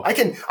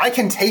I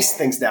can taste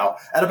things now.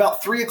 At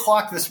about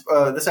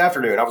 3:00 this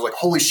afternoon, I was like,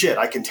 holy shit,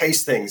 I can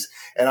taste things.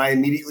 And I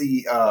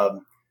immediately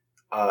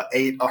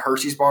ate a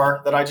Hershey's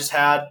bar that I just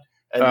had.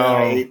 And then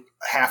I ate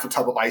half a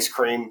tub of ice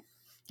cream.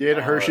 You ate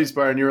a Hershey's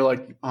bar and you were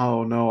like,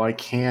 oh no, I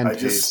can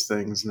taste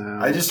things now.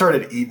 I just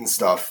started eating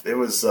stuff. It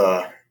was...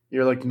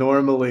 You're like,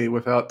 normally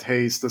without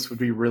taste, this would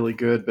be really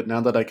good. But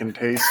now that I can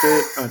taste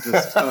it, I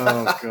just,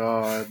 oh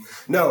God.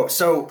 No,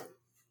 so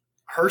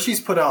Hershey's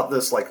put out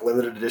this like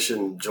limited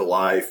edition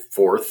July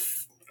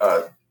 4th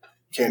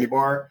candy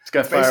bar. It's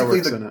got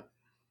fireworks in it.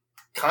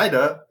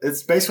 Kinda.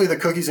 It's basically the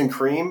cookies and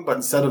cream, but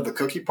instead of the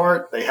cookie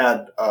part, they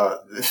had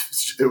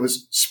it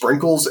was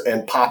sprinkles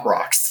and Pop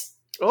Rocks.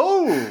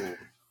 Oh,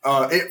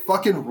 it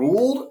fucking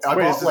ruled. I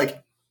bought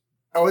like,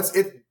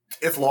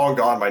 it's long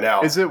gone by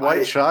now. Is it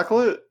white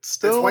chocolate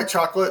still? It's white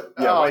chocolate.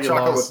 Yeah, white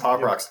chocolate with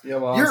Pop Rocks.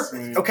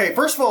 Okay,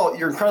 first of all,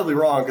 you're incredibly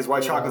wrong because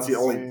white chocolate's the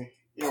only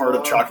part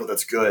of chocolate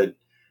that's good.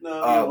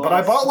 But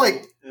I bought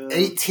like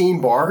 18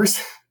 bars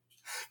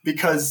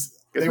because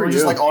they were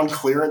just like on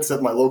clearance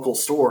at my local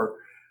store.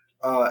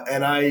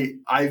 And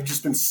I've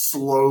just been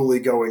slowly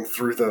going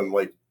through them,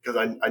 like,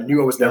 because I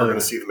knew I was never going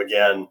to see them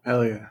again.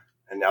 Hell yeah.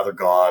 And now they're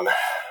gone.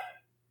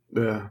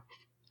 Yeah.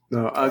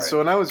 No. So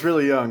when I was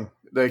really young,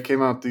 they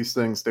came out these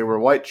things. They were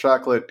white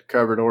chocolate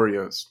covered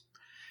Oreos.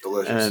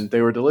 Delicious. And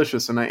they were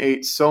delicious. And I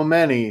ate so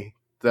many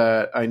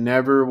that I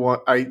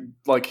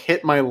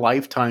hit my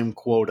lifetime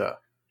quota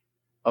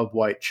of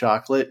white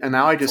chocolate. And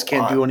now I just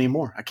can't do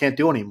anymore. I can't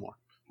do anymore.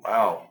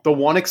 Wow. The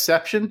one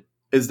exception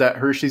is that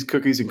Hershey's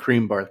cookies and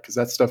cream bar, because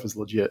that stuff is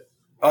legit.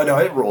 Oh no,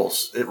 it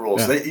rolls. It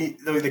rolls. Yeah.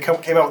 They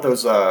came out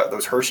with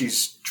those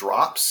Hershey's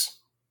drops.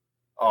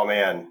 Oh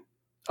man.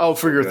 Oh,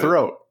 for your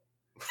throat.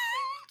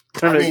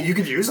 I mean, you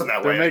could use them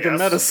that way. They're making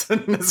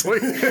medicine this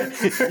week.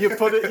 You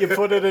put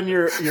it in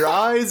your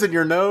eyes and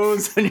your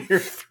nose and your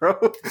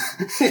throat.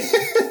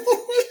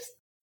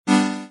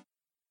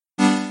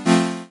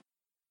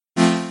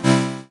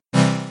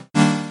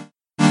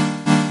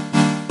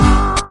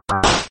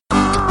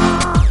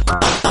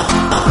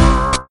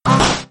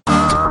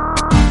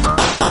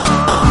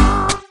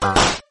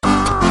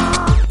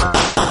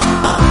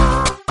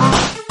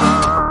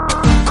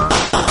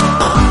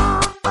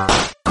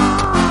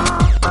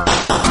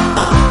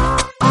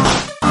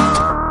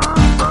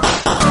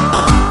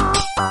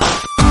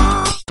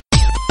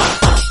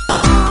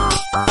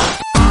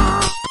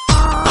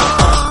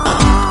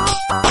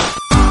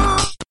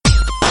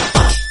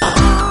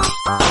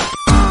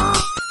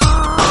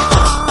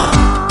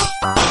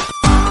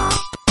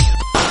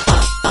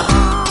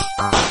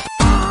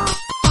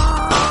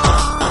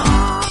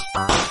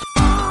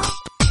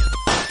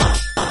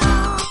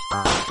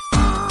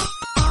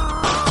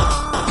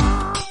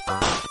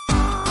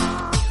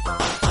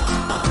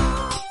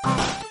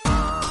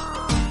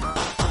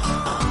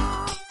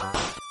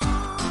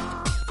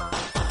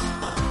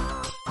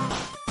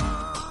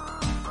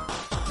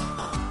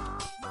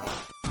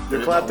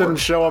 Your clap didn't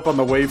show up on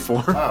the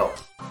waveform. Oh.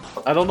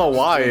 I don't know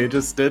why, it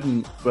just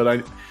didn't,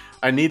 but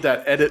I need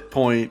that edit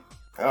point.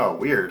 Oh,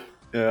 weird.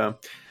 Yeah.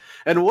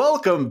 And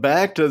welcome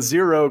back to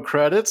Zero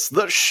Credits,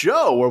 the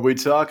show where we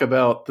talk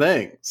about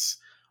things.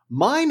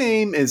 My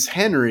name is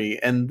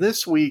Henry, and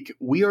this week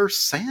we are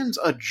sans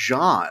a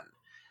John.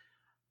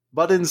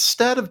 But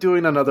instead of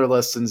doing another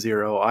Less Than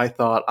Zero, I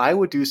thought I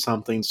would do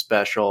something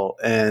special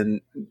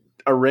and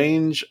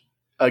arrange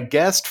a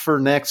guest for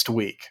next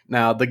week.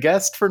 Now, the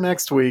guest for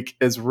next week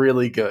is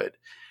really good.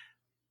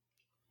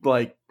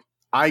 Like,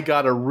 I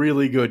got a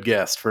really good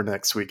guest for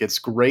next week. It's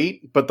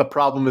great, but the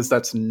problem is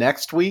that's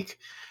next week.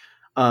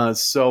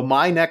 So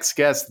my next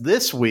guest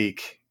this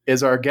week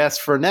is our guest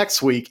for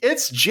next week.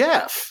 It's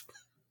Jeff.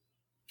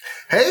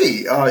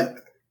 Hey,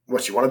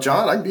 what, you want a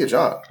John? I can be a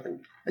John.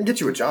 I can get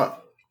you a John.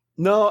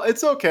 No,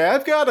 it's okay.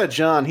 I've got a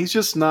John. He's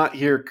just not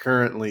here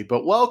currently,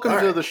 but welcome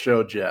to the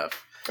show,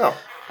 Jeff.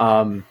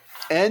 Oh.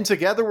 And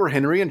together we're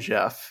Henry and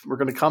Jeff. We're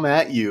going to come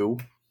at you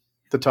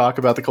to talk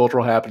about the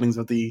cultural happenings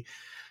of the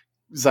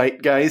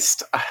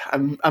zeitgeist.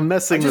 I'm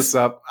messing this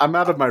up. I'm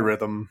out of my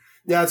rhythm.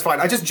 Yeah, it's fine.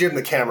 I just jimmed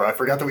the camera. I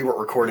forgot that we weren't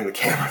recording the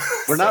camera.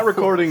 We're not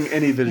recording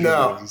any visuals.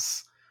 No.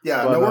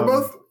 Yeah, but, we're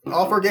both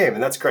off our game,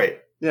 and that's great.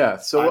 Yeah,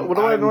 so what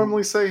do I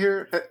normally say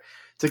here?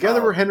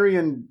 Together we're Henry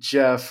and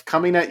Jeff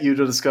coming at you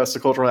to discuss the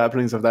cultural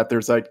happenings of that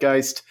their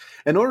zeitgeist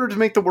in order to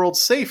make the world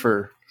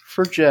safer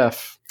for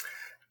Jeff.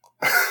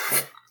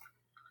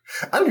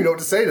 I don't even know what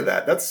to say to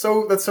that. That's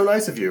so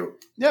nice of you.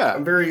 Yeah.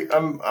 I'm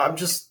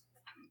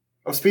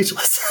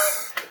speechless.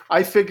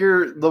 I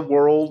figure the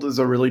world is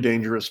a really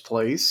dangerous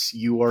place.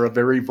 You are a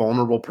very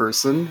vulnerable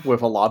person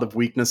with a lot of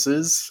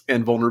weaknesses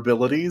and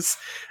vulnerabilities,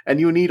 and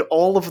you need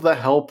all of the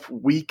help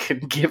we can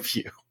give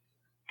you.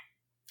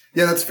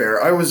 Yeah, that's fair.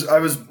 I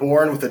was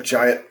born with a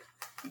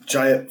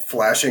giant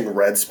flashing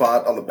red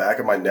spot on the back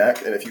of my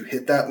neck, and if you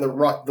hit that in the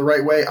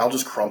right way, I'll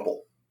just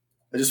crumple.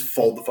 I just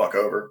fold the fuck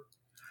over.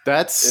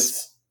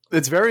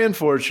 It's very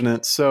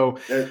unfortunate. So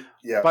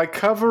by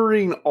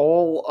covering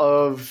all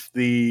of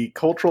the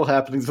cultural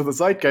happenings of the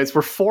zeitgeist,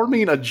 we're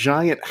forming a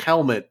giant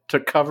helmet to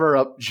cover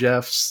up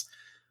Jeff's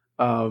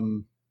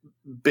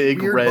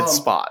big weird red bump.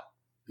 spot.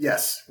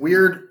 Yes,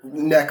 weird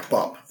neck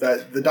bump.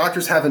 That the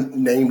doctors haven't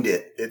named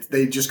it.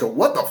 They just go,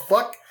 "What the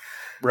fuck?"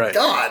 Right.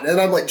 God,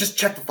 and I'm like, just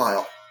check the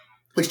file.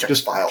 Please check the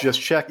file. Just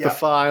check the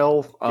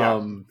file.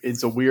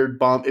 It's a weird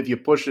bump. If you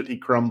push it, he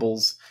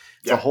crumbles.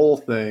 It's a whole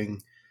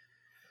thing.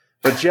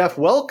 But Jeff,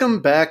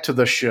 welcome back to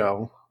the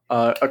show.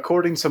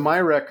 According to my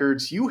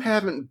records, you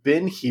haven't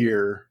been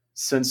here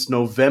since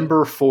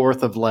November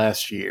 4th of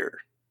last year.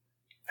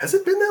 Has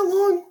it been that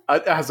long?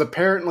 It has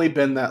apparently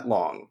been that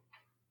long.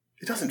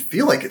 It doesn't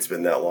feel like it's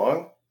been that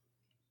long.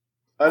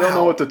 I don't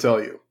know what to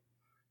tell you.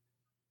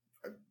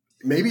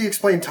 Maybe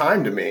explain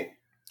time to me.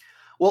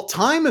 Well,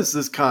 time is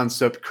this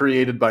concept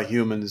created by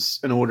humans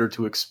in order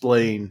to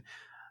explain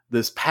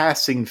this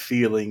passing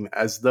feeling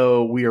as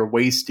though we are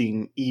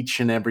wasting each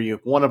and every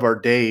one of our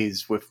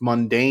days with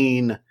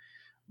mundane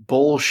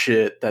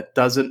bullshit that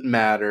doesn't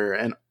matter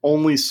and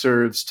only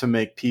serves to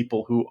make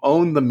people who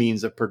own the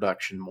means of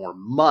production more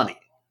money.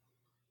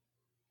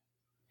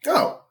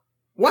 Oh,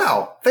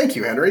 wow. Thank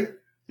you, Henry.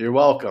 You're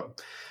welcome.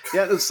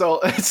 Yeah,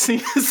 so it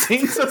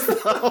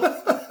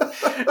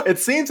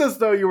seems as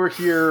though you were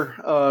here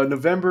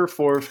November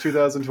 4th,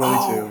 2022.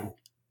 Oh,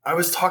 I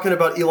was talking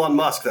about Elon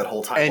Musk that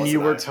whole time. And you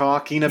were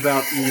talking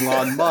about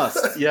Elon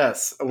Musk.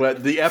 Yes.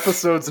 The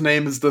episode's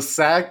name is the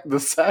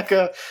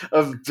Saga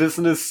of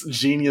Business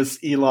Genius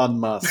Elon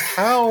Musk.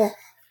 How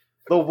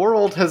the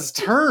world has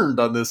turned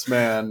on this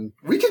man.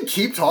 We could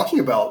keep talking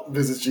about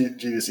Business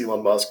Genius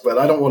Elon Musk, but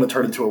I don't want to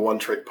turn into a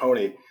one-trick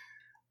pony.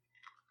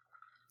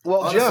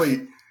 Well, honestly,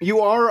 Jeff, you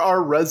are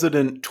our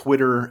resident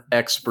Twitter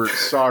expert.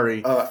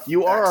 Sorry.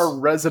 You are our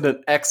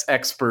resident X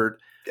expert.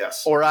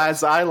 Yes. Or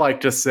as I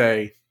like to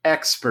say,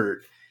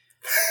 expert.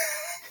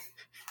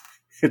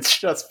 It's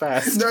just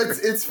fast. No,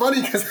 it's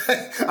funny because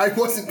I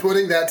wasn't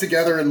putting that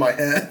together in my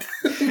head.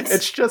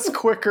 It's just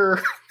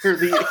quicker.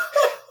 The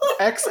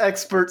X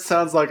expert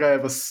sounds like I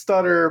have a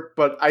stutter,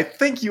 but I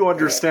think you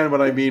understand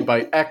what I mean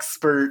by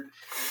expert.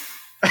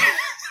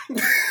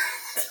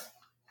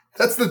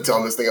 That's the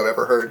dumbest thing I've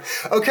ever heard.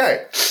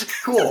 Okay,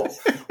 cool.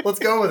 Let's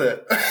go with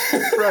it.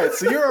 Right,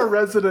 so you're a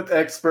resident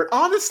expert.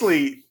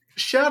 Honestly,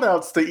 shout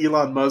outs to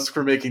Elon Musk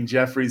for making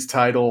Jeffrey's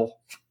title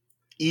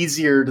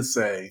easier to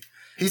say.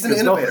 He's an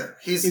innovator.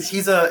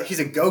 He's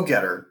a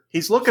go-getter.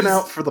 He's looking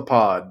out for the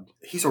pod.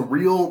 He's a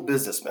real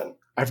businessman.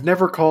 I've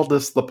never called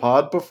this the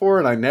pod before,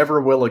 and I never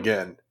will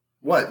again.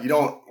 What? You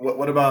don't?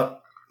 What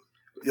about?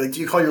 Like, do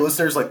you call your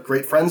listeners like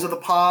great friends of the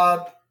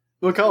pod?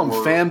 We'll call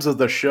them fams of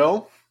the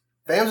show.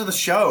 Fans of the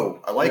show.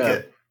 I like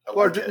it.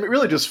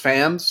 Really just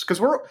fams,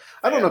 because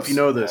I don't know if you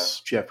know this,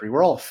 Jeffrey.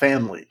 We're all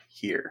family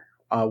here.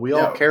 We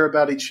all care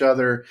about each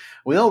other.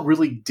 We all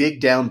really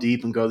dig down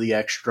deep and go the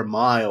extra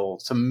mile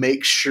to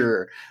make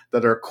sure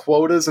that our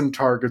quotas and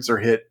targets are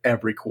hit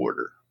every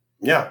quarter.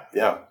 Yeah,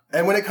 yeah.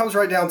 And when it comes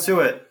right down to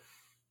it,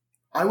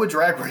 I would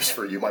drag race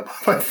for you, my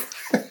friend.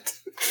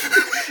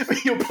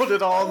 You put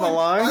it all on the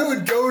line? I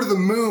would go to the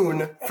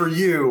moon for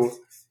you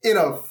in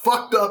a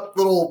fucked up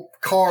little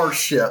car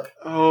ship.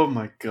 Oh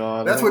my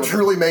God. That's what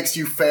truly makes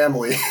you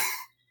family.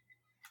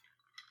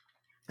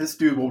 This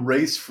dude will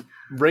race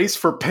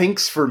for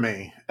pinks for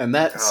me, and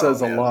that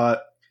says a lot.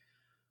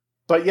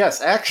 But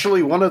yes,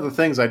 actually, one of the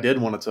things I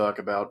did want to talk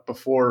about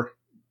before...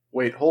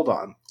 Wait, hold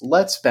on.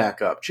 Let's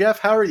back up. Jeff,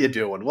 how are you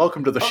doing?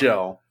 Welcome to the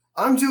show.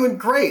 I'm doing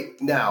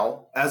great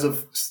now, as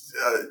of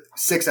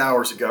 6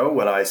 hours ago,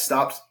 when I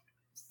stopped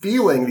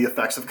feeling the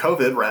effects of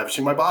COVID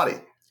ravaging my body.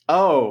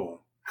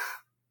 Oh,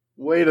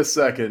 wait a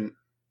second.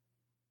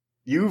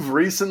 You've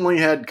recently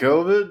had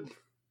COVID?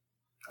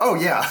 Oh,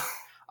 yeah.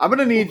 I'm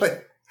gonna need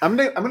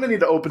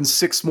to open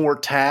 6 more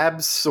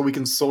tabs so we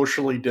can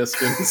socially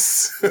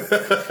distance.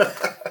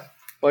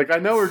 Like, I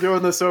know we're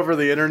doing this over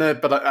the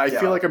internet, but I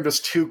feel like I'm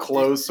just too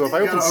close. So if I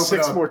open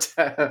 6 more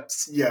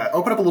tabs... Yeah,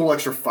 open up a little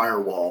extra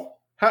firewall.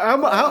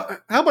 How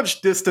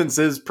much distance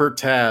is per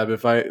tab?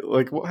 If I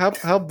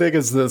how big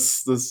is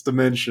this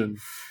dimension?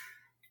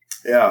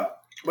 Yeah,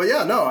 but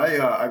yeah, no,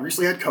 I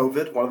recently had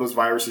COVID. One of those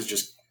viruses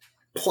just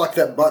plucked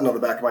that button on the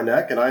back of my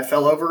neck, and I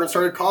fell over and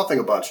started coughing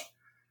a bunch.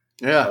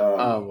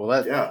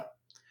 Yeah.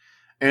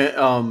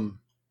 And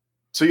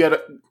so you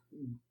had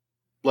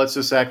let's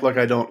just act like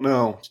I don't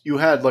know. You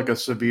had like a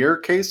severe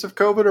case of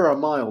COVID or a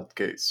mild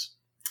case?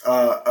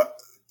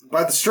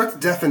 By the strict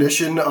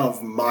definition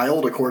of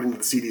mild, according to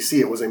the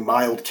CDC, it was a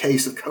mild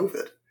case of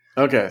COVID.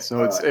 Okay,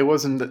 so it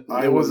wasn't.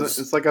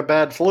 It's like a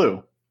bad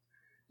flu.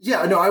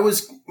 Yeah, no, I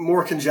was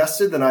more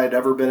congested than I had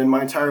ever been in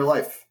my entire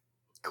life.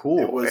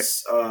 Cool. It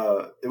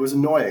was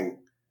annoying,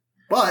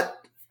 but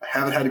I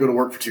haven't had to go to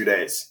work for 2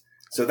 days,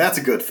 so that's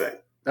a good thing.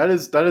 That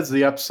is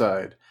the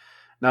upside.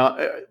 Now,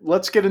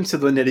 let's get into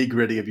the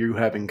nitty-gritty of you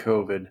having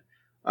COVID.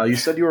 You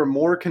said you were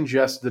more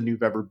congested than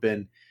you've ever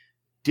been.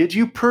 Did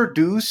you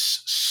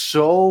produce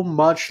so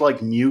much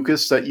like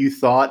mucus that you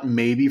thought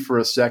maybe for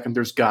a second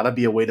there's got to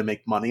be a way to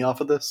make money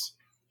off of this?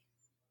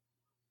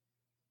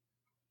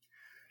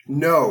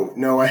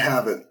 No, I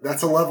haven't.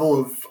 That's a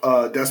level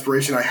of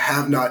desperation I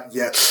have not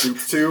yet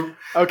stooped to.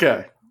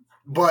 Okay.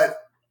 But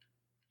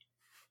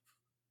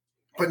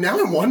But now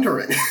I'm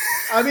wondering.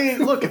 I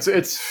mean, look,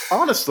 it's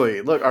honestly,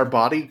 look, our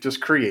body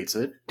just creates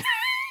it.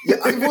 Yeah,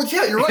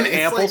 you're right. An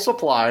ample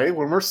supply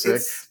when we're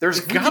sick. There's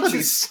got to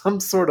be some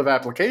sort of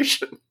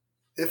application.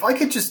 If I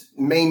could just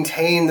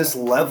maintain this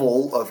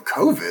level of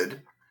COVID,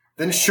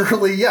 then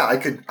surely, yeah,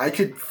 I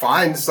could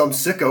find some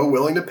sicko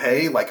willing to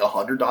pay like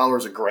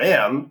 $100 a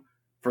gram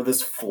for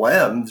this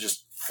phlegm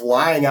just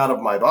flying out of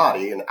my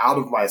body and out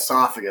of my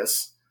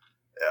esophagus.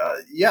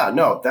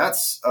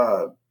 That's.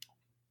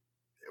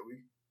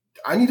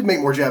 I need to make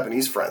more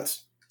Japanese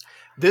friends.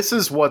 This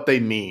is what they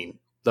mean.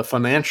 The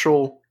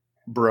financial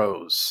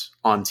bros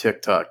on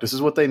TikTok. This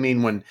is what they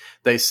mean when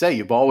they say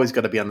you've always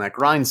got to be on that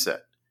grind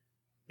set.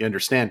 You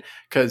understand?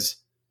 Because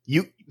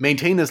you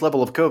maintain this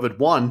level of COVID.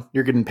 One,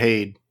 you're getting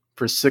paid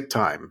for sick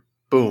time.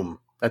 Boom.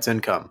 That's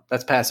income.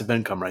 That's passive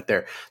income right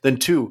there. Then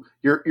two,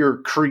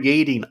 you're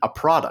creating a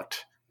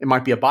product. It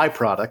might be a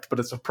byproduct,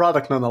 but it's a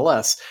product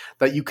nonetheless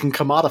that you can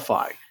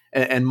commodify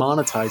and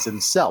monetize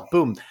and sell.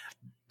 Boom.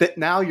 That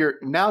now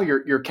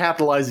you're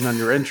capitalizing on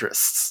your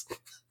interests.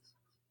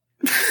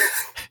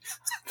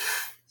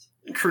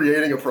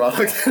 Creating a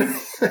product.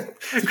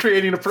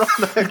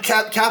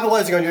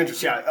 Capitalizing on your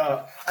interests.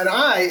 Yeah. And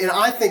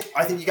I think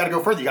you got to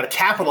go further. You got to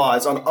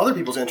capitalize on other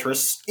people's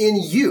interests in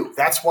you.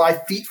 That's why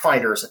Feet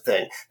Finder is a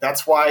thing.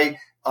 That's why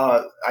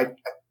the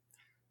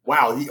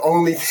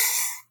only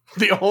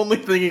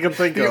thing you can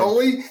think of.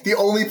 The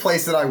only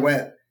place that I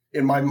went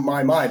in my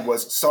mind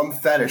was some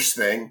fetish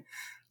thing.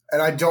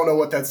 And I don't know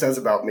what that says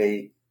about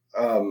me.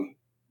 I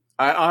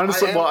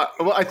honestly,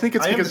 I think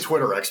it's because I'm the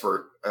Twitter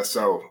expert.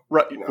 So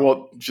right. You know.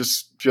 Well,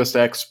 just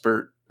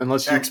Xpert.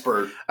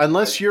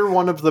 Unless you're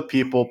one of the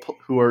people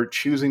who are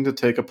choosing to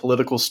take a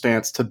political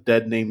stance to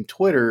dead name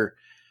Twitter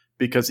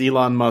because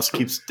Elon Musk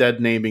keeps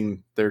dead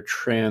naming their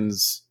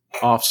trans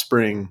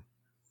offspring.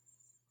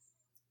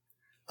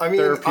 I mean,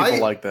 there are people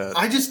like that.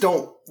 I just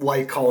don't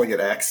like calling it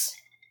X.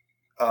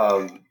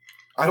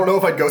 I don't know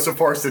if I'd go so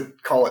far as to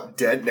call it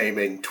dead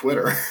naming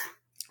Twitter.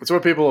 That's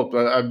what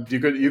people.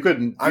 You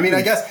couldn't. I mean,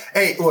 I guess.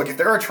 Hey, look, if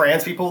there are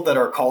trans people that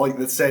are calling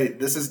that say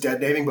this is dead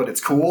naming, but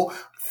it's cool,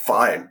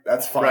 fine.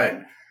 That's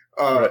fine.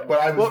 Right. But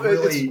I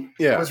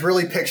was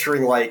really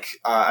picturing like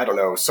I don't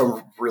know,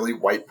 some really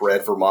white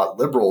bread Vermont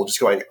liberal just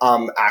going,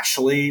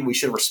 actually, we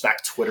should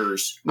respect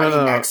Twitter's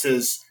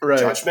X's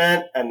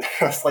judgment, and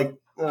it's like,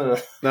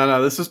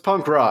 no, this is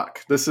punk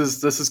rock. This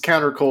is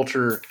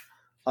counterculture.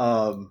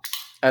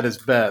 At his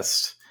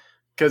best.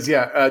 Because,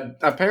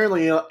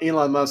 apparently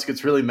Elon Musk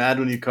gets really mad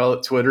when you call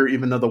it Twitter,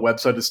 even though the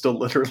website is still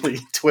literally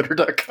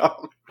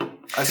twitter.com.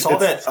 I saw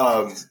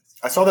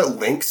that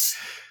links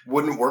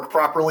wouldn't work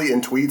properly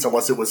in tweets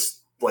unless it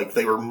was like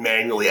they were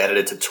manually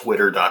edited to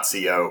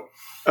twitter.co.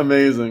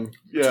 Amazing.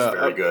 Yeah.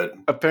 Very good.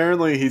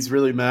 Apparently he's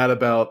really mad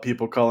about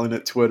people calling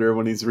it Twitter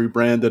when he's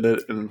rebranded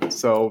it. And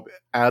so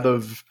out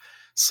of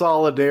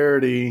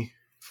solidarity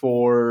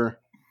for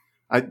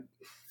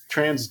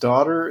trans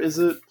daughter, is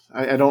it?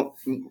 I don't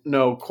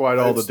know quite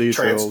all the details.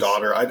 Trans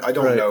daughter. I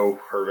don't know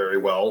her very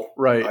well.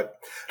 Right.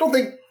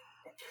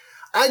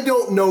 I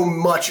don't know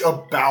much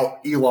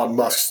about Elon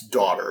Musk's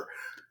daughter.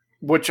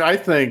 Which I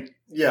think.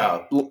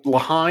 Yeah.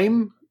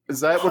 Laheim? Is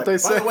that what they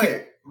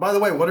say? By the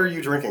way, what are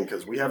you drinking?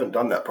 Because we haven't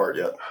done that part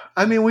yet.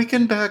 I mean, we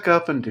can back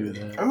up and do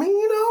that. I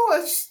mean,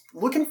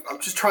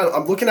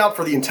 I'm looking out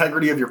for the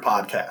integrity of your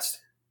podcast.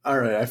 All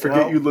right. I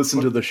forget you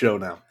listen to the show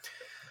now.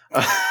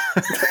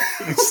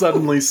 You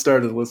suddenly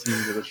started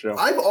listening to the show.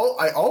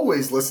 I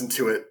always listen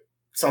to it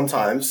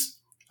sometimes.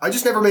 I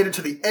just never made it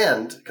to the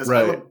end because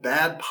I'm a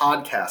bad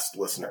podcast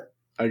listener.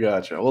 I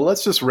gotcha. Well,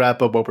 let's just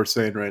wrap up what we're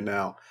saying right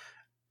now.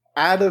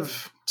 Out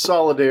of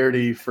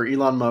solidarity for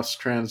Elon Musk's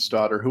trans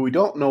daughter, who we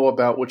don't know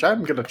about, which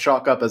I'm going to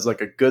chalk up as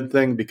like a good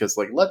thing because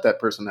like let that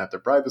person have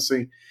their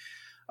privacy.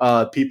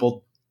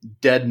 People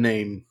dead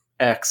name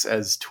X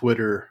as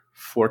Twitter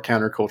for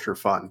counterculture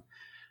fun.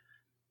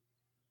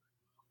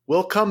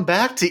 We'll come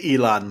back to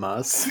Elon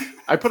Musk.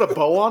 I put a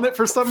bow on it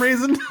for some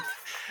reason.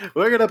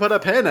 We're going to put a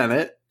pin in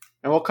it,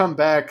 and we'll come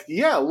back.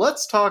 Yeah,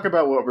 let's talk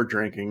about what we're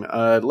drinking.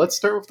 Let's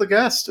start with the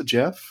guest,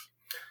 Jeff.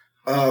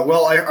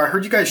 Well, I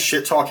heard you guys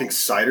shit-talking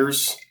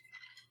ciders,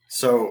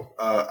 so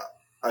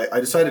I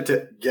decided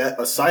to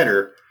get a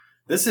cider.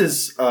 This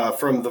is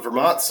from the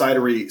Vermont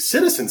cidery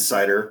Citizen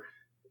Cider.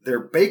 Their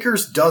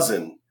Baker's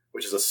Dozen,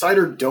 which is a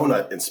cider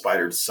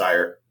donut-inspired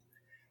cider.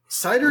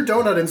 Cider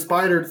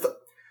donut-inspired...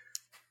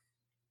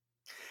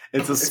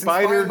 It's a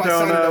spider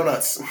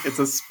donut. It's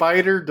a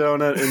spider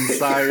donut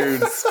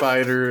inspired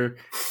spider.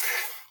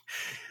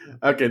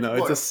 Okay, no,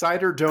 it's a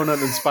cider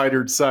donut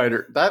inspired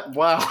cider.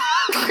 Wow.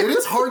 It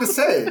is hard to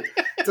say.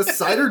 It's a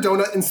cider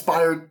donut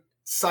inspired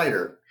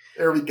cider.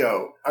 There we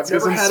go. I've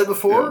never had it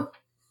before. Yeah.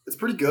 It's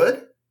pretty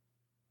good.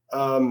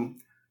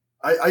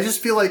 I just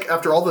feel like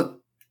after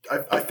all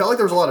I felt like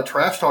there was a lot of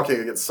trash talking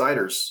against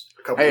ciders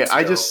a couple weeks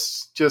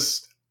ago.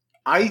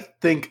 I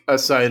think a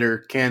cider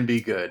can be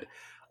good.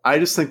 I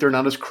just think they're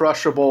not as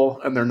crushable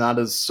and they're not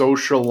as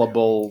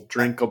sociable,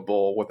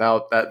 drinkable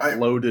without that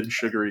bloated,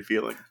 sugary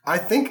feeling. I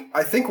think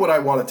what I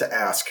wanted to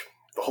ask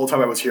the whole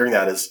time I was hearing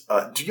that is,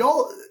 do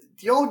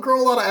Do y'all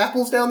grow a lot of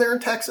apples down there in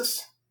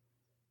Texas?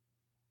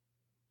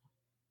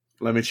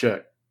 Let me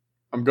check.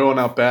 I'm going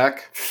out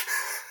back.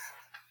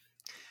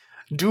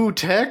 Do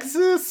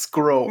Texas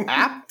grow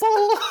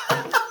apple?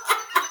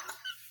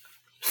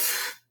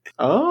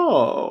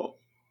 Oh.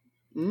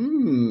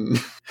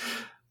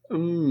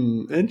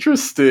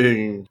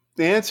 Interesting.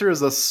 The answer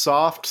is a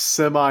soft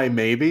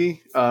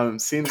semi-maybe.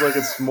 Seems like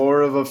it's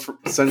more of a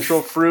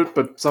central fruit,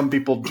 but some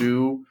people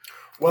do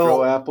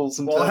grow apples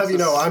in Texas. Well, have you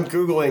know, I'm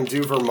Googling,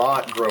 do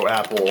Vermont grow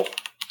apple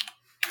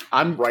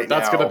right now.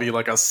 That's going to be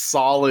like a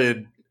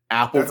solid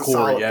apple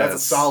core, yes. That's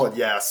a solid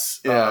yes.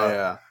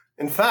 Yeah.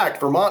 In fact,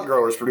 Vermont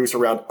growers produce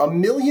around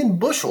 1 million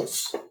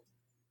bushels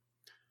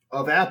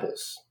of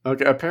apples.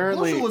 Okay,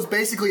 apparently... A bushel is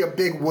basically a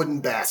big wooden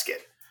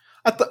basket.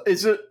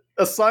 Is it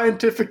a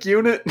scientific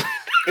unit?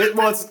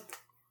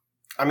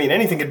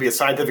 Anything could be a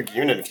scientific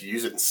unit if you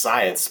use it in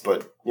science,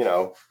 but, you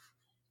know,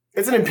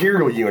 it's an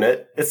imperial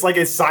unit. It's like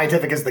as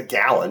scientific as the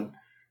gallon.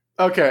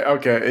 Okay.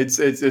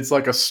 It's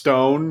like a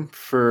stone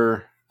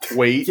for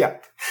weight. Yeah.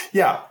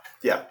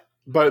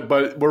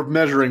 But we're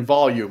measuring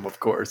volume,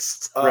 of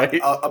course, right?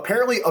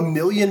 Apparently, 1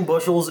 million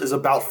bushels is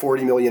about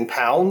 40 million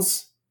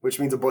pounds, which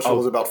means a bushel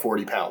is about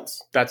 40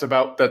 pounds.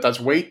 That's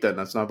weight then.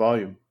 That's not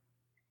volume.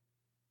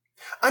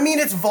 I mean,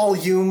 it's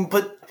volume,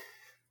 but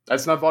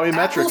that's not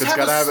volumetric.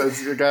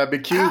 It's gotta be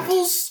cubed.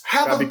 Apples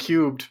have be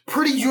cubed.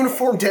 Pretty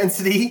uniform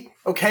density.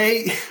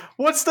 Okay.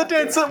 What's the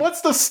density?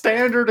 What's the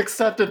standard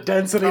accepted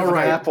density of an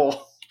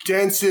apple?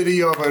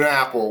 Density of an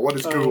apple. What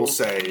does Google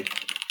say?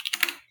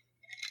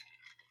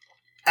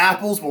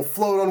 Apples will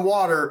float on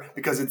water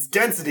because its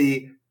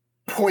density,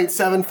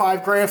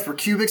 0.75 grams per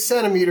cubic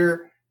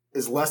centimeter,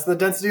 is less than the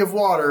density of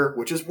water,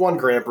 which is 1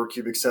 gram per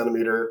cubic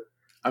centimeter.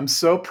 I'm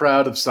so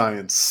proud of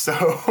science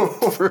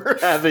for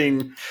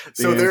having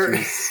the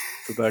answers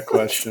to that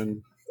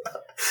question.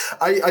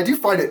 I do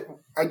find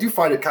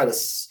it kind of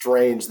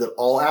strange that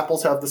all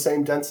apples have the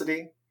same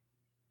density.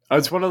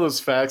 It's one of those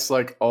facts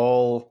like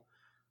all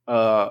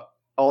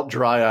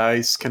dry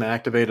ice can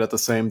activate at the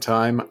same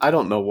time. I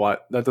don't know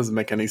what. That doesn't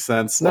make any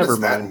sense. What Never does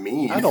mind. That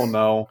mean? I don't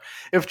know.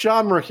 If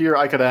John were here,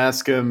 I could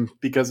ask him,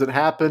 because it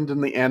happened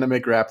in the anime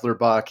Grappler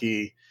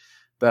Baki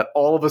that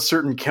all of a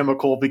certain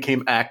chemical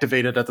became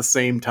activated at the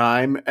same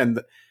time,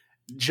 and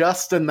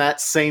just in that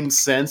same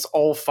sense,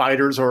 all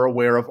fighters are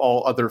aware of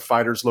all other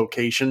fighters'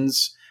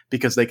 locations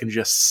because they can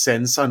just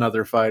sense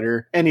another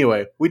fighter.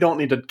 Anyway, we don't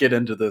need to get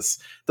into this.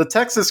 The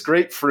Texas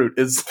grapefruit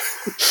is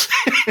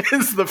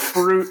the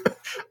fruit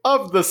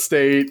of the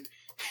state.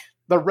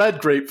 The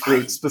red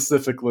grapefruit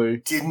specifically.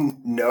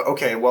 Didn't know.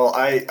 Okay, well,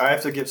 I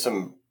have to give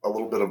a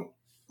little bit of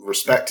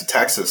respect to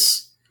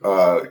Texas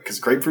because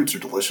grapefruits are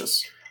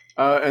delicious.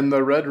 And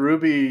the red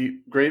ruby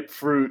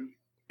grapefruit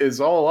is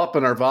all up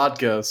in our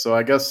vodka, so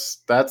I guess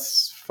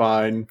that's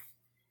fine.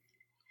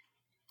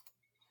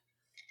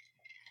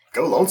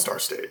 Go Lone Star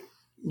State.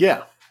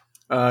 Yeah.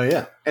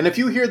 Yeah. And if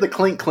you hear the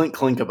clink, clink,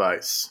 clink of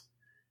ice,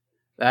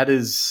 that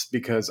is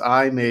because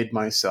I made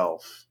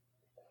myself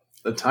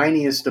the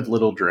tiniest of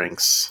little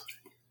drinks.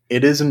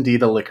 It is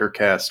indeed a liquor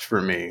cast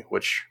for me,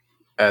 which,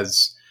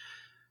 as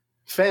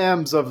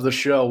fans of the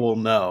show will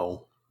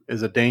know,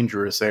 is a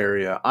dangerous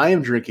area. I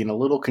am drinking a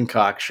little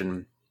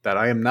concoction that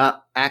I am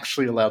not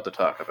actually allowed to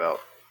talk about.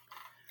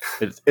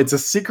 It's a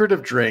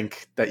secretive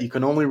drink that you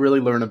can only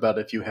really learn about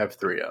if you have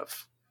 3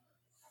 of.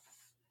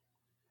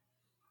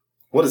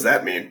 What does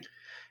that mean?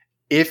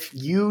 If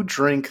you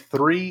drink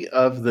 3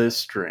 of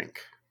this drink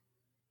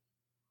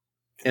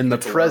in the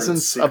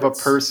presence of a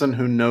person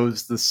who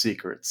knows the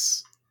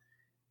secrets,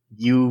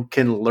 you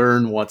can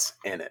learn what's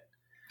in it.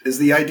 Is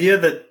the idea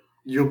that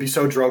you'll be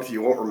so drunk that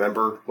you won't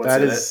remember what's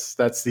in it?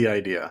 That's the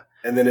idea.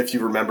 And then if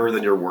you remember,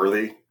 then you're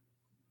worthy?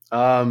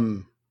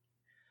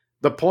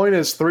 The point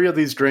is 3 of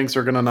these drinks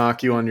are going to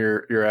knock you on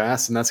your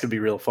ass, and that's going to be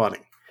real funny.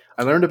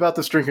 I learned about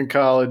this drink in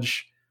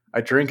college.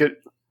 I drink it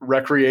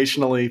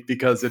recreationally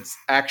because it's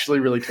actually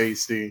really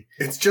tasty.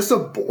 It's just a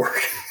Borg.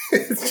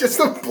 It's just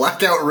a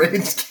blackout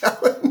rage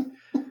talon.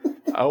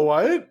 A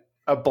what?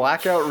 A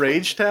blackout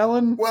rage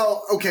talon?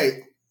 Well, okay.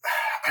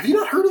 Have you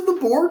not heard of the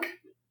Borg?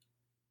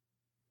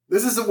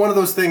 This is one of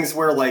those things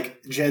where,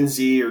 like, Gen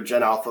Z or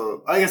Gen Alpha,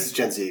 I guess it's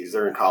Gen Z because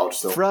they're in college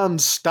still. From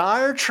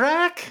Star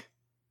Trek?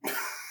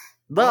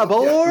 The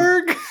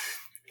Borg? Yeah.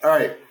 All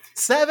right.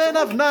 7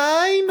 of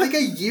 9? Like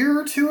a year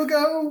or 2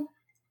 ago,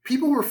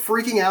 people were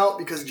freaking out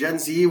because Gen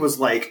Z was,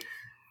 like,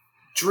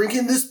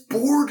 drinking this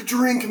Borg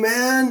drink,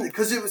 man.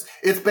 Because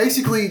it's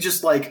basically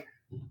just, like,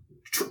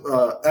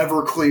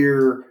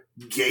 Everclear,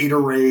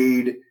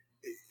 Gatorade.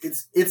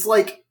 It's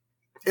like...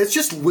 It's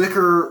just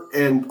liquor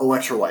and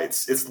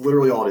electrolytes. It's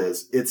literally all it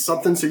is. It's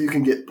something so you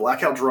can get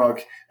blackout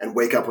drunk and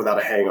wake up without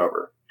a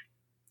hangover.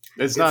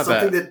 It's not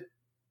something that.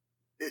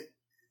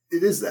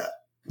 It is that.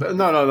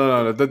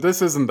 No.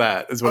 This isn't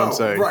that, is what I'm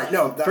saying. Right,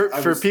 no.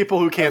 For people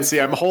who can't see,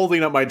 I'm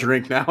holding up my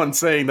drink now and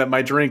saying that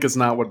my drink is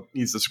not what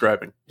he's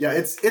describing. Yeah,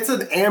 it's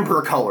an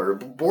amber color.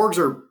 Borgs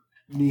are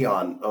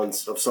neon of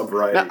some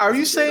variety. Now, are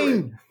you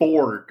saying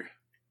Borg?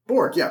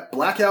 Borg, yeah.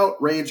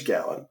 Blackout Rage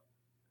Gallon.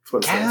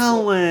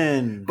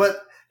 Gallon.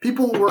 But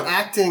people were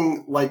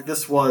acting like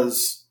this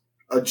was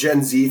a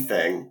Gen Z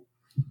thing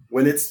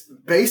when it's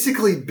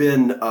basically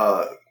been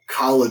a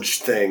college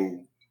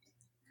thing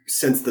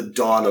since the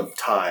dawn of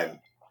time.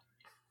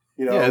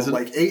 You know,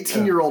 like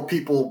 18-year-old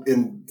people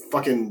in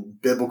fucking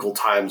biblical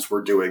times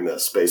were doing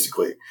this,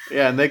 basically.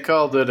 Yeah, and they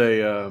called it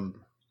a...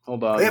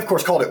 hold on. They, of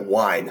course, called it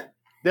wine.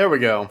 There we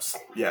go.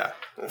 Yeah.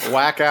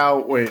 Whack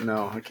out. Wait,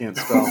 no, I can't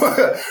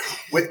spell.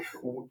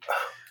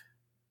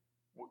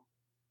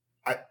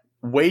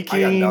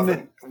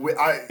 Waking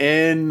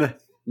in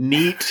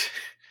neat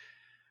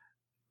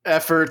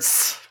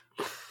efforts.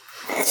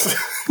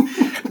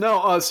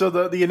 No, so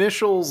the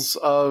initials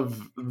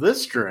of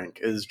this drink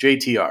is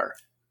JTR.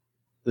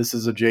 This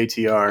is a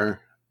JTR.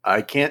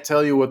 I can't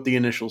tell you what the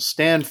initials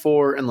stand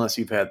for unless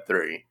you've had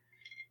 3.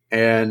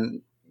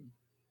 And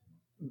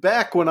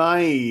back when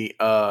I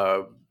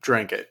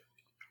drank it,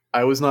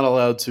 I was not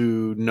allowed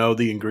to know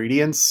the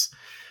ingredients.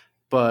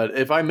 But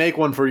if I make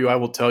one for you, I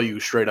will tell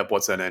you straight up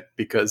what's in it,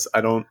 because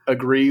I don't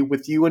agree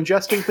with you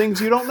ingesting things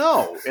you don't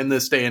know in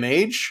this day and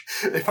age.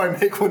 If I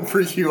make one for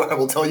you, I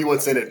will tell you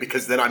what's in it,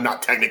 because then I'm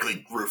not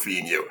technically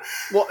roofieing you.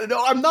 Well,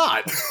 no, I'm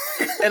not.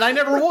 And I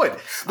never would.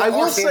 I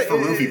will say for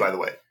roofie, by the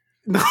way.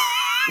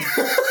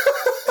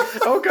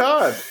 Oh,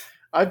 God.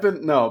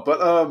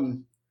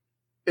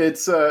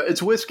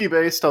 It's whiskey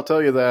based, I'll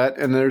tell you that.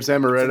 And there's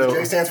amaretto. So the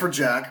J stands for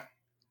Jack.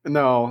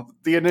 No,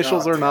 the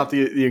initials are not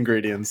the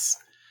ingredients.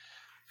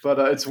 But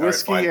it's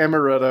whiskey,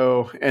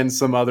 amaretto, and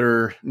some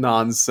other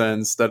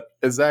nonsense that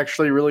is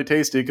actually really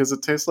tasty because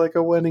it tastes like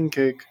a wedding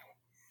cake.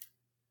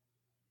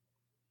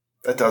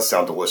 That does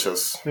sound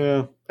delicious.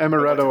 Yeah.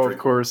 Amaretto, of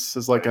course,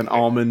 is like an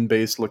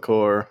almond-based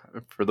liqueur,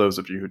 for those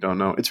of you who don't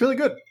know. It's really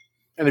good.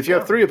 And if you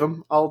have 3 of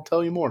them, I'll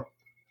tell you more.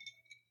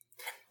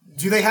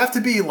 Do they have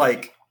to be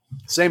like...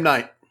 Same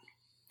night.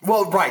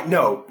 Well, right.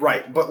 No,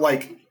 right. But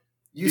like,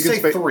 you say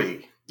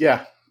 3.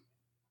 Yeah.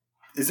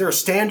 Is there a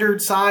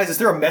standard size? Is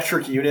there a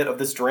metric unit of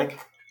this drink?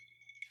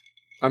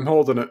 I'm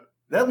holding it.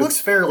 That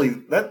looks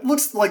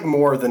like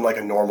more than like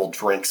a normal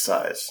drink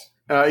size.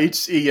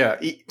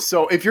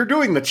 So if you're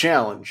doing the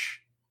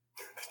challenge,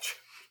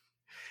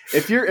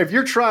 if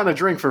you're trying to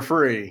drink for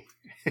free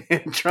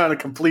and trying to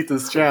complete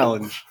this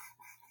challenge,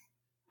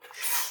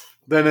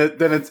 then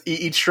it's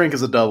each drink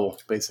is a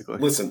double, basically.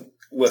 Listen.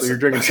 So you're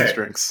drinking 6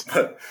 drinks.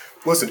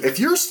 Listen, if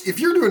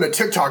you're doing a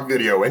TikTok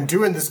video and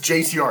doing this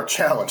JTR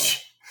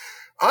challenge,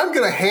 I'm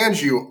gonna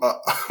hand you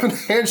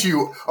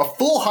a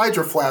full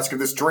hydro flask of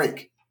this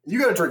drink. You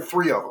got to drink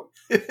 3 of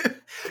them.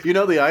 You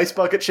know the ice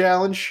bucket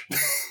challenge?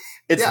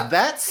 It's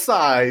that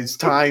size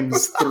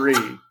times 3,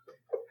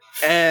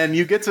 and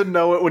you get to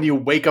know it when you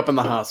wake up in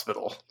the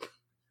hospital.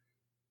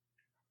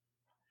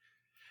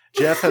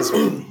 Jeff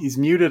he's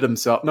muted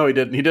himself. No, he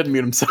didn't. He didn't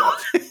mute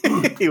himself.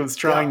 He was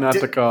trying not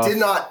to cough.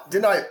 Didn't I?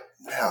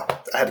 No,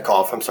 I had to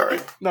cough. I'm sorry.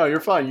 No, you're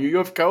fine. You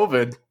have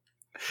COVID.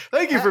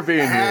 Thank you for being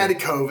here. I had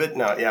COVID.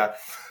 No, yeah.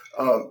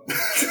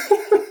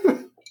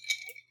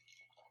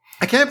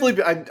 I can't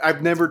believe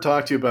I've never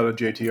talked to you about a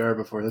JTR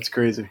before. That's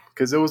crazy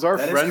because it was our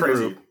friend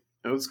group.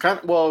 It was kind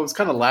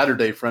of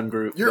Latter-day friend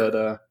group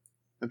that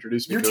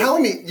introduced me.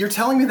 You're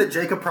telling me that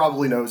Jacob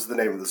probably knows the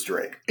name of this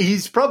drink.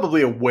 He's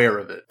probably aware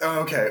of it.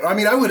 Okay, I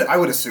mean, I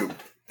would assume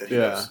that he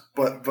knows.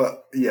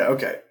 But yeah,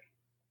 okay,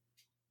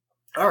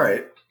 all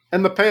right.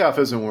 And the payoff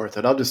isn't worth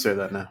it. I'll just say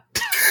that now.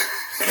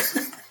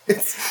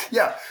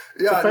 Yeah.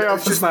 The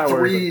payoff is not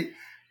worth it.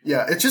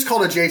 Yeah, it's just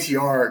called a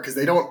JTR because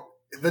they don't.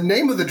 The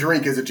name of the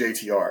drink is a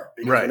JTR.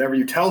 Because whenever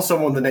you tell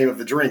someone the name of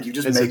the drink, you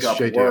just make up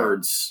JTR.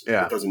 Words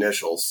with those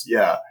initials.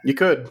 Yeah. You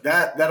could.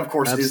 That of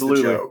course, Absolutely.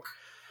 Is the joke.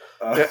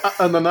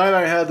 On the night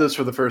I had this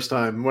for the first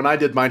time, when I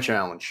did my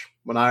challenge,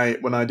 when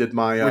I did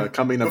my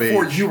coming of age.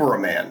 Before you were a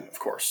man, of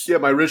course. Yeah,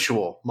 my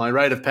ritual, my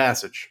rite of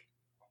passage.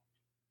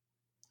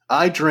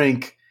 I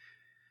drank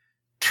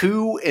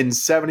 2 and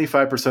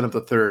 75% of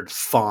the third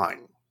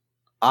fine.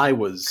 I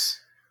was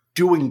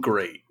doing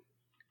great.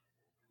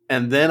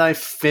 And then I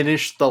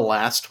finished the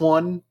last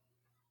one,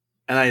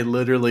 and I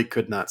literally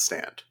could not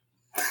stand.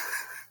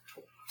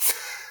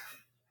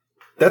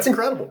 That's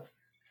incredible.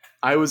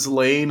 I was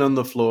laying on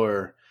the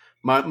floor.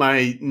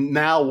 My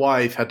now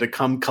wife had to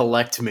come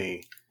collect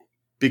me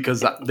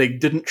because they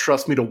didn't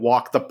trust me to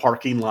walk the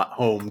parking lot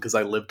home because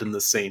I lived in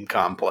the same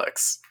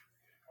complex.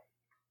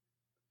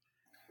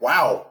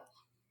 Wow.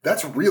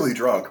 That's really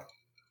drunk.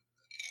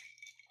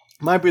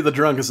 Might be the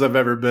drunkest I've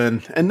ever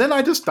been. And then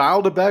I just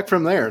dialed it back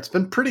from there. It's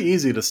been pretty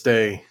easy to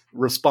stay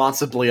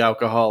responsibly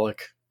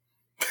alcoholic.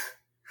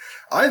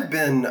 I've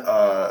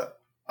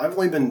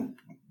only been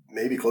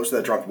maybe close to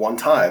that drunk one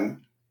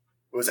time.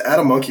 It was at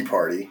a monkey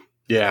party.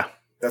 Yeah.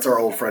 That's our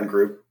old friend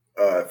group,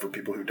 for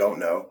people who don't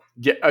know.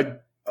 Yeah.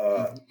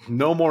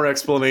 No more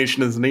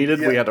explanation is needed.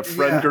 Yeah, we had a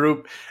friend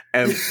group,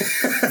 and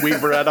we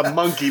were at a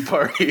monkey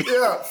party.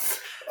 Yeah.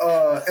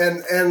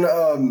 And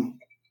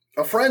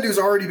a friend who's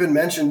already been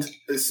mentioned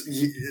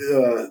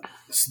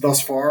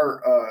thus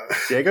far,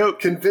 Diego,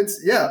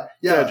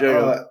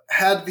 Diego.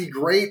 Had the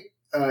great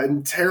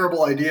and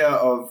terrible idea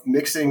of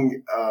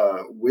mixing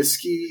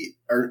whiskey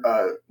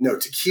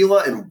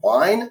tequila and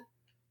wine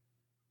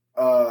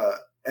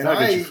And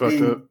I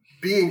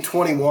being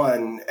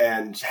 21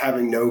 and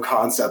having no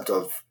concept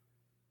of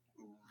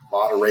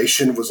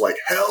moderation was like,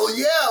 hell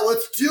yeah,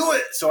 let's do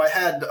it. So I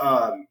had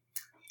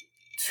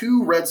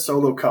 2 red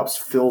Solo cups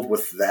filled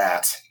with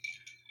that.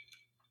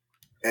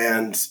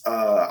 And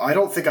I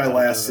don't think I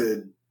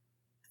lasted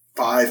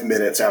 5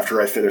 minutes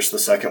after I finished the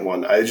second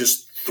one. I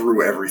just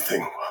threw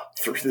everything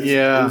through this.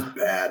 Yeah. It was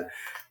bad.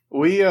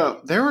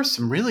 There were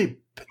some really,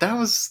 that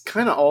was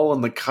kind of all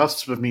on the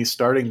cusp of me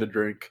starting to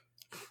drink.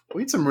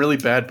 We had some really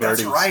bad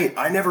birdies. That's right.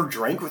 I never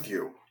drank with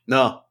you.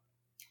 No.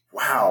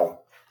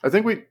 Wow. I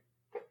think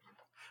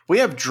we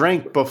have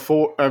drank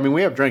before. I mean,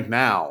 we have drank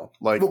now.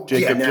 Like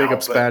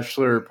Jacob's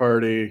bachelor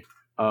party.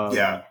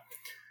 But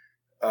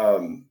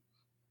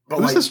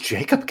who's this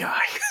Jacob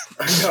guy?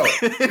 I know.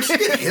 We should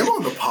get him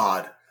on the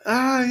pod.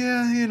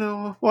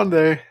 Yeah, one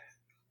day.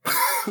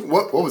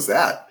 What was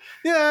that?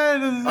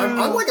 Yeah,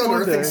 I'm like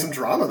unearthing some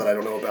drama that I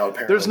don't know about.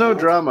 Apparently, there's no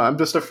drama. I'm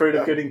just afraid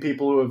of getting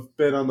people who have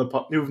been on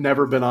who've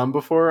never been on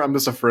before. I'm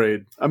just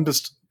afraid. I'm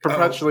just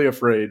perpetually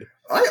afraid.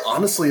 I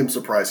honestly am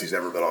surprised he's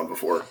ever been on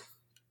before.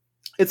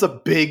 It's a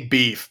big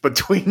beef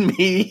between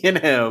me and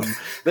him.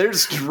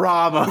 There's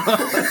drama.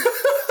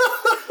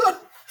 I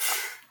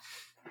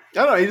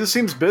don't know. He just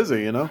seems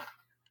busy, you know.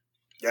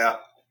 Yeah,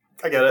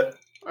 I get it.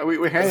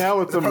 We hang out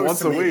with him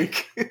once a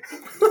week.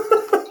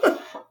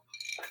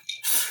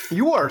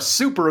 You are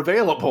super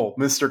available,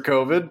 Mr.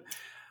 COVID.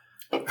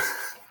 All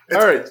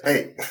right.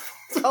 Hey.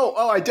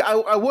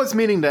 I was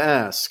meaning to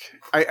ask.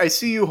 I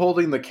see you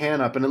holding the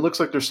can up, and it looks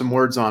like there's some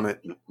words on it.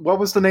 What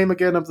was the name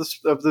again of this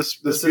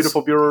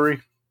beautiful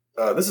brewery?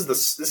 This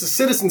is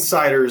Citizen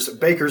Cider's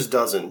Baker's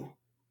Dozen.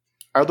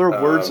 Are there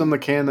words on the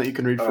can that you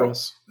can read for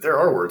us? There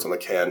are words on the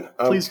can.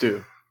 Please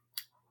do.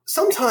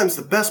 Sometimes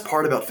the best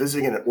part about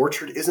visiting an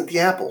orchard isn't the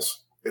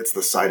apples. It's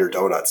the cider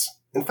donuts.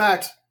 In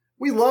fact,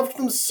 we loved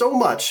them so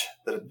much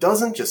that a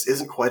dozen just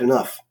isn't quite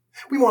enough.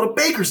 We want a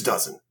baker's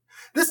dozen.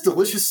 This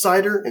delicious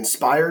cider,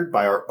 inspired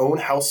by our own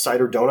house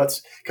cider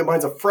donuts,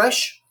 combines a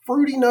fresh,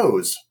 fruity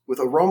nose with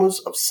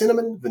aromas of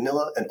cinnamon,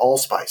 vanilla, and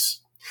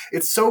allspice.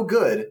 It's so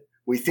good,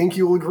 we think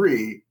you'll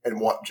agree and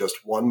want just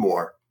one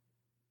more.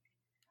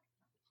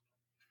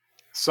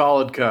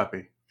 Solid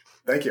copy.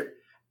 Thank you.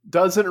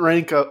 Doesn't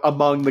rank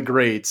among the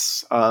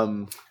greats.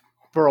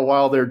 For a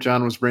while there,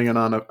 John was bringing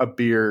on a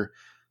beer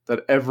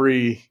that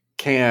every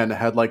can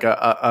had like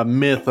a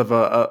myth of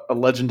a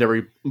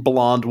legendary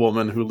blonde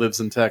woman who lives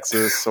in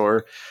Texas,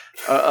 or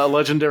a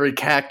legendary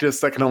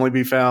cactus that can only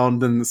be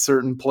found in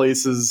certain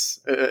places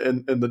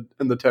in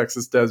the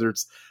Texas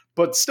deserts.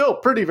 But still,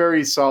 pretty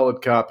very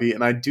solid copy.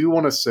 And I do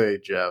want to say,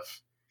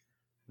 Jeff,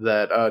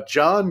 that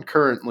John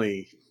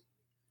currently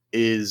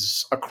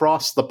is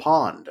across the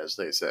pond, as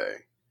they say.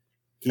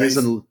 He's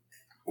in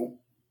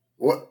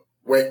what?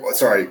 Wait,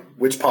 sorry.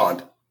 Which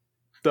pond?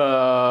 The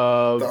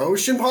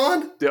ocean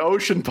pond? The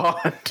ocean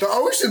pond. The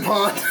ocean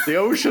pond. The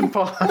ocean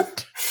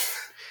pond.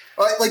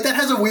 Like, that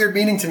has a weird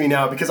meaning to me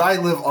now because I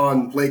live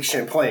on Lake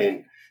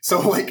Champlain. So,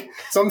 like,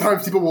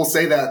 sometimes people will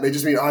say that and they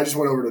just mean, I just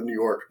went over to New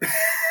York.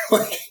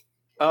 Like,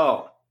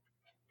 oh.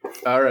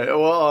 All right.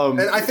 Well,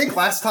 and I think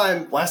last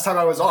time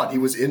I was on, he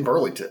was in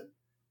Burlington.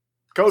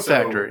 Coat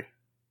factory.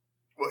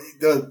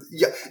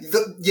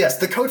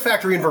 The coat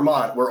factory in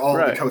Vermont, where all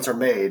the coats are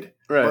made.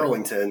 Right.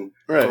 Burlington.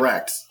 Right.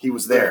 Correct. He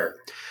was there.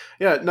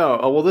 Yeah. No.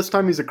 Well, this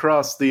time he's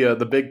across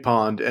the big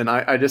pond, and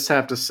I just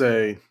have to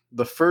say,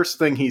 the first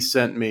thing he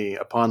sent me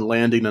upon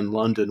landing in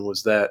London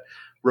was that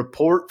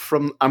report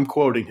from. I'm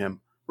quoting him.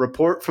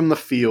 Report from the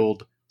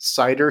field.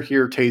 Cider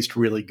here tastes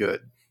really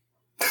good.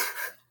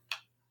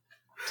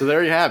 So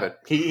there you have it.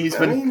 He's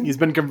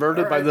been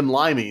converted by them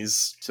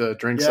limeys to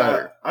drink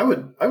cider. I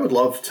would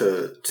love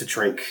to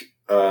drink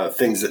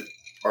things that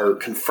are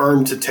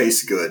confirmed to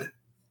taste good.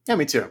 Yeah,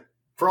 me too.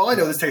 For all I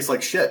know, this tastes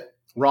like shit.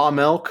 Raw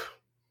milk.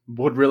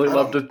 Would really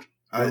love to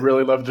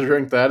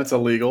drink that. It's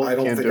illegal. I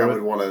don't think I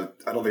would want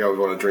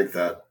to drink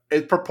that.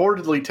 It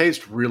purportedly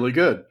tastes really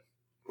good.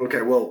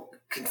 Okay, well,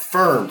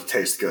 confirmed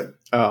tastes good.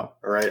 Oh, all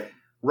right.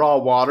 Raw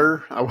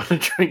water. I want to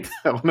drink.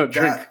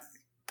 Drink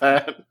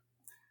that.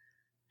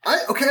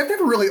 I've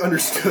never really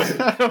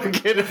understood. I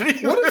don't get it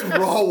either. What is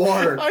raw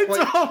water? I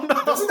don't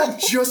know. Doesn't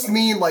that just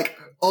mean like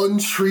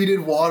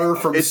untreated water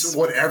from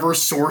whatever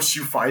source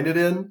you find it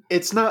in?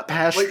 It's not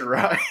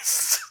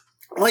pasteurized.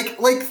 Like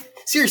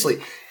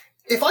seriously,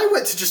 if I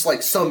went to just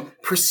like some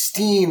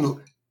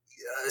pristine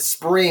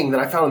spring that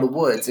I found in the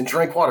woods and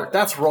drank water,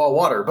 that's raw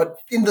water. But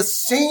in the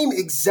same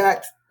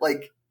exact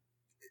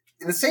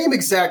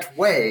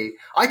way,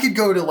 I could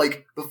go to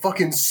like the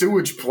fucking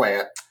sewage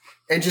plant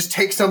and just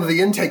take some of the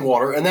intake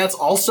water, and that's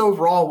also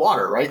raw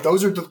water, right?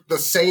 Those are the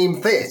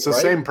same thing. It's the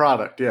same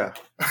product, yeah.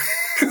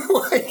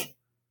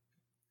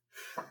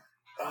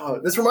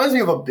 This reminds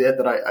me of a bit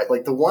that I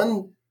like. The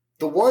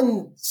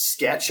one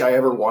sketch I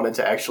ever wanted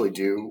to actually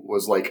do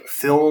was like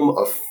film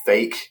a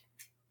fake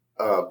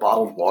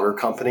bottled water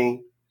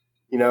company,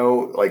 you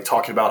know, like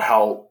talking about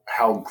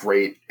how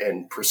great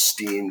and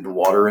pristine the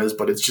water is,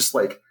 but it's just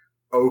like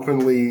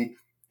openly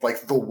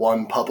like the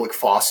one public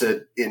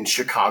faucet in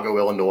Chicago,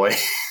 Illinois.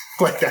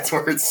 Like that's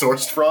where it's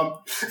sourced from.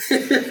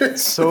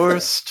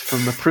 Sourced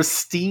from the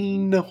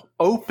pristine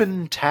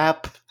open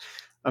tap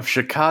of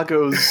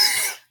Chicago's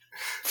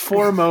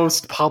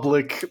foremost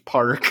public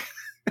park.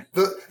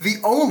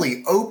 The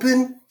only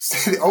open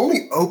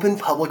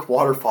public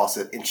water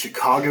faucet in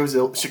Chicago,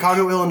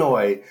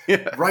 Illinois,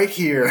 right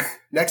here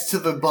next to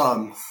the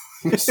bum.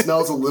 It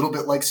smells a little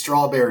bit like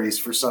strawberries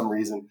for some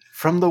reason.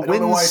 From the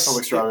wind, why it smells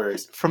like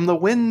strawberries. From the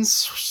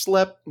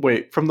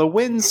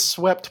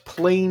windswept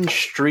plain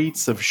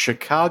streets of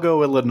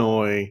Chicago,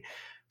 Illinois,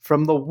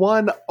 from the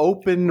one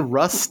open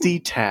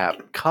rusty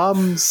tap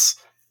comes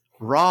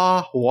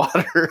raw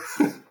water.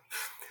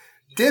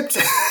 Dipped,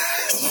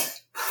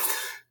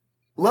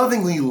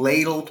 lovingly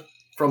ladled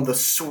from the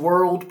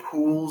swirled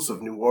pools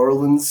of New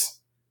Orleans,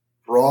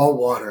 raw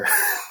water.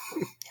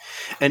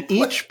 And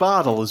each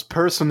bottle is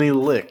personally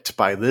licked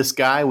by this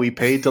guy we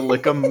paid to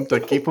lick them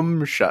to keep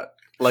them shut.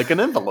 Like an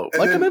envelope.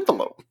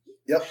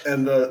 Yep,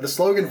 and the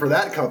slogan for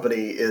that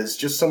company is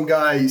just some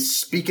guy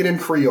speaking in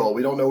Creole.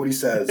 We don't know what he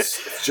says.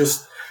 It's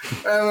just,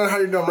 I don't know how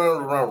you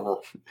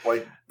know.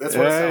 Like, that's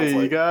what it sounds like.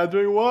 Hey, you gotta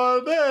drink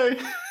water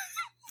today.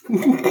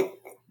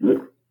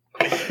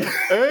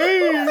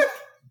 Hey,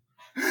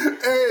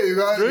 you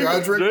gotta drink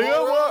water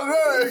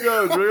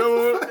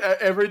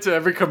today.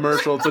 Every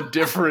commercial, it's a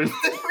different...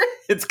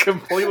 It's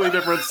completely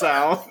different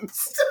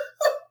sounds.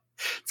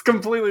 It's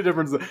completely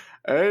different.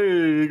 Hey,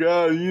 you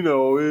got,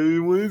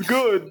 it's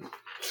good.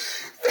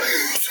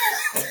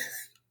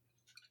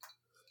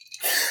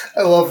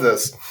 I love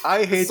this.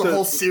 I hate the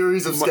whole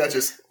series of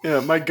sketches. Yeah,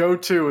 my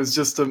go-to is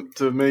just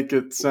to make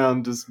it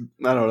sound just,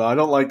 I don't know. I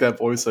don't like that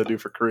voice I do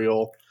for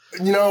Creole.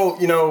 It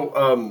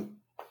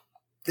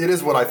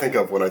is what I think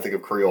of when I think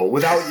of Creole.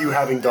 Without you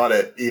having done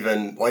it,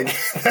 even, like,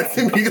 that's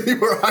immediately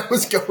where I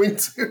was going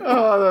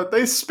to.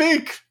 They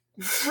speak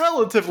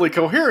relatively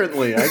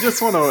coherently. I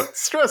just want to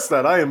stress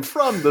that I am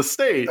from the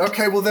state.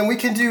 Okay, well then we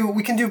can do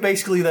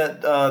basically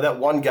that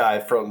one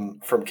guy from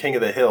King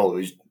of the Hill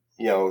who's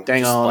not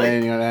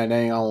Boomhauer.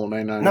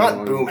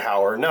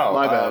 No,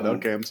 my bad.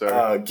 Okay, I'm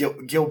sorry.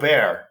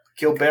 Gilbert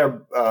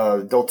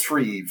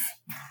Dautrive.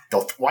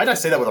 Why did I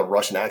say that with a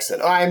Russian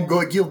accent? I'm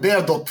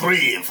Gilbert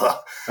Dautrive.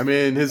 I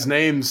mean, his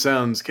name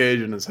sounds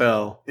Cajun as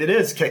hell. It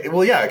is.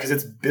 Well, yeah, because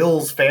it's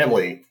Bill's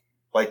family.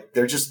 Like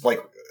they're just like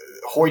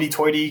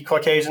hoity-toity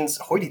Caucasians.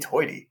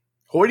 Hoity-toity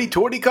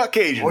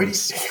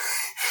Caucasians.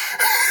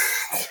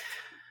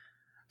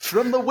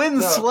 From the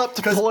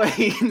windswept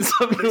plains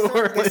of New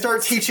Orleans. They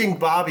start teaching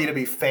Bobby to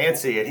be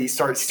fancy, and he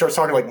starts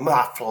talking like,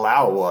 my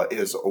flower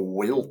is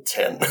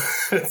Wilton.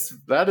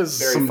 That is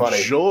very some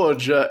funny.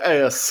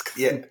 Georgia-esque,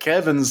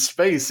 Kevin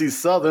Spacey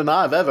Southern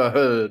I've ever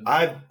heard.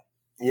 I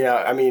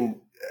mean,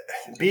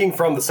 being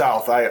from the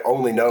South, I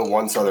only know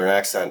one Southern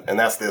accent, and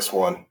that's this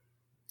one.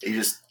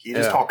 You just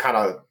talk kind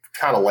of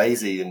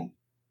lazy and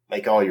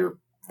make all your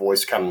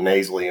voice kind of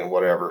nasally and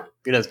whatever.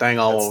 You just dang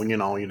on, you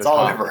just that's all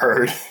I've ever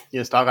heard. You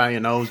just talk out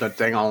your nose, that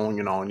dang on,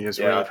 and you just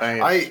really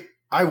fast.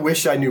 I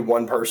wish I knew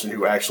one person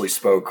who actually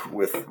spoke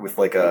with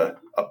like a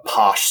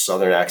posh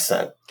Southern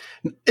accent.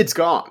 It's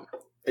gone.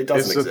 It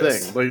doesn't exist.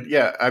 It's the thing.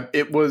 Like,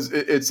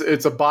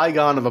 it's a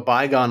bygone of a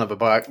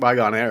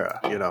bygone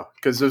era,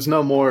 because there's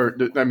no more.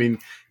 I mean,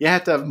 you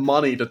have to have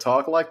money to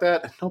talk like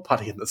that, and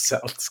nobody in the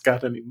South's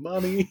got any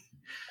money.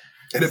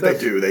 And if they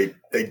do, they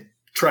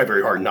try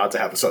very hard not to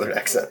have a Southern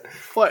accent.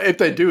 Well, if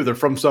they do, they're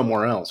from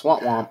somewhere else.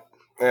 Womp womp.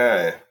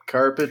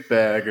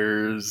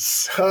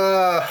 Carpetbaggers.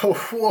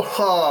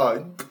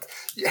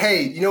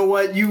 Hey, you know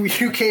what?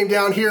 You came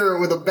down here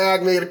with a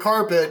bag made of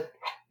carpet.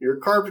 You're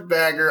a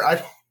carpetbagger.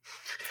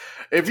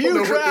 If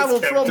you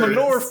travel from the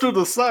north to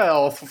the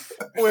south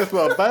with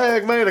a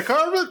bag made of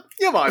carpet,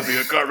 you might be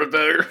a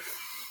carpetbagger.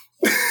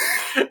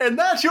 And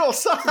that's your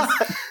sign.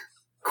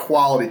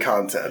 Quality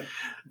content.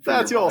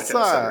 That's your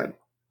sign.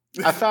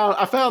 I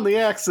found the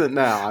accent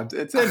now.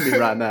 It's in me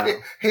right now.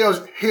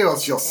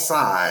 Here's your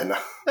sign.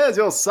 There's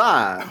your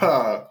sign.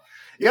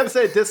 You got to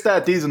say this,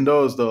 that, these, and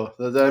those, though.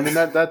 I mean,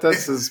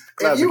 that's his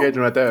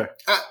classification right there.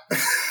 I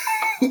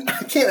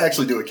can't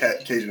actually do a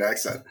Cajun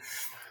accent.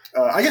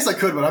 I guess I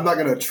could, but I'm not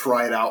going to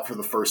try it out for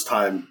the first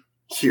time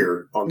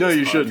here on this podcast. No,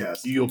 you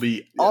shouldn't. You'll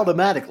be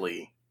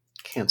automatically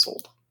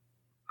canceled.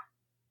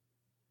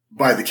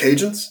 By the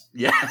Cajuns?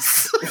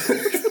 Yes.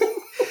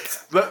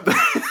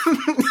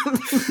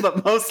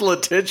 The most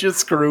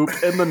litigious group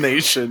in the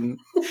nation,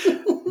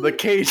 the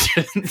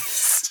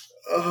Cajuns.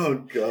 Oh,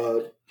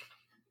 God.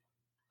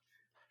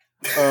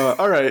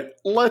 All right,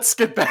 let's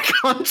get back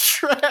on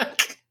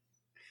track.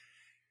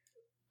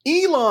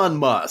 Elon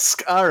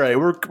Musk. All right,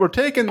 we're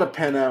taking the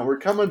pen out. We're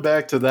coming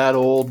back to that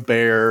old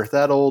bear,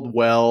 that old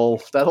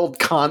that old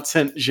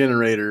content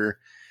generator.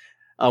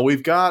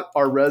 We've got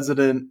our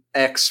resident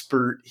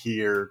expert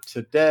here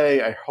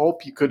today. I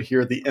hope you could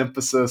hear the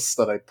emphasis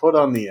that I put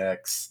on the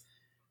X.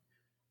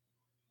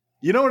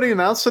 You know what he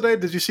announced today?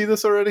 Did you see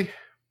this already?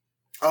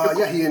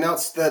 Yeah, he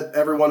announced that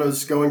everyone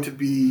is going to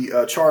be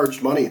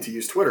charged money to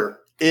use Twitter.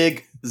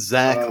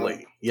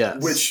 Exactly,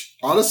 yes. Which,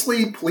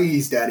 honestly,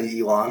 please,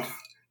 Daddy Elon,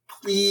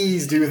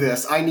 Please do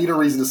this. I need a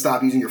reason to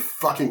stop using your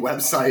fucking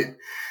website.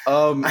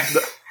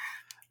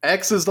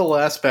 X is the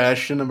last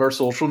bastion of our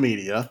social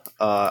media.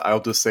 I'll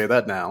just say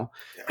that now.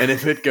 And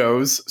if it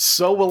goes,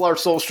 so will our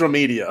social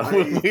media.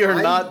 We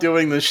are not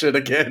doing this shit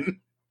again.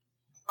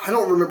 I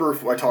don't remember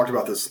if I talked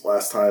about this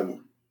last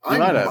time. I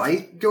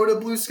might go to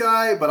Blue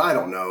Sky, but I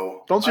don't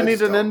know. Don't you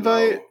need an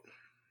invite? Know.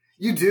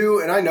 You do,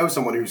 and I know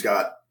someone who's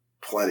got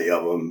plenty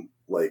of them.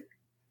 Like,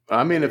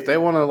 I mean, if they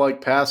want to like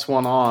pass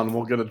one on,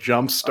 we'll get a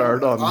jump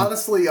start on.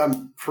 Honestly,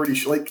 I'm pretty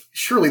sure. Like,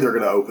 surely they're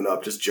going to open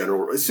up just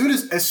general. As soon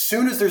as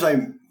there's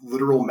a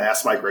literal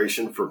mass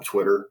migration from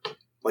Twitter,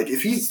 like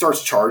if Elon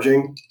starts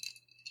charging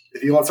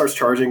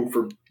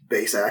for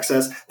base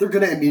access, they're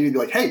going to immediately be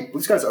like, "Hey,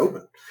 Blue Sky's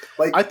open."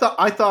 Like,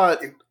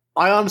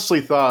 I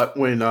honestly thought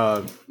when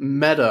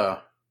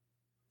Meta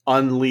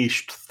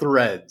unleashed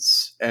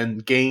Threads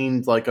and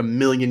gained like 1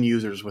 million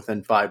users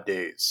within 5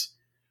 days,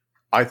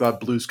 I thought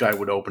Blue Sky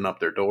would open up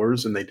their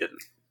doors, and they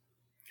didn't.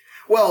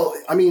 Well,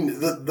 I mean,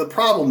 the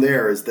problem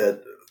there is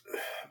that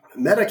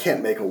Meta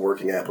can't make a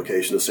working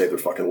application to save their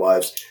fucking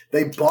lives.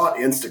 They bought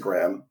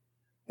Instagram.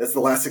 That's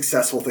the last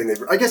successful thing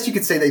I guess you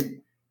could say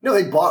they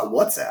bought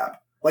WhatsApp.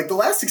 Like, the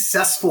last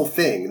successful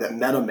thing that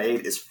Meta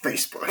made is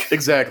Facebook.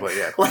 Exactly,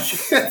 yeah. Like,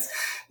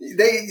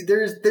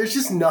 there's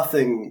just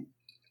nothing.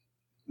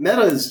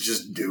 Meta is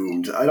just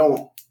doomed. I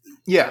don't.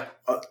 Yeah.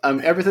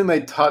 Everything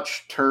they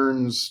touch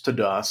turns to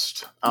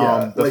dust.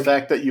 The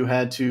fact that you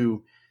had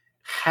to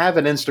have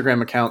an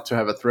Instagram account to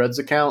have a Threads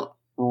account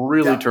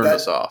really turned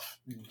us off.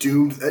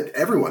 Doomed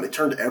everyone. It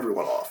turned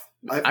everyone off.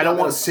 I don't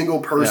want a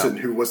single person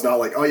who was not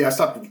like, oh yeah, I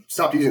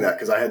stopped using that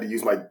because I had to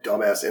use my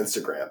dumbass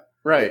Instagram.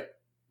 Right.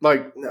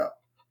 Like, no.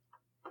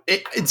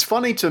 It's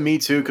funny to me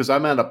too, because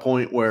I'm at a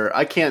point where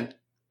I think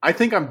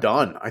I'm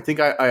done. I think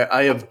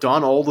I have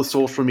done all the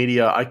social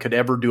media I could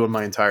ever do in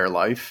my entire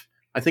life.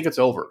 I think it's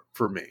over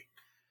for me.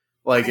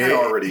 Like, I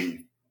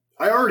already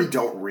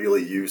don't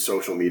really use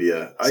social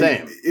media.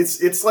 Same.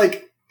 It's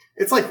like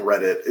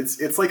Reddit.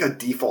 It's like a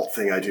default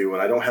thing I do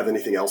when I don't have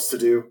anything else to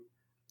do.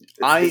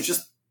 It's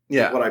just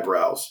when I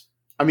browse.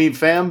 I mean,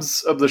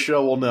 fans of the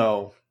show will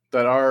know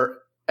that our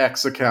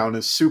X account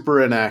is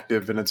super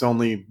inactive, and it's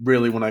only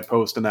really when I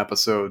post an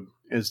episode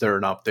is there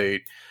an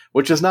update,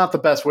 which is not the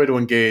best way to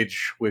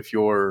engage with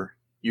your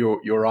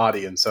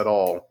audience at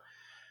all.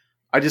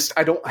 I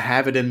don't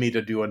have it in me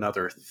to do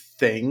another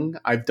thing.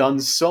 I've done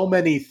so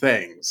many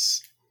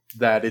things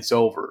that it's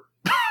over.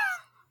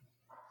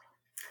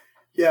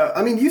 Yeah,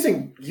 I mean,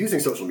 using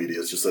social media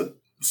is just a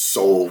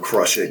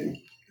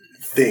soul-crushing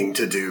thing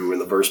to do in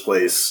the first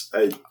place.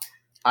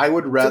 I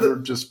would rather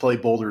just play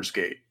Baldur's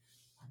Gate.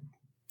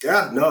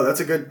 Yeah, no,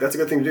 that's a good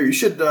thing to do. You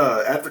should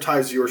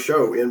advertise your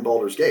show in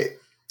Baldur's Gate.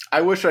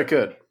 I wish I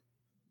could.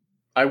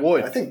 I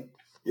would. I think,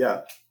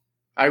 yeah.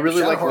 I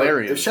really like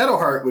Larian. If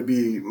Shadowheart would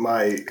be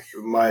my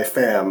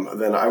fam,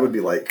 then I would be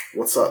like,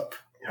 "What's up?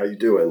 How you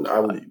doing?" I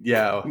would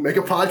make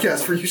a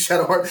podcast for you,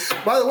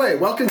 Shadowheart. By the way,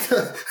 welcome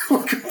to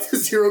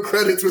Zero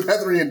Credits with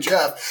Heather and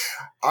Jeff.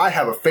 I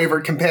have a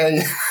favorite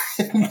companion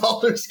in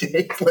Baldur's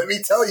Gate. Let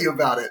me tell you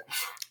about it.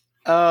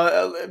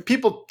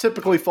 People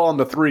typically fall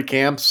into 3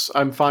 camps,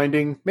 I'm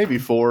finding. Maybe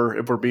 4,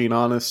 if we're being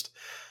honest.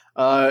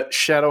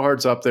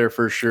 Shadowheart's up there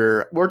for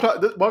sure.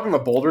 Welcome to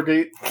Baldur's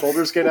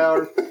Gate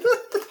Hour.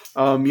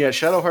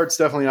 Shadowheart's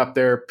definitely up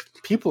there.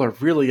 People are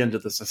really into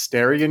this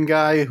Asterion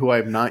guy, who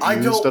I've not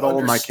used at all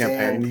in my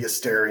campaign. The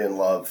Asterion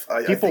love.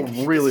 People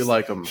really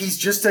like him. He's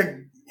just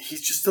a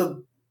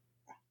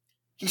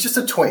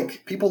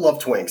twink. People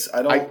love twinks.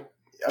 I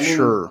mean,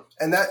 sure.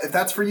 And that if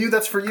that's for you,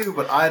 that's for you.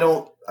 But I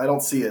don't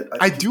see it.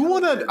 I kind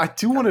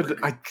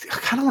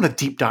of want to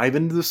deep dive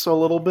into this a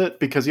little bit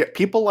because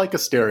people like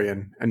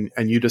Asterion,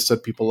 and you just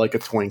said people like a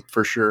twink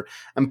for sure,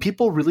 and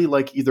people really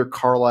like either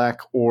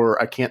Karlach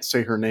or I can't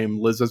say her name,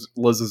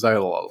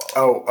 Lizazela.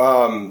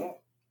 Oh,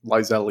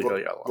 Lizazela.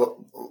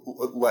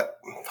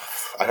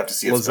 I have to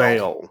see it.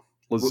 Lizelle.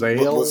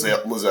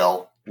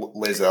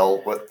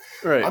 What?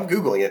 Right. I'm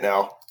googling it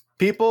now.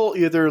 People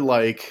either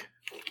like,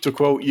 to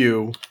quote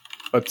you,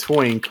 a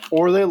twink,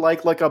 or they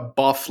like a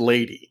buff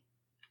lady.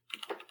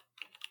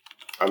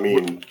 I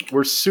mean,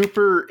 we're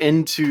super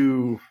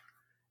into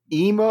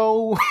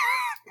emo,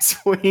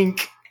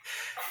 twink,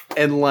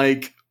 and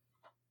like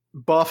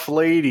buff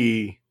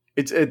lady.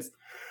 It's.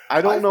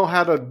 I don't know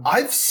how to.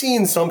 I've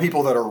seen some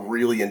people that are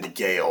really into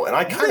Gale, and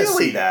I kind of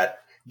see that.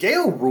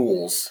 Gale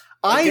rules.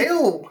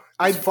 Gale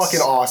is fucking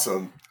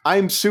awesome.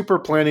 I'm super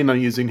planning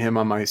on using him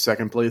on my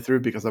second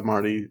playthrough because I've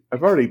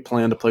already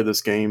planned to play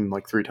this game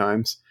like 3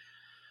 times.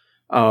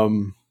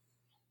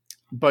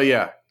 But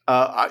yeah,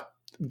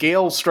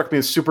 Gale struck me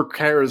as super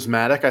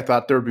charismatic. I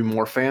thought there would be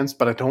more fans,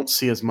 but I don't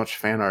see as much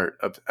fan art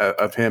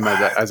of him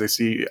as I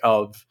see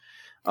of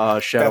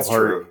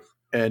Shadowheart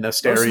and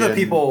Asterion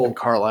and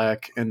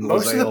Karlach and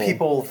most of the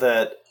people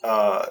that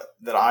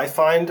I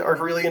find are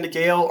really into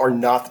Gale are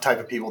not the type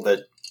of people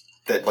that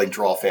like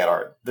draw fan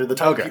art. They're the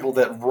type of people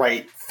that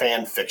write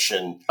fan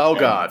fiction. Oh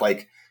God!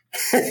 Like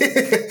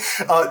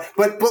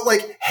but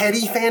like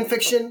heady fan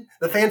fiction,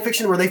 the fan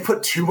fiction where they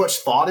put too much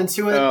thought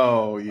into it.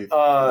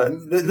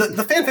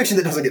 The fan fiction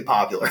that doesn't get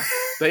popular.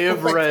 They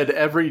have read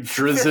every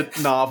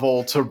Drizzt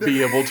novel to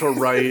be able to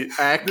write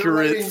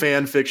accurate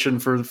fan fiction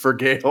for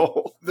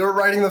Gale. They're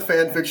writing the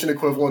fan fiction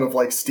equivalent of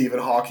like Stephen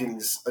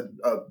Hawking's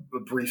a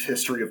Brief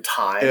History of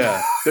Time.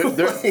 Yeah,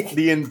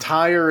 the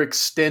entire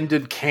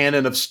extended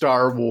canon of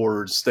Star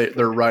Wars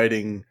they're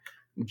writing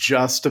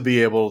just to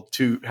be able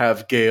to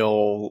have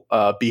Gale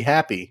be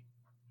happy.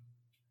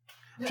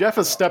 Yeah. Jeff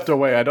has stepped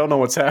away. I don't know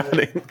what's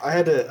happening. I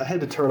had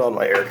to turn on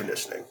my air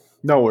conditioning.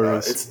 No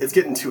worries. It's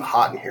getting too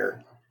hot in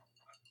here.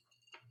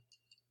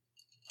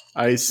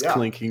 Ice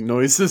clinking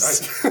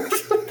noises.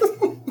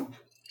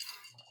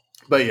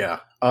 But yeah,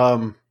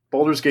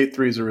 Baldur's Gate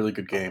 3 is a really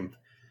good game.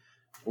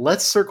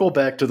 Let's circle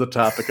back to the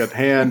topic at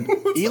hand.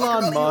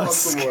 Elon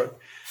Musk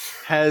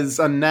has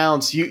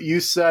announced, you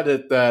said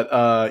it,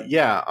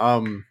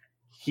 that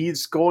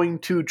he's going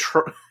to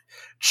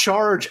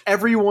charge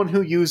everyone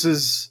who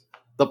uses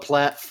the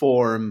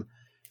platform,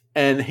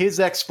 and his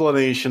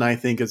explanation, I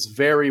think, is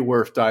very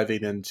worth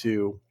diving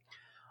into,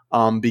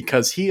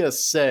 because he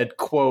has said,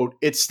 quote,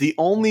 "It's the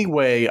only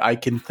way I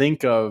can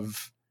think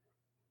of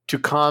to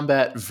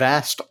combat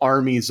vast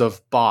armies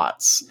of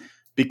bots,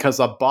 because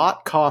a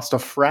bot costs a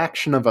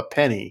fraction of a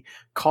penny,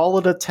 call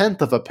it a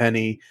tenth of a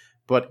penny,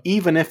 but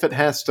even if it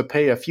has to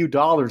pay a few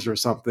dollars or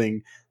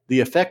something, the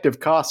effective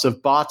cost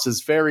of bots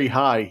is very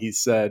high," he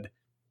said.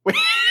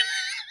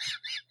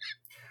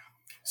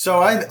 So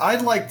I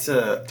would like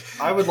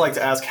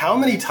to ask, how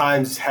many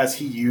times has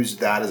he used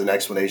that as an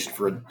explanation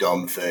for a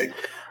dumb thing?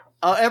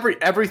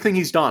 Everything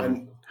he's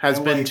done has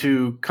been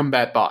to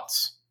combat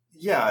bots.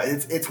 Yeah,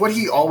 it's what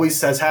he always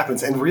says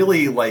happens, and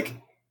really, like,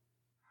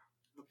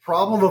 the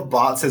problem of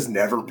bots has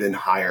never been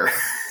higher.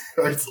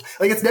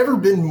 It's never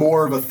been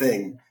more of a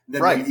thing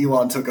than when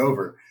Elon took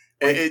over.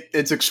 Like,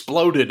 it's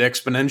exploded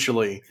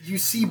exponentially. You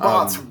see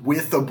bots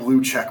with a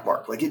blue check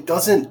mark. Like, it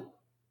doesn't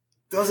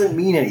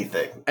mean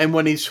anything. And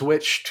when he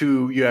switched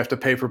to you have to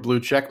pay for blue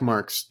check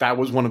marks, that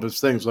was one of his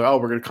things. Like,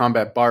 we're going to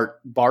combat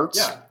Barts.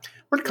 Yeah.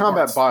 We're going to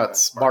combat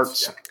bots. Yeah.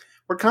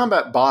 We're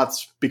combat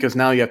bots because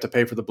now you have to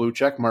pay for the blue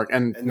check mark,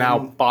 and now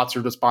bots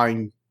are just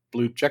buying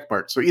blue check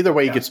marks. So either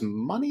way, he gets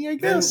money, I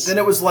guess. Then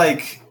it was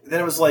like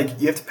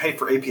you have to pay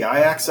for API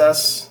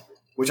access,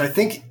 which I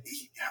think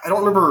I don't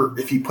remember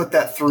if he put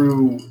that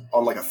through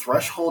on like a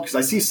threshold, because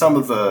I see some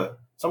of the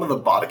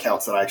bot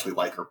accounts that I actually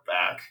like are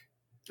back.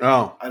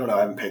 Oh, I don't know.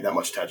 I haven't paid that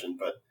much attention,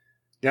 but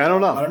yeah, I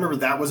don't know. I remember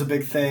that was a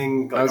big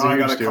thing. Like, I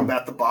got to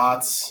combat the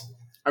bots.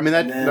 I mean,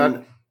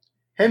 that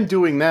him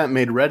doing that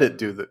made Reddit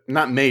do that.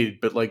 Not made,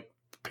 but like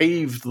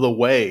paved the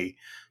way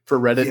for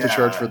Reddit to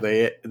charge for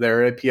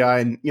their API.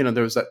 And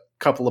there was that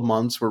couple of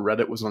months where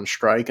Reddit was on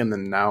strike, and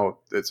then now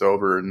it's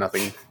over and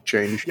nothing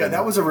changed. Yeah,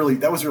 that was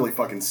really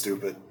fucking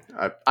stupid.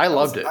 I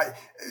loved it.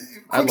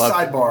 Quick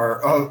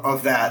sidebar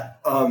of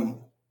that.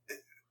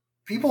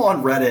 People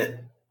on Reddit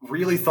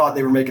really thought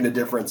they were making a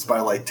difference by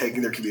like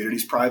taking their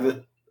communities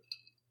private.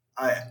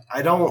 I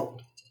don't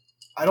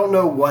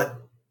know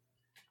what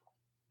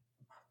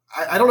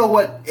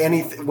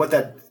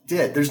that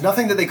did. There's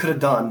nothing that they could have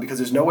done, because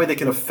there's no way they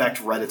can affect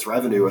Reddit's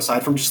revenue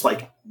aside from just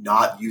like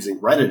not using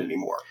Reddit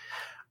anymore.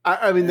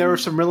 I mean, there were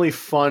some really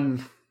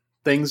fun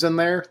things in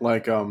there,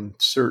 like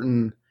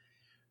certain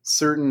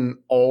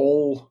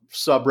all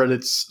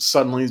subreddits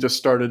suddenly just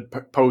started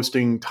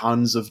posting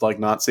tons of like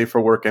not safe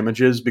for work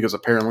images, because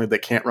apparently they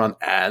can't run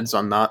ads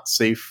on not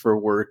safe for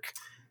work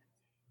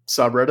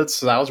subreddits.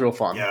 So that was real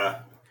fun. Yeah.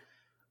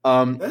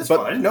 That is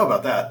fun. I didn't know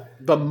about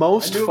that. The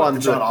most fun,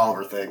 the John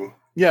Oliver thing.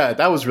 Yeah,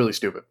 that was really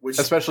stupid.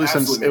 Especially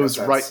since it was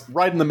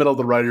right in the middle of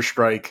the writer's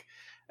strike,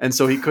 and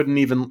so he couldn't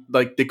even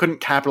they couldn't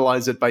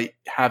capitalize it by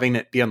having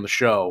it be on the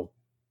show,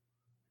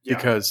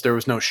 because there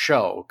was no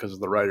show because of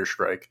the writer's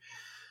strike.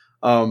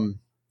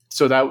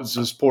 So that was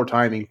just poor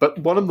timing. But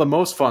one of the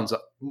most fun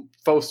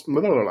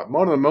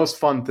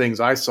things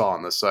I saw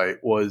on the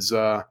site was,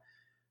 I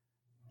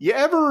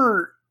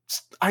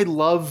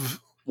love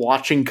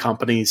watching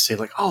companies say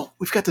like, "Oh,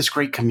 we've got this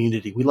great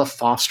community. We love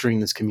fostering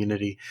this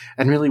community,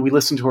 and really we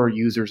listen to our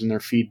users and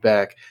their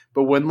feedback."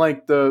 But when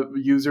like the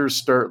users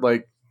start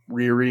like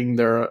rearing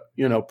their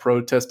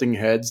protesting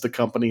heads, the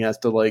company has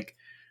to like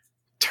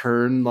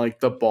turn like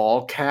the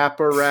ball cap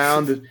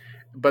around.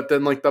 But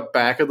then, like, the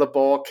back of the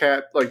ball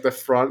cap, like, the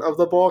front of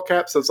the ball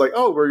cap says, like,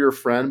 "Oh, we're your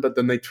friend." But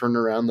then they turn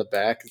around the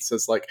back and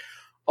says, like,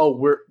 "Oh,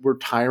 we're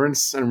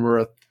tyrants and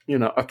we're,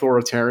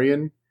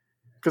 authoritarian."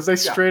 Because they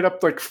straight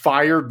up, like,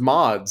 fired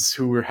mods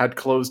who had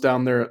closed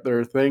down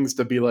their things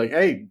to be like,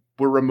 "Hey,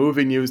 we're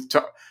removing you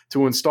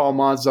to install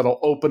mods that'll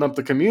open up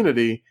the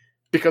community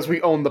because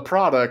we own the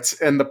product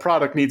and the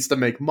product needs to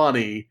make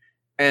money.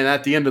 And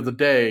at the end of the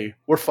day,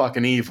 we're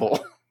fucking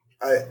evil."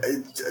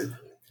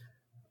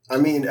 I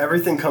mean,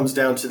 everything comes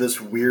down to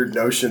this weird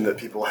notion that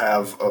people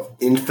have of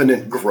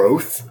infinite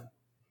growth.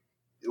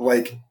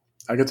 Like,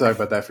 I could talk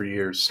about that for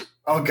years.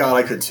 Oh God,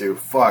 I could too.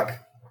 Fuck.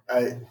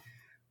 I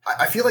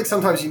feel like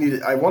sometimes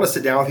I want to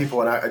sit down with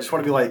people and I just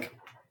want to be like,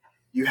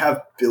 you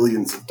have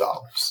billions of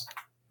dollars.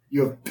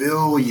 You have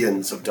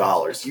billions of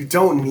dollars. You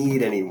don't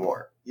need any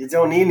more. You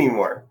don't need any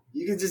more.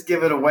 You can just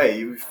give it away.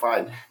 You'll be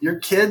fine. Your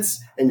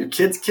kids and your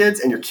kids' kids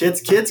and your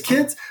kids' kids'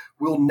 kids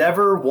will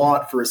never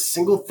want for a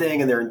single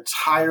thing in their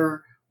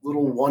entire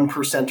little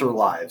 1%er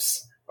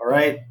lives. All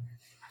right?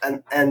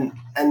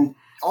 And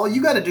all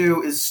you got to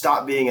do is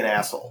stop being an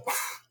asshole.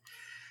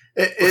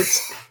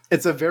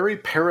 It's a very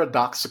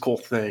paradoxical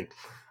thing.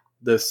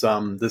 This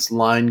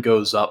line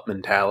goes up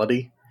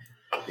mentality.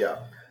 Yeah.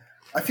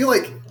 I feel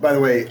like, by the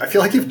way,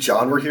 if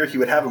John were here, he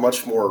would have a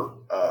much more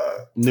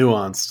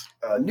nuanced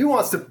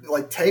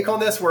to take on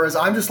this. Whereas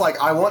I'm just like,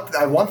 I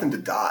want them to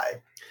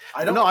die.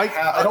 I don't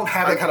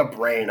have that kind of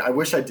brain. I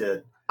wish I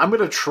did. I'm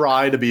going to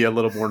try to be a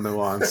little more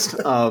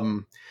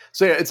nuanced.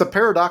 So yeah, it's a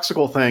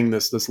paradoxical thing.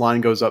 This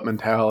line goes up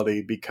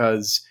mentality,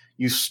 because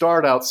you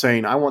start out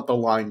saying, I want the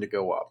line to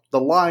go up. The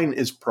line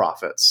is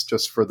profits,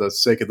 just for the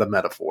sake of the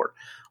metaphor.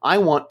 I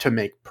want to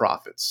make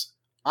profits.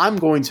 I'm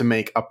going to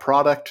make a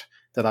product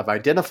that I've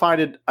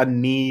identified a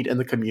need in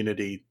the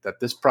community that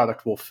this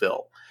product will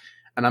fill.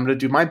 And I'm going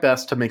to do my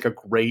best to make a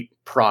great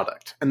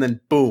product. And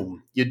then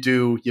boom,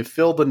 you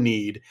fill the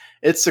need.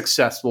 It's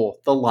successful.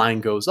 The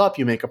line goes up.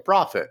 You make a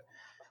profit.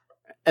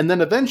 And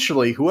then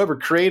eventually whoever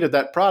created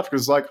that product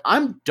is like,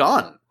 I'm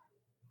done.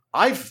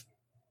 I've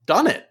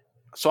done it.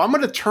 So I'm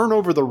going to turn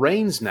over the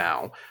reins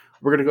now.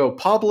 We're going to go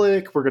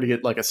public. We're going to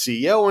get like a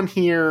CEO in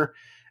here,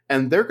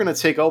 and they're going to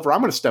take over. I'm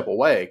going to step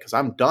away because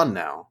I'm done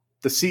now.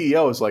 The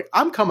CEO is like,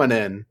 I'm coming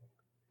in.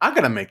 I'm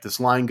going to make this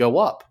line go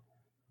up.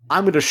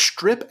 I'm going to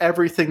strip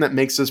everything that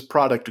makes this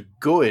product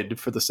good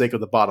for the sake of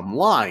the bottom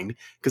line,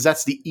 because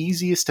that's the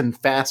easiest and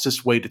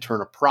fastest way to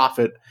turn a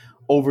profit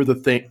over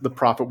the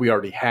profit we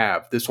already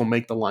have. This will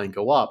make the line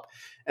go up,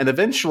 and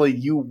eventually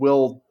you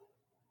will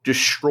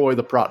destroy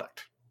the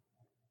product.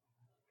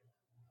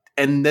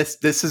 And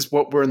this is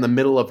what we're in the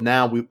middle of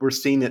now. We're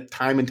seeing it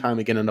time and time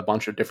again in a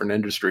bunch of different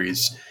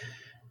industries.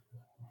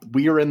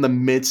 We are in the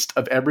midst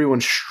of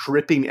everyone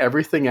stripping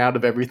everything out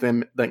of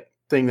everything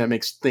that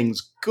makes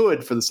things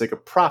good for the sake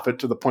of profit,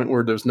 to the point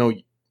where there's no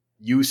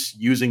use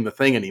using the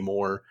thing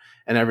anymore,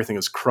 and everything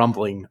is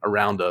crumbling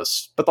around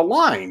us. But the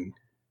line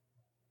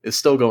is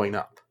still going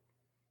up.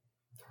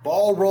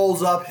 Ball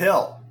rolls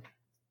uphill.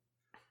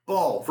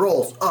 Ball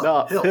rolls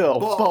uphill.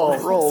 Ball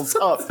rolls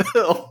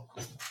uphill.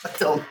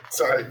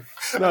 Sorry.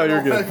 No,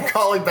 you're good. I'm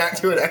calling back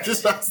to an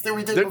exercise that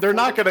we did. They're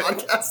not gonna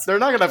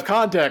have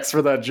context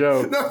for that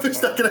joke. No, there's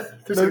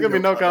gonna be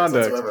no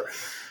context.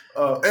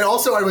 And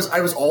also, I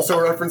was also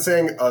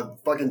referencing a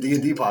fucking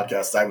D&D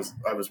podcast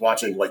I was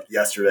watching like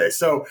yesterday.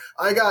 So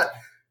I got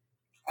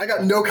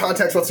no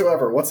context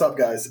whatsoever. What's up,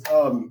 guys?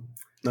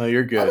 No,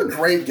 you're good. I'm a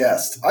great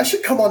guest. I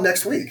should come on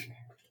next week.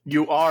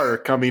 You are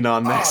coming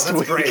on next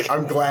week. That's great.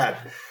 I'm glad.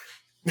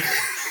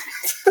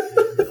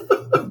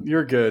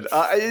 You're good.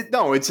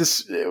 No, it's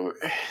just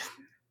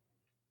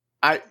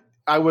I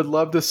would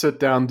love to sit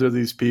down to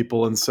these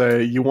people and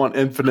say, you want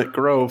infinite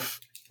growth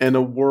in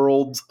a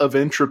world of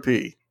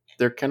entropy.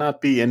 There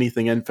cannot be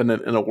anything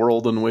infinite in a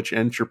world in which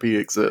entropy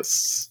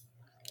exists.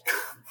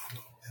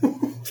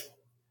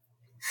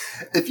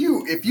 If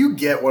you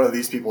get one of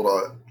these people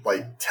to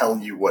like tell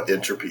you what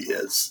entropy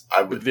is,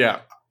 I would.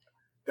 Yeah.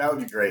 That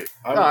would be great.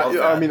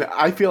 I mean,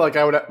 I feel like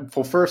I would.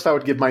 Well, first, I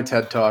would give my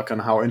TED talk on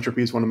how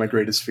entropy is one of my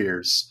greatest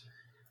fears.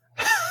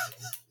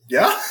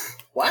 Yeah?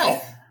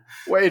 Wow.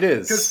 Well, it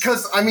is.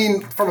 Because, I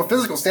mean, from a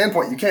physical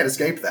standpoint, you can't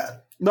escape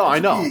that. No, I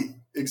know. It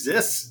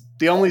exists.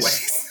 The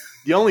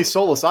only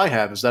solace I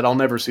have is that I'll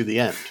never see the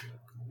end,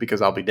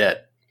 because I'll be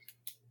dead.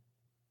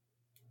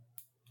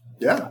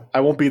 Yeah.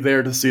 I won't be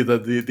there to see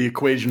the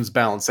equations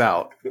balance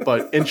out.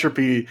 But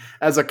entropy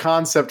as a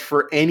concept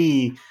for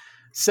any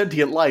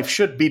sentient life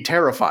should be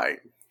terrifying.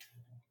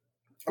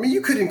 I mean,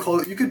 you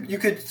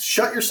could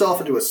shut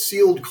yourself into a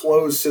sealed,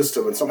 closed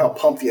system and somehow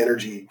pump the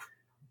energy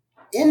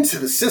into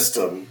the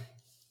system,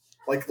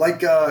 kind of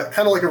like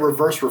a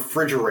reverse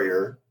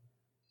refrigerator.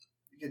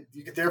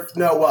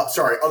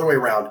 Other way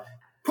around.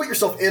 Put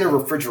yourself in a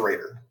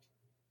refrigerator.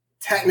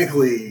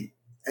 Technically,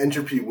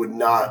 entropy would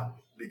not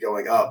be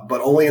going up,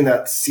 but only in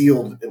that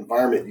sealed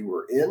environment you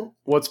were in.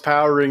 What's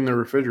powering the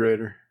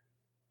refrigerator?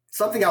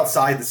 Something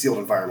outside the sealed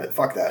environment.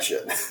 Fuck that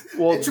shit.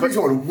 Well, entropy's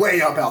going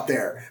way up out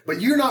there, but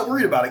you're not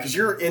worried about it because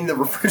you're in the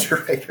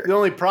refrigerator. The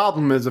only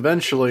problem is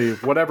eventually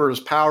whatever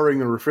is powering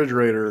the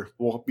refrigerator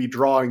will be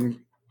drawing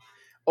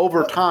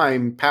over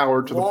time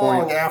power to the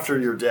point long after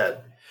you're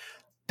dead.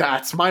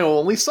 That's my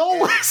only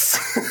solace.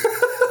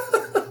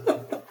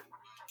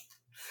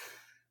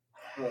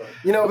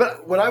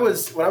 But when I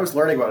was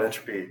learning about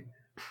entropy,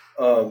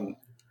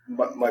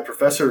 my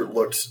professor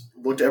looked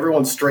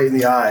everyone straight in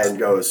the eye and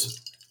goes,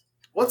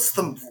 What's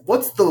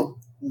the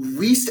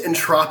least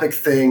entropic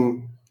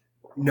thing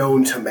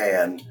known to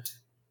man?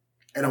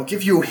 And I'll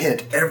give you a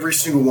hint. Every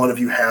single one of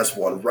you has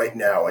one right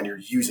now, and you're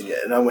using it.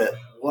 And I went,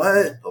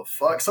 what the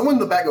fuck? Someone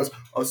in the back goes,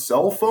 a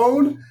cell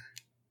phone?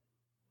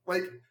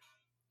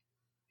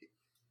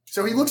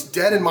 So he looks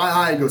dead in my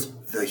eye and goes,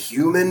 the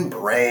human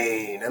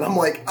brain. And I'm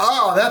like,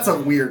 oh, that's a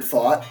weird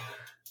thought.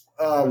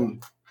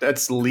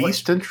 That's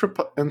least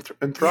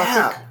entropic?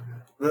 Yeah.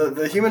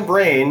 The human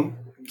brain,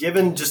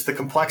 given just the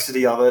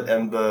complexity of it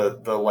and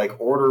the like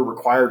order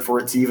required for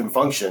it to even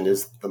function,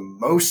 is the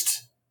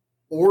most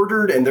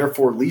ordered and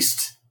therefore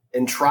least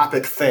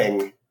entropic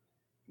thing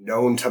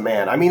known to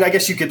man. I mean, I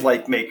guess you could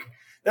like make,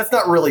 that's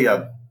not really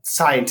a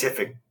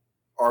scientific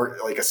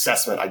like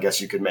assessment, I guess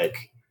you could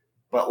make.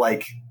 But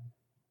like,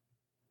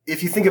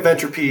 if you think of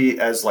entropy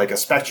as like a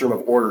spectrum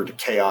of order to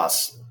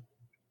chaos,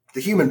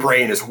 the human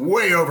brain is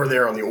way over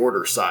there on the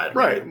order side.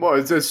 Right. Well,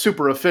 it's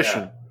super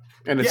efficient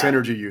in its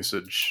energy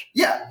usage.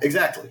 Yeah,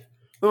 exactly.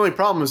 The only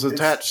problem is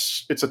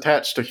it's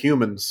attached to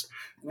humans.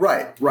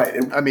 Right.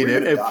 And I mean,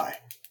 die.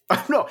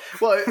 No.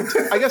 Well,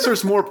 I guess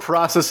there's more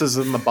processes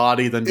in the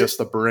body than just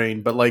the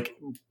brain. But like,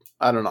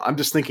 I don't know. I'm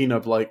just thinking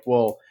of like,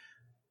 well,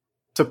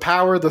 to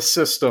power the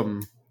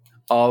system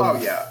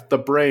of the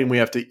brain, we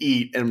have to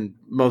eat, and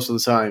most of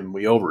the time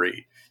we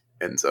overeat.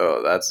 And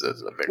so that's a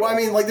big I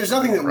mean, like, there's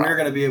nothing that we're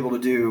going to be able to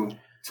do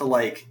to,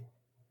 like,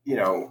 you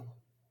know,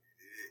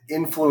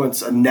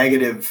 influence a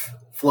negative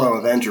flow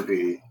of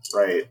entropy,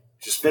 right?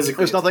 Just physically,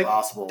 there's nothing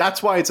possible.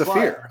 That's why it's a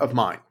fear of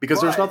mine, because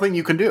there's nothing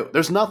you can do.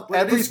 There's nothing.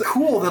 It's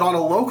cool that on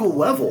a local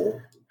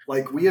level,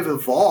 like, we have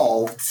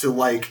evolved to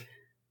like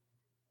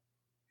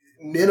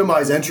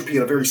minimize entropy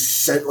in a very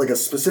like a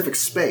specific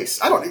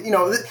space. I don't, you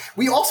know,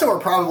 we also are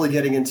probably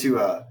getting into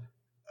a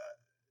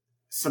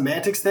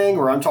semantics thing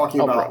where I'm talking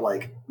about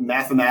like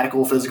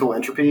mathematical physical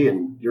entropy,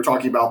 and you're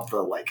talking about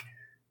the like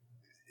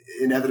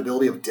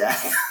inevitability of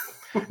death.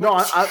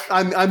 No,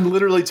 I'm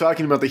literally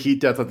talking about the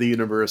heat death of the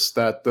universe.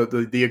 That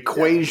the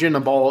equation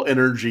of all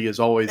energy is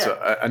always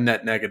a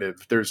net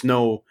negative. There's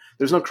no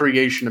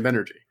creation of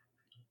energy.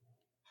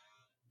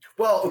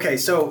 Well, okay,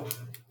 so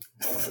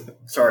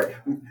sorry,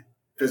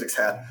 physics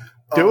hat.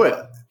 Do it.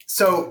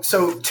 So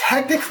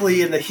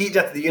technically, in the heat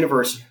death of the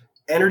universe,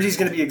 energy is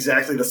going to be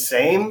exactly the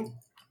same.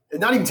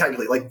 Not even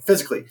technically, like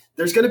physically,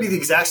 there's going to be the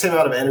exact same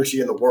amount of energy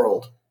in the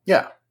world.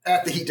 Yeah.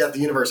 At the heat death of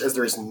the universe as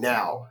there is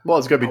now. Well,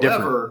 it's going to be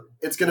different. However,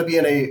 it's going to be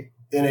in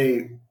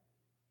a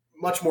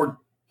much more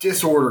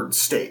disordered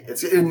state.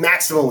 It's in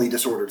maximally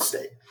disordered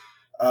state.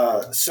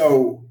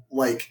 So,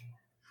 like,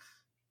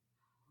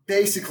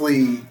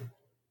 basically,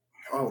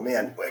 oh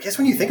man, I guess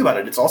when you think about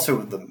it, it's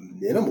also the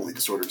minimally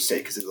disordered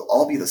state because it'll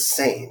all be the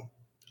same.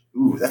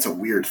 Ooh, that's a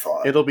weird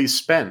thought. It'll be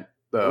spent,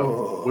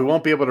 though. Oh. We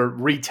won't be able to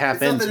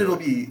re-tap into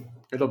it.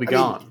 It'll be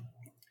gone.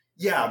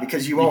 Yeah,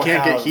 because you won't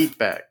get heat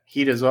back.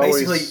 Heat is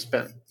always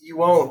spent. You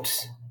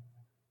won't.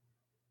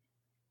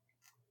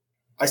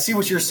 I see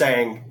what you're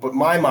saying, but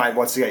my mind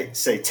wants to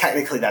say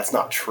technically that's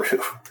not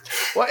true.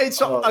 Well, it's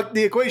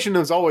the equation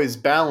is always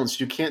balanced.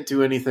 You can't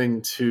do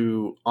anything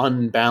to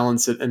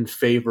unbalance it in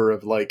favor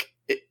of like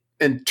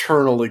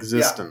internal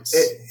existence.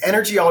 Yeah.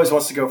 Energy always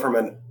wants to go from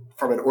an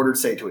ordered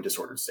state to a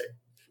disordered state.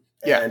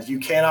 And you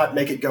cannot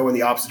make it go in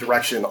the opposite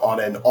direction on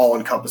an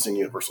all-encompassing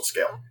universal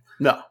scale.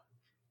 No.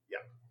 Yeah.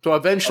 So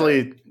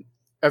eventually,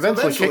 yes,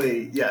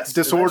 wins.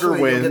 Disorder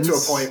wins. You'll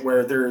get to a point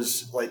where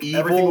there's like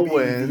everything will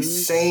be the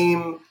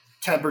same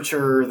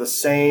temperature, the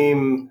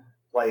same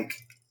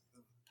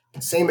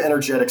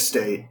energetic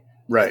state.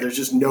 Right. There's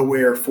just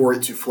nowhere for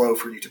it to flow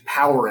for you to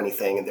power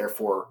anything, and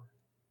therefore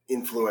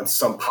influence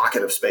some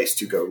pocket of space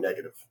to go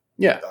negative.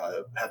 Yeah.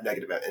 Have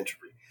negative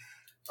entropy.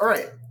 All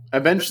right.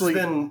 Eventually,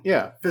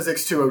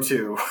 Physics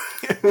 202.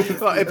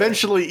 Well,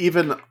 eventually,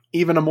 even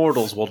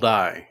immortals will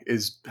die.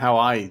 Is how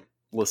I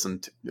listen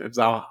to. It's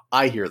how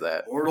I hear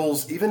that.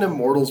 Even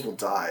immortals will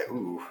die.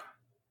 Ooh.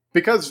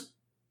 Because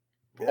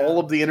all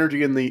of the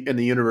energy in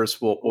the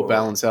universe will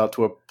balance out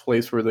to a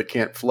place where they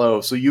can't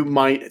flow. So you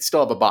might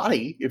still have a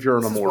body if you're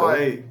an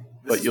immortal,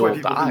 but you'll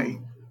die.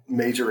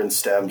 Major in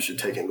STEM should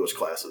take English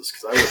classes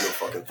because I wouldn't have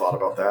fucking thought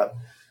about that.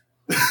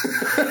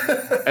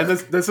 And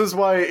this is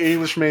why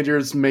English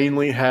majors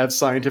mainly have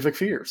scientific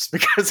fears,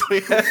 because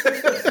we have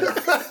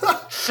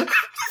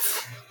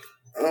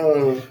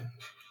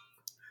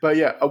but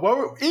yeah,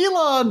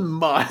 Elon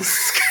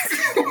Musk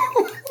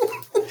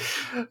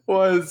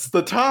was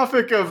the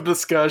topic of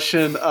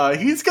discussion.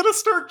 He's gonna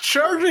start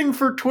charging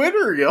for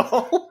Twitter,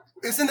 y'all.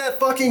 Isn't that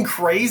fucking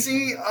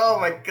crazy? Oh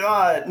my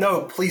god.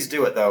 No, please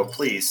do it though,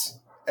 please.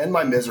 End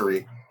my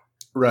misery.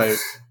 Right.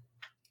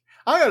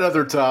 I got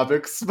other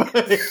topics, but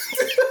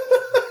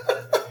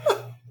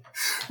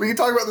we can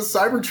talk about the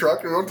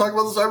Cybertruck. You want to talk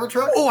about the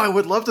Cybertruck? Oh, I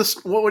would love to.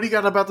 What do you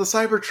got about the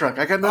Cybertruck?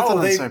 I got nothing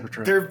on the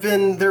Cybertruck.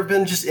 There have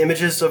been just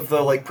images of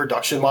the like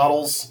production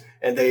models,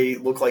 and they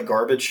look like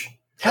garbage.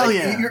 Hell like,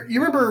 yeah!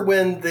 You remember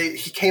when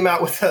he came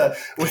out with the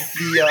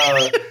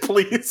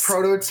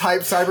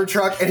prototype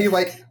Cybertruck, and he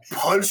like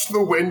punched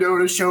the window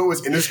to show it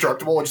was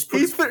indestructible and just put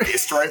his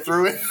fist right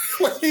through it.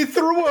 He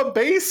threw a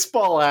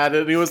baseball at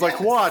it and he was like,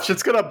 watch,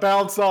 it's going to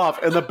bounce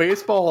off. And the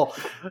baseball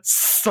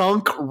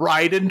sunk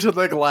right into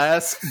the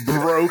glass,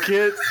 broke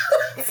it.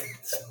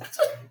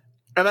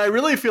 And I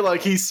really feel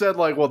like he said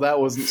like, well, that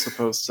wasn't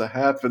supposed to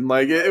happen.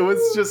 Like it was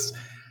just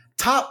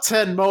top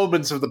 10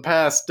 moments of the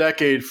past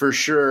decade for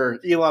sure.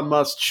 Elon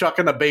Musk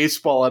chucking a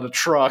baseball at a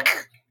truck.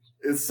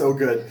 It's so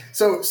good.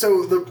 So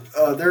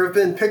there have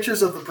been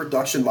pictures of the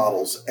production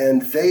models,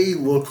 and they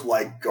look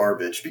like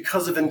garbage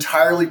because of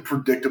entirely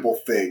predictable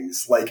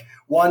things. Like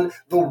one,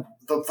 the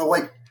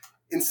like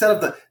instead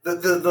of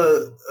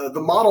the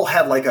model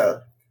had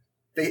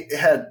they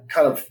had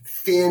kind of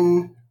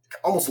thin,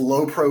 almost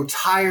low pro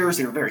tires.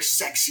 They were very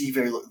sexy,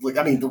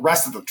 the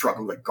rest of the truck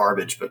looked like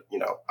garbage, but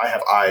I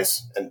have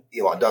eyes and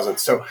Elon doesn't.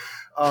 So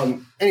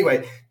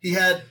anyway, they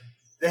had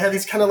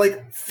these kind of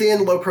like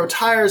thin, low pro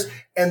tires,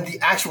 and the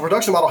actual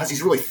production model has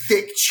these really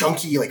thick,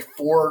 chunky, like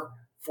 4x4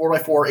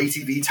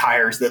 ATV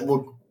tires that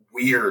look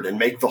weird and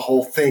make the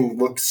whole thing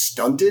look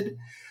stunted.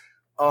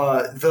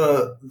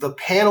 The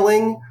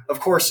paneling, of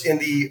course, in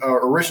the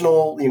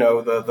original,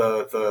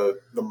 the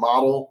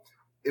model,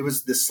 it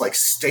was this like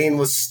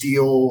stainless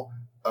steel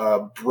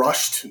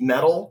brushed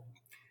metal.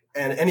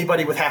 And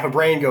anybody with half a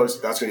brain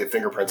goes, that's going to get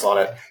fingerprints on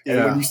it.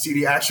 And when you see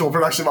the actual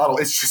production model,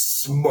 it's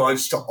just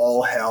smudged to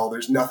all hell.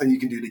 There's nothing you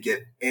can do to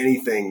get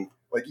anything.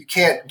 Like, you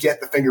can't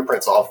get the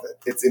fingerprints off it.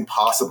 It's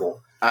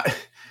impossible.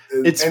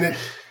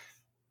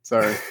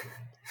 Sorry.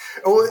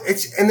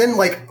 And then,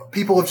 like,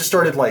 people have just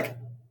started, like,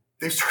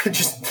 they've started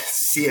just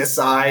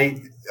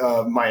CSI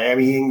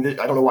Miami-ing.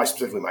 I don't know why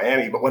specifically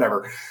Miami, but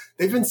whatever.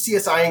 They've been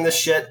CSI-ing this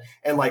shit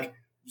and, like,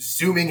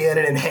 zooming in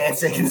and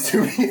enhancing and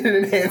zooming in and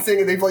enhancing,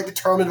 and they've like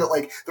determined that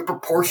like the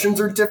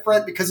proportions are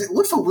different because it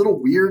looks a little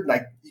weird,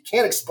 and you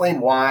can't explain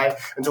why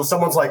until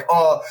someone's like,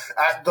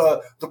 at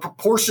the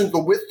proportion,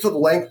 the width to the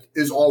length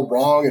is all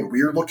wrong and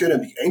weird looking,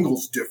 and the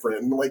angle's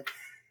different. And like,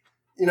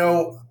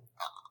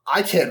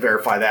 I can't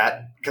verify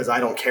that because I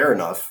don't care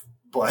enough,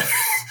 but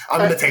I'm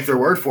going to take their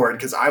word for it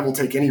because I will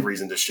take any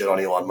reason to shit on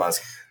Elon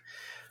Musk.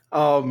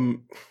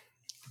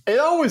 It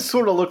always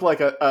sort of looked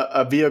like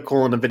a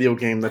vehicle in a video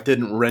game that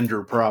didn't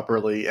render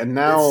properly, and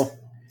now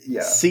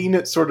seeing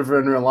it sort of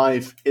in real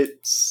life, it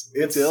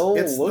still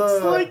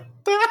looks like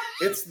that.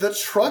 It's the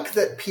truck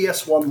that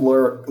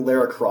PS1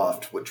 Lara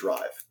Croft would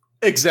drive.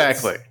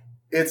 Exactly.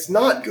 It's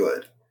not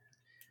good.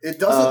 It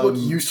doesn't look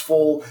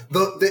useful.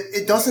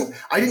 It doesn't.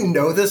 I didn't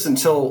know this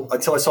until I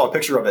saw a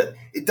picture of it.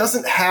 It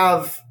doesn't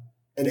have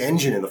an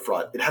engine in the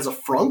front. It has a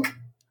frunk.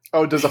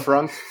 Oh, it does a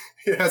frunk?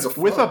 It has a frunk.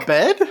 With a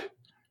bed?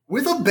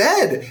 With a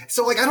bed.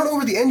 So, like, I don't know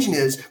where the engine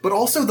is, but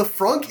also the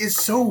frunk is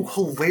so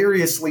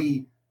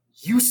hilariously,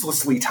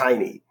 uselessly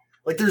tiny.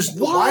 Like,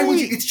 why would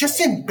you? It's just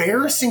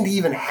embarrassing to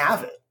even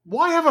have it.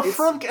 Why have a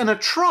frunk in a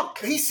truck?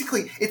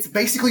 It's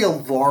basically a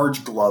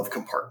large glove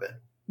compartment.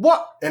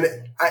 What? And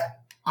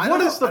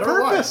what is the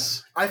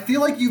purpose? I feel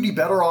like you'd be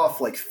better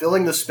off, like,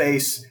 filling the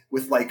space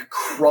with, like,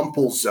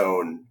 crumple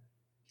zone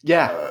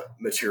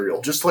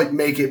material. Just, like,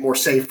 make it more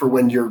safe for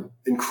when your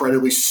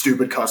incredibly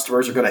stupid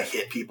customers are going to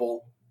hit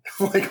people.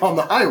 Like on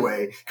the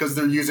highway because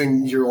they're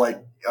using your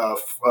like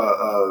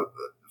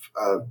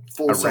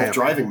full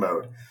self-driving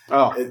mode.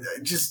 Oh,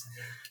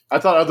 I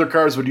thought other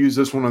cars would use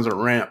this one as a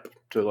ramp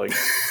to like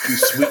do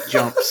sweet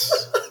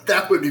jumps.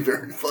 That would be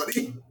very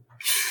funny.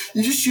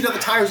 You just shoot out the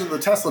tires of the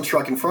Tesla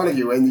truck in front of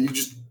you, and you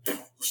just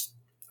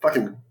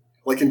fucking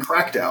like in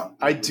Crackdown.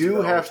 I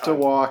do have to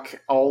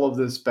walk all of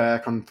this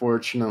back,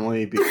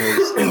 unfortunately,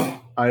 because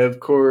I of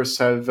course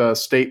have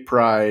state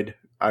pride.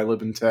 I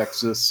live in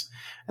Texas.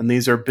 And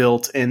these are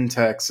built in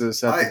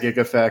Texas at the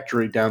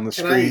Gigafactory down the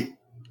street.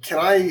 Can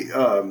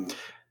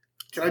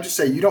I just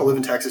say you don't live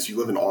in Texas? You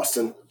live in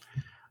Austin.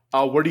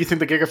 Where do you think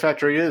the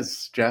Gigafactory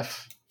is,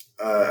 Jeff?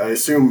 I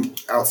assume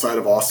outside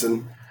of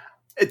Austin.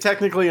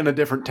 Technically in a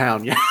different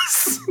town,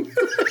 yes.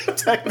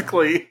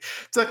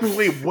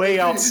 technically way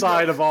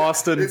outside of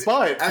Austin,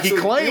 but actually, he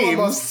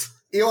claims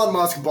Elon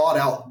Musk bought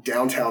out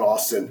downtown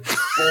Austin,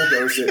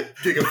 bulldozed it,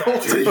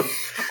 Gigafactory.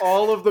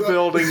 All of the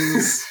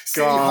buildings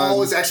City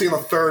Hall is actually on the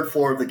third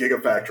floor of the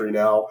Gigafactory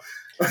now.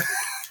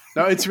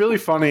 No, it's really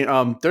funny.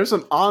 There's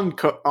an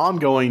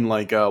ongoing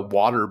like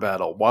water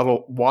battle,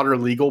 water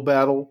legal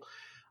battle,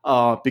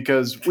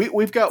 because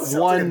we've got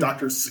one like a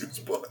Dr.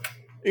 Seuss book.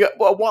 Yeah,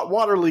 well,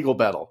 water legal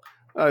battle.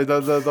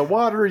 The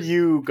water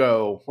you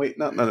go. Wait,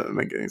 no, that doesn't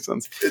make any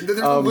sense. There's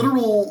a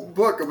literal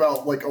book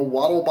about like a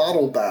waddle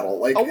bottle battle.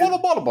 Like a waddle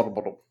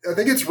bottle. I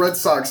think it's Red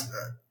Sox,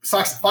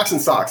 Fox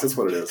and Sox. That's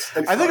what it is.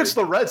 I think it's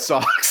the Red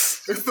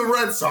Sox. It's the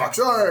Red Sox.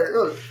 All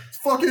right,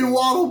 fucking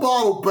waddle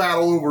bottle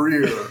battle over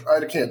here.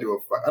 I can't do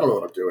it. I don't know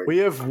what I'm doing. We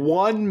have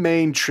one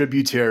main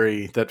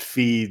tributary that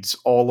feeds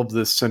all of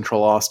this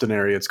central Austin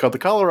area. It's called the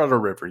Colorado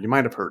River. You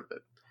might have heard of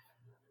it.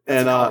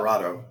 That's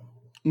Colorado.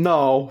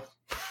 No.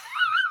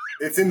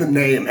 It's in the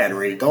name,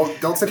 Henry.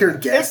 Don't sit here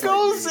and guess.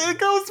 It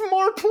goes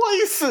more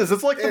places.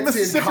 It's like the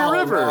Mississippi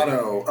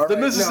River. Right, the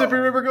Mississippi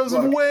River goes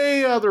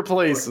way other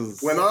places.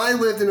 When I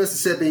lived in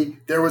Mississippi,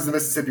 there was the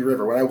Mississippi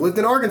River. When I lived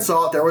in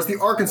Arkansas, there was the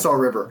Arkansas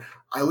River.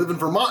 I live in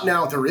Vermont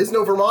now. There is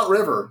no Vermont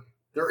River.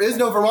 There is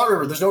no Vermont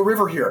River. There's no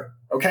river here.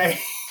 Okay?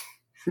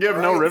 You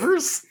have no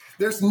rivers?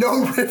 There's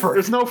no river.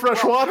 There's no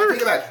fresh water?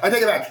 I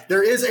take it back.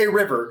 There is a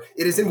river.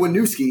 It is in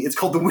Winooski. It's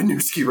called the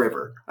Winooski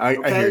River. I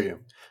hear you.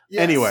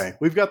 Yes. Anyway,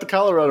 we've got the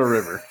Colorado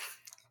River.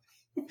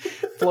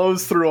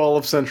 Flows through all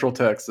of central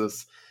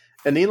Texas.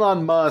 And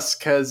Elon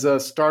Musk has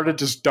started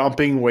just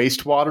dumping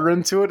wastewater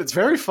into it. It's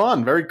very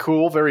fun, very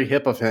cool, very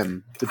hip of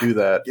him to do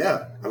that.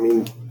 Yeah, I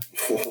mean...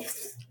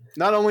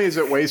 Not only is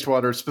it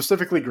wastewater,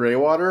 specifically gray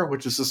water,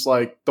 which is just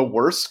like the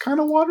worst kind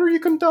of water you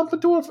can dump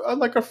into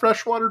a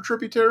freshwater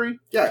tributary.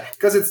 Yeah,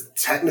 because it's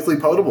technically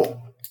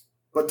potable.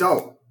 But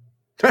don't.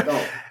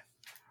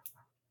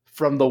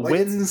 From the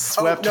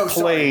windswept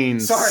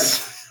plains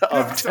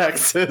of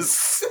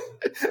Texas.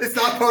 It's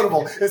not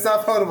potable. It's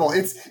not potable.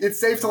 It's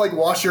safe to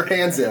wash your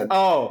hands in.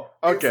 Oh,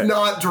 okay. It's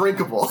not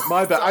drinkable.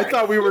 My bad. I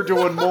thought we were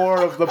doing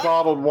more of the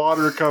bottled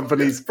water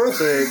companies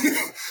thing.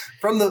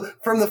 From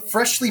the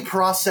freshly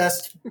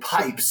processed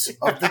pipes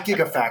of the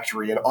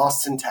Gigafactory in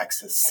Austin,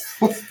 Texas.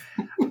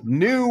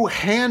 New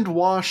hand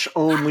wash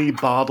only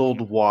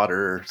bottled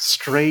water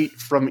straight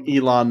from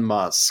Elon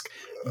Musk.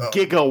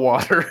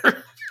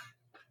 Gigawater.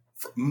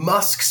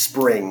 Musk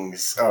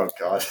Springs. Oh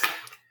God.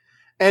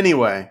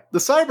 Anyway, the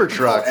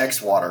Cybertruck.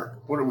 X water.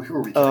 Who are we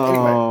kidding?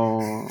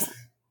 Oh.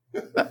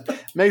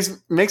 Anyway.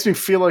 makes me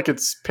feel like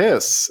it's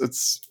piss.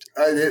 It's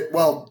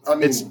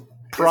it's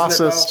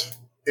processed.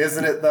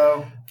 Isn't it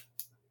though?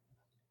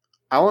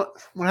 What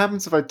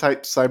happens if I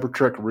type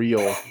Cybertruck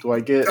real? Do I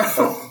get? I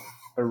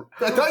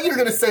thought you were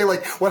gonna say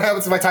what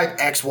happens if I type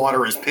X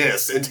water is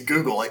piss into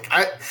Google?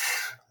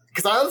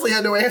 Because I honestly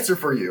had no answer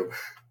for you.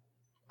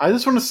 I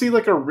just want to see is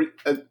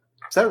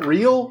that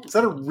real? Is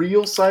that a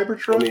real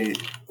Cybertruck?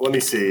 Let me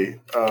see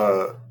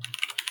if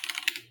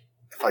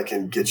I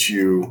can get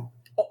you.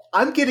 Oh,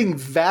 I'm getting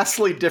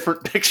vastly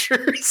different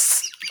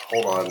pictures.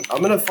 Hold on,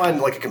 I'm gonna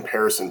find a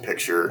comparison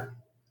picture.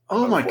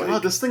 Oh my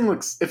God, this thing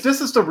looks... If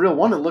this is the real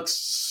one, it looks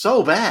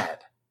so bad.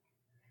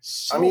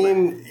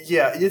 Bad.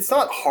 Yeah, it's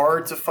not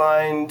hard to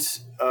find...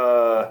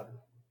 oh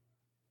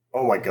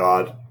my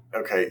God.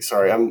 Okay,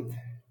 sorry. I'm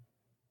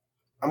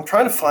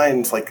trying to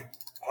find, one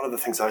of the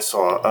things I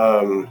saw.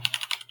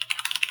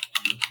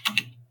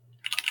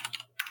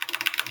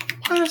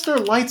 Why is there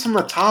lights on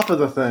the top of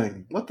the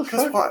thing? What the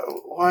fuck?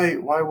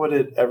 Why would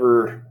it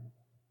ever...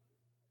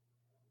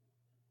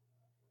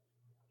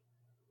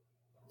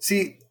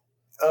 See...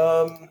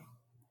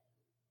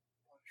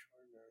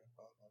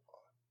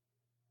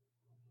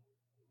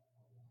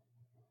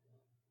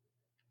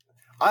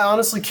 I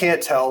honestly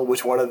can't tell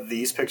which one of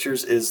these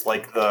pictures is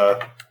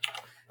the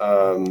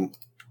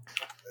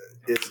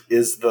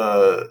is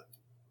the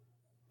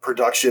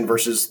production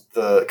versus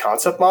the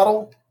concept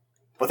model,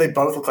 but they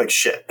both look like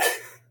shit.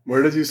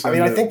 Where did you send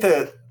it? I think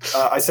that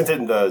I sent it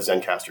in the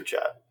Zencaster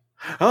chat.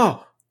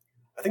 Oh,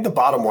 I think the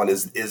bottom one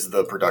is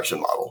the production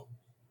model.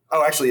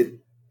 Oh, actually,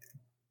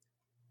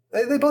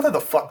 they both have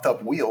the fucked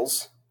up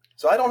wheels.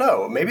 So I don't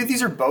know. Maybe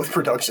these are both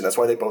production. That's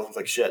why they both look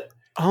like shit.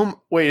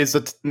 Wait,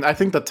 I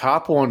think the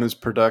top one is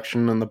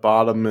production and the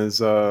bottom is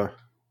the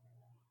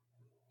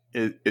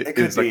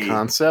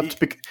concept.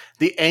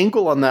 The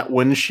angle on that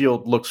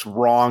windshield looks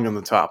wrong in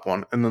the top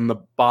one, and then the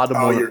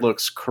bottom one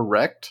looks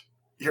correct.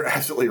 You're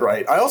absolutely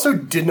right. I also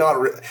did not...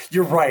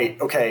 You're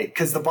right, okay,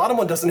 because the bottom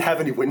one doesn't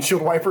have any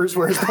windshield wipers,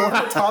 whereas the one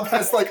on top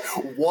has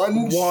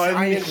one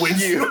giant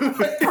windshield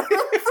wiper.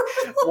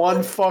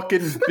 One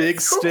fucking big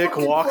stick,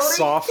 walk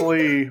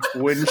softly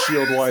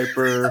windshield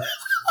wiper.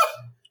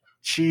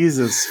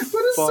 Jesus. That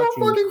is so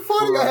fucking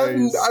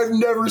funny. I've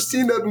never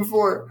seen that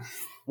before.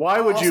 Why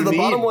would you need...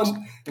 Bottom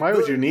one, why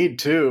would you need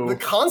two? The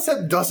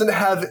concept doesn't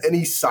have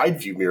any side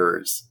view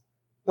mirrors.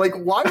 Why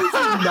would you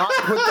not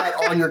put that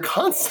on your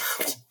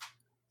concept?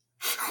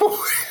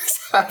 What is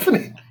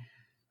happening?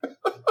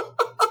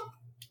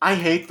 I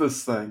hate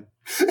this thing.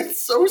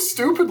 It's so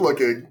stupid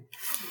looking.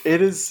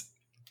 It is...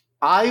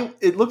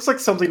 It looks like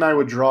something I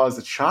would draw as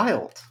a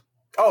child.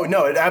 Oh,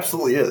 no, it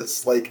absolutely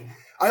is.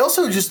 I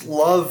also just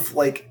love,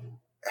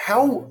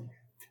 how...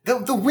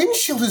 The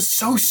windshield is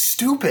so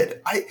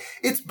stupid.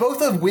 It's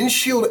both a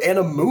windshield and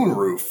a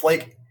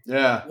moonroof.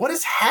 Yeah. What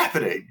is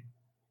happening?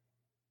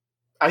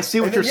 I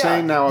see what you're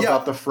saying now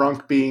about the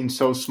frunk being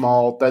so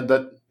small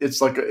that it's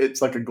like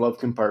a glove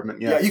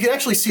compartment. Yeah, you can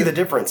actually see the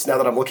difference now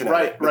that I'm looking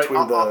at it. Between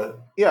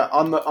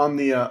on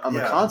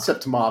the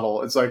concept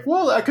model, it's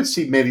I could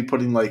see maybe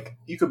putting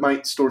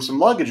might store some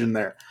luggage in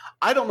there.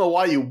 I don't know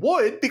why you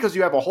would, because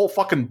you have a whole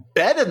fucking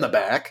bed in the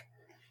back.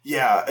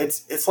 Yeah,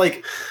 it's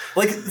like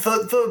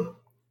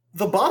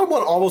the bottom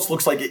one almost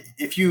looks like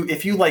if you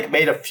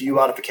made a few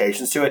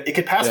modifications to it, it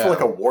could pass for a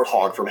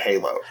Warthog from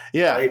Halo.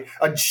 Yeah, right?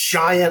 A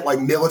giant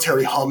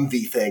military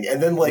Humvee thing,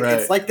 and then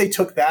it's like they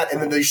took that and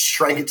then they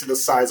shrank it to the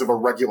size of a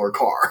regular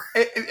car.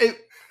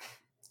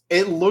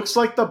 It looks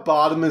like the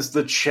bottom is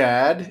the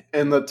Chad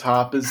and the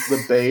top is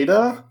the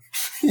Beta.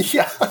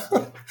 Yeah.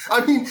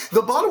 I mean,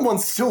 the bottom one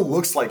still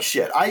looks like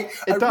shit. I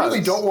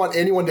really don't want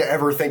anyone to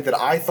ever think that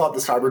I thought the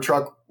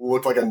Cybertruck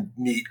looked like a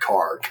neat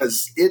car,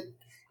 because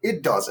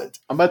it doesn't.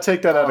 I'm going to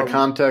take that out of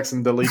context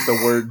and delete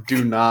the word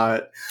do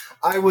not.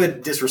 I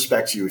would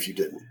disrespect you if you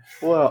didn't.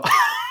 Well,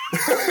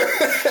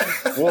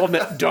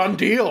 done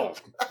deal.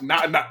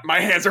 Not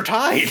my hands are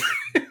tied.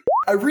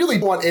 I really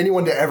don't want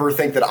anyone to ever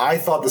think that I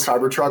thought the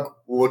Cybertruck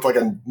looked like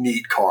a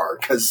neat car,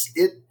 because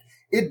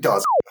it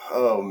doesn't.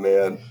 Oh,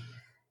 man.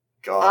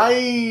 God.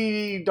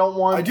 I don't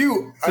want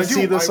to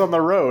see this on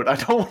the road. I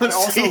don't want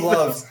to see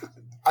this.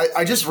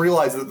 I just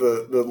realized that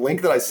the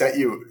link that I sent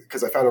you,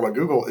 because I found it on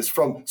Google, is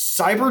from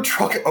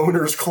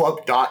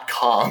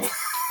cybertruckownersclub.com.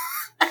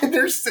 And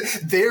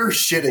they're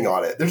shitting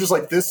on it. They're just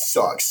like, this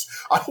sucks.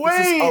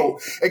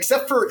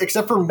 Except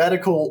for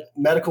medical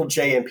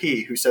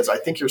JMP, who says, I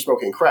think you're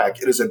smoking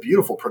crack. It is a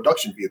beautiful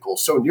production vehicle,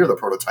 so near the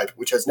prototype,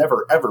 which has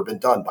never ever been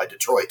done by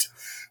Detroit.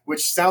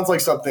 Which sounds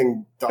like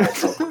something Donald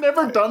Trump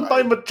never done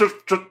by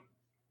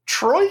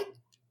Detroit?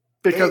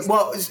 Because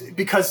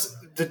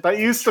that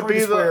used to be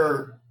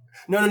the...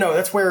 No.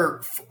 That's where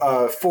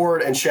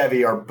Ford and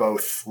Chevy are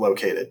both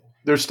located.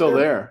 They're still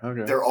there.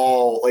 Okay. They're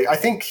all I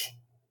think.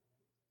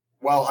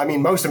 Well, I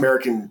mean, most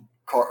American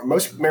car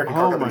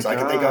companies I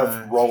can think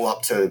of roll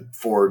up to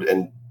Ford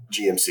and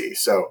GMC.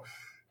 So,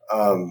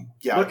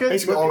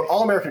 basically,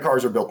 all American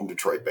cars are built in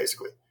Detroit.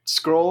 Basically,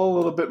 scroll a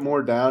little bit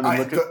more down and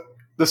look at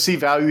the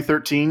C-Value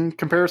 13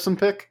 comparison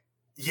pic.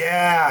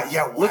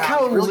 Yeah. Wow. Look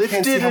how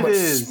lifted it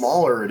is.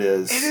 Smaller it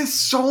is. It is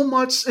so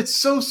much. It's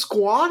so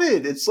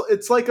squatted. It's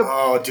like a.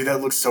 Oh, dude, that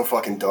looks so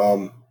fucking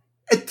dumb.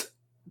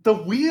 The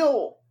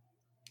wheel,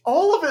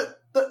 all of it.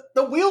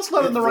 The wheel's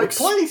not in the right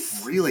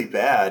place. Really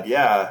bad.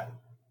 Yeah.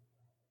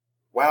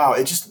 Wow.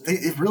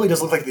 It really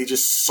does look like they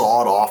just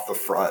sawed off the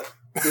front.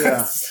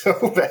 Yeah. It's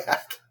so bad.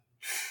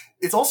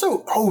 It's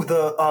also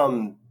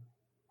the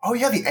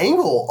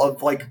angle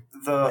of like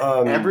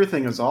the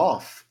everything is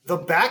off. The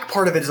back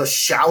part of it is a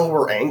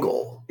shallower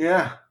angle.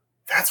 Yeah.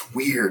 That's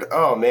weird.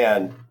 Oh,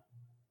 man.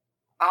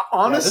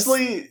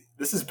 Honestly...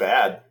 This is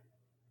bad.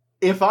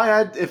 If I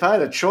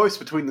had a choice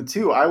between the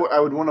two, I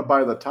would want to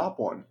buy the top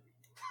one.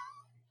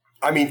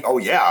 I mean, oh,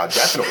 yeah,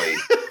 definitely.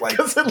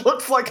 Because it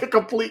looks like a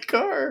complete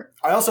car.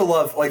 I also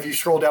love, if you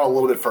scroll down a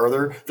little bit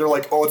further, they're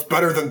like, oh, it's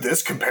better than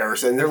this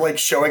comparison. They're,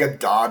 showing a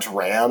Dodge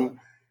Ram.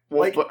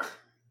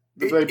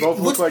 They both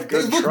look like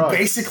good trucks. They look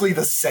basically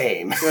the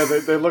same. Yeah,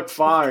 they look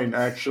fine,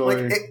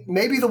 actually.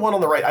 Maybe the one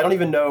on the right. I don't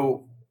even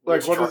know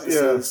which truck this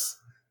is.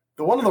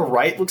 The one on the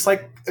right looks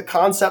like a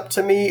concept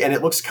to me, and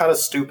it looks kind of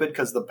stupid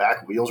because the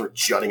back wheels are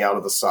jutting out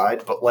of the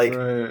side. But,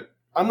 right.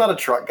 I'm not a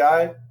truck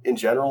guy in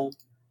general.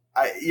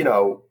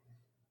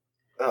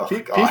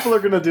 People are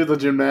going to do the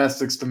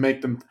gymnastics to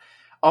make them...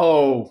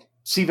 Oh,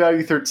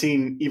 C-Value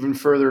 13 even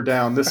further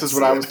down. This is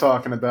what I was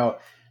talking about.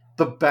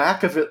 The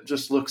back of it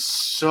just looks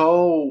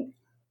so...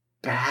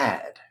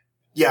 bad.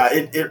 Yeah,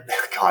 it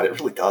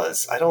really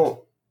does. I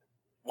don't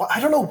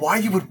know why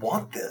you would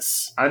want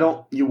this.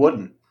 You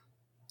wouldn't.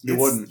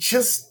 It's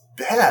just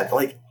bad.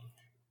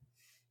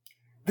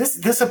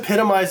 This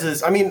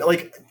epitomizes, I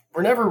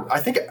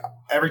think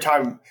every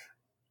time,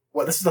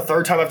 this is the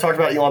third time I've talked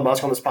about Elon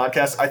Musk on this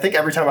podcast. I think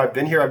every time I've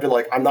been here, I've been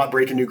like, I'm not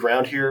breaking new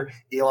ground here.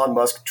 Elon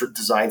Musk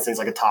designs things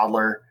like a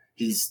toddler.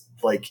 He's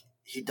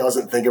he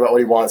doesn't think about what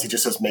he wants. He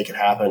just says, make it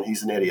happen.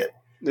 He's an idiot.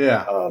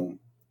 Yeah.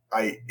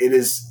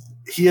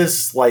 He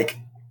is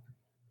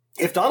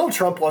if Donald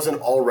Trump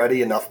wasn't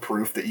already enough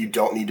proof that you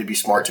don't need to be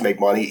smart to make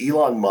money,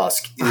 Elon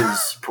Musk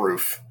is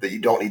proof that you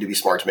don't need to be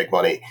smart to make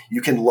money.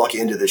 You can luck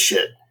into this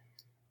shit.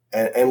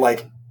 And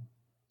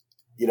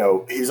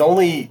his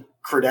only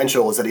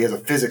credential is that he has a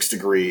physics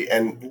degree.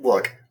 And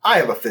look, I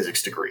have a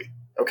physics degree.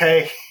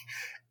 Okay.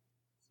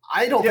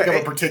 I don't think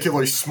I'm a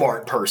particularly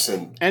smart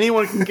person.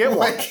 Anyone can get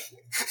one.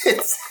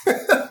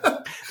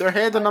 They're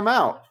handing them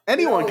out.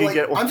 Anyone can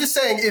get one. I'm just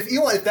saying,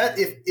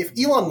 if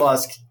Elon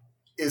Musk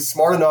is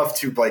smart enough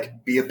to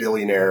be a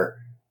billionaire,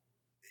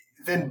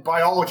 then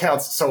by all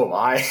accounts, so am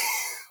I.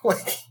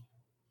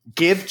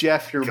 Give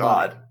Jeff your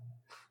money.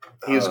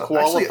 He is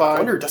qualified. Actually, I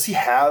wonder, does he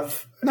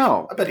have?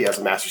 No, I bet he has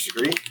a master's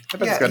degree. I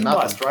bet he's got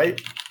nothing. Must, right?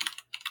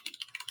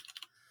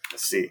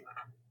 Let's see.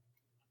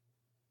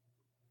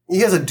 He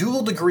has a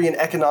dual degree in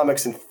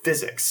economics and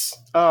physics.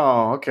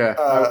 Oh, okay.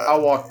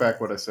 I'll walk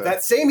back what I said.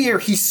 That same year,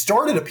 he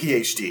started a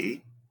PhD,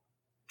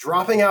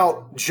 dropping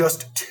out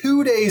just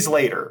 2 days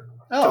later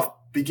to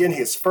begin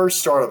his first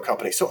startup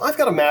company. So I've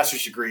got a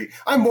master's degree.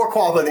 I'm more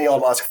qualified than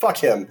Elon Musk. Fuck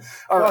him.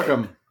 Fuck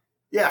him.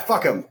 Yeah,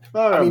 fuck him.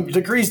 I mean,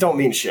 degrees don't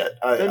mean shit.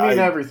 They mean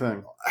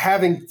everything.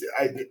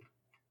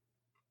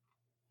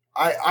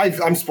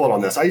 I'm split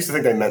on this. I used to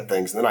think they meant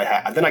things, and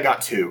then I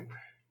got two.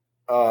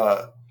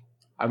 I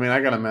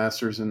got a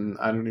master's, and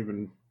I don't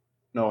even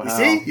know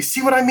how. You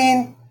see what I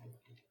mean?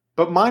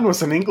 But mine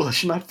was in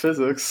English, not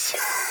physics.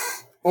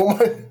 Well,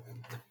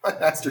 my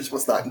master's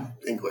was not in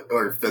English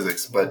or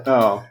physics, but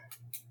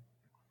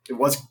it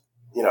was,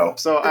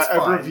 So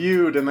I've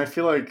reviewed, and I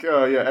feel like,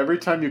 every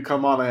time you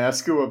come on, I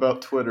ask you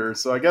about Twitter.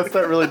 So I guess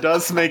that really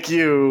does make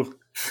you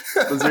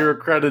the Zero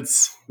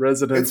Credits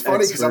resident. It's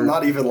funny because I'm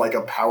not even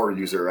a power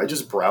user. I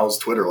just browse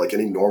Twitter like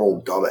any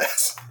normal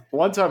dumbass.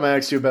 One time I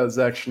asked you about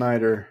Zack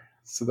Schneider.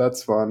 So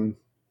that's fun.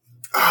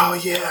 Oh,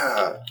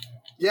 yeah.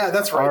 Yeah,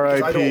 that's right.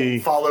 Because I don't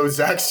follow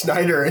Zack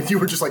Snyder. And you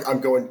were just like,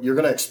 you're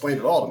going to explain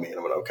it all to me. And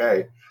I went,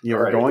 okay. You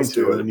were going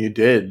to, and you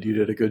did. You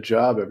did a good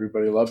job.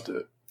 Everybody loved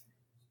it.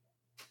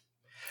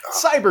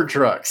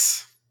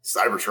 Cybertrucks.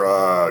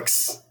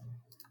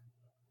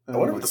 I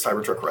wonder what the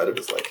Cybertruck Reddit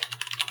is like.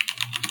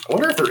 I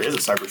wonder if there is a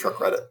Cybertruck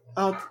Reddit.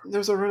 Oh,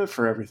 there's a Reddit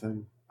for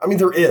everything. I mean,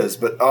 there is,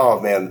 but oh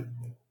man,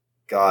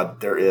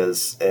 God, there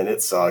is, and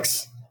it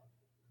sucks.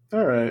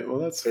 All right, well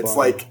that's it's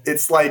fine.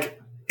 It's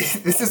like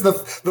this is the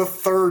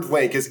third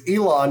link is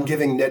Elon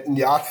giving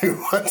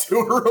Netanyahu a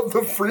tour of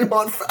the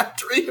Fremont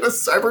factory and a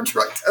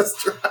Cybertruck test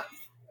drive.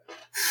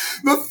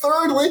 The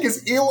third link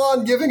is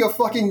Elon giving a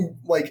fucking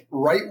like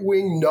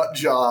right-wing nut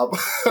job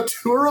a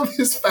tour of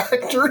his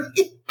factory.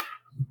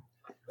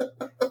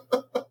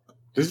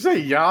 Did you say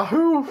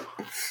Yahoo?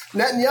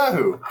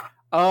 Netanyahu.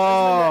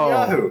 Oh,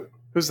 Netanyahu.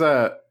 Who's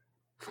that?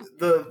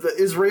 The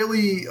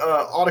Israeli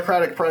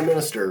autocratic prime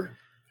minister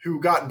who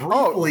got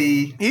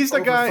briefly he's the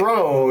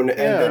overthrown and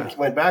then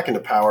went back into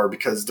power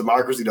because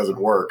democracy doesn't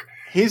work.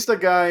 He's the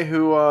guy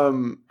who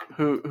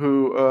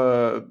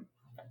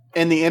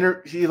in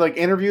the he like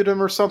interviewed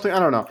him or something. I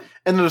don't know.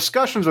 In the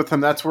discussions with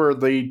him, that's where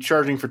the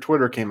charging for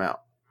Twitter came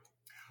out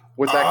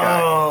with that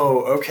guy.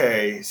 Oh,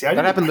 okay. See,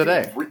 that happened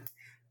today.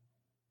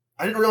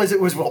 I didn't realize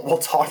it was while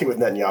talking with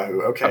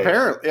Netanyahu. Okay,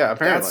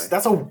 apparently.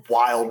 That's a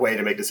wild way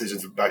to make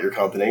decisions about your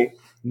company.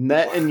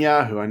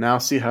 Netanyahu. I now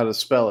see how to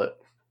spell it.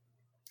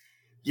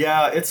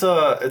 Yeah, it's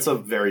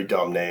a very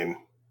dumb name.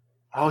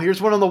 Oh,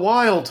 here's one on the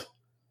wild.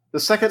 The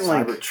second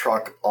link.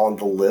 Cybertruck on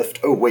the lift.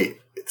 Oh, wait.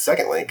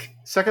 Second link.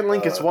 Second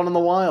link, it's one in the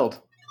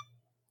wild.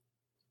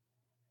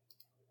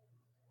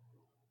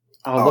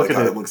 Oh, look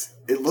at it.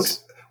 It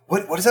looks.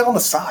 What is that on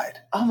the side?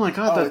 Oh my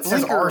god, that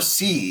blinker. Says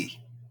RC.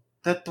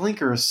 That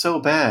blinker is so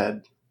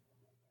bad.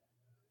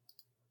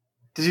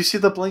 Did you see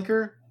the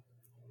blinker?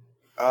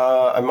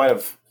 I might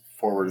have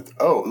forwarded.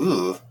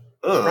 Oh,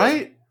 ugh.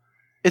 Right?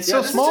 It's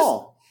so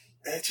small.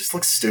 It just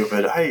looks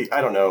stupid. I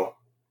don't know.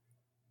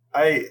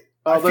 I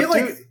feel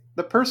like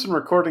the person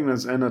recording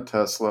is in a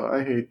Tesla.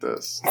 I hate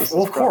this.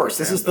 Well, of course.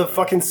 This is the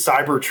fucking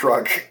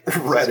Cybertruck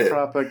Reddit.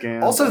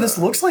 Propaganda. Also, this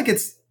looks like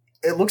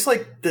it looks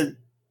like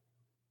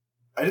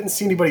I didn't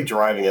see anybody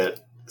driving it.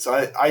 So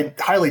I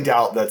highly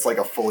doubt that's like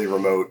a fully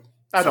remote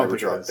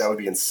Cybertruck. That would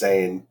be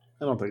insane.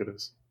 I don't think it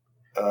is.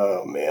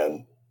 Oh,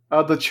 man.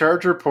 The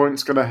charger port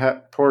is going to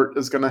have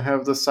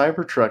the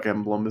Cybertruck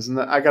emblem, isn't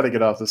that? I got to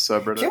get off this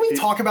subreddit. Can we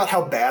talk about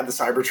how bad the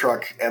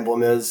Cybertruck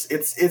emblem is?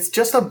 It's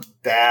just a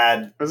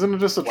bad. Isn't it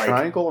just a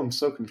triangle? I'm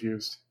so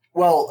confused.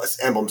 Well,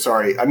 emblem.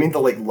 Sorry, I mean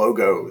the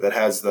logo that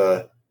has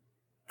the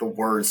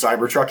word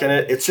Cybertruck in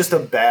it. It's just a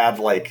bad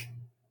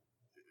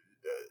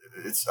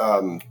it's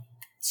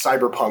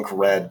cyberpunk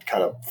red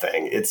kind of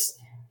thing. It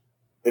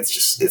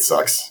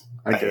sucks.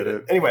 I get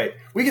it. Anyway,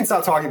 we can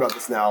stop talking about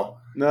this now.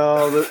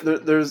 No,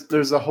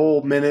 there's a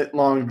whole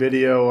minute-long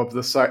video of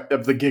the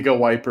Giga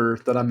Wiper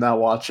that I'm now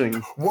watching.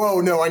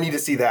 Whoa, no, I need to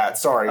see that.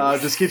 Sorry.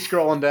 Just keep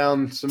scrolling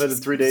down.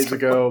 Submitted 3 days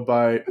ago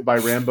by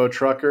Rambo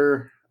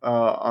Trucker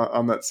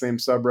on that same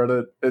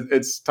subreddit.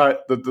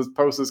 The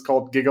post is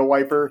called Giga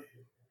Wiper.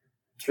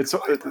 It's a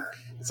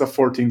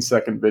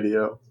 14-second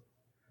video.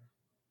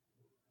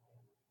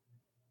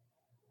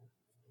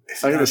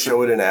 Is it going to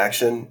show it in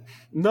action?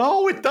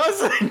 No, it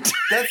doesn't.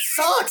 That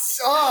sucks.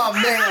 Oh,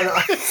 man.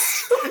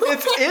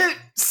 It's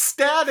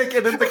static,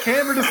 and then the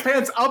camera just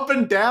pans up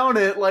and down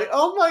it. Like,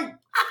 oh, my.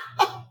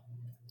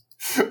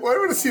 Well, I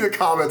want to see the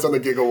comments on the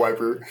Giga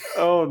Wiper.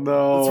 Oh,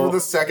 no. That's where the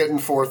second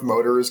and fourth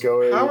motor is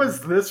going. How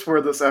is this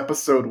where this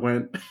episode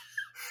went?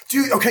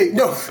 Dude, okay,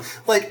 no.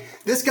 Like,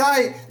 this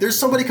guy, there's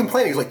somebody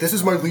complaining. He's like, this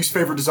is my least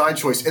favorite design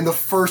choice. And the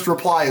first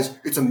reply is,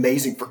 it's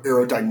amazing for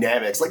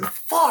aerodynamics. Like,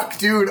 fuck,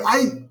 dude.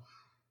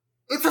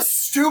 It's a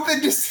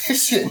stupid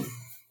decision.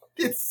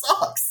 It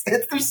sucks.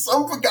 There's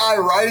some guy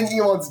riding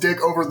Elon's dick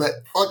over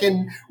the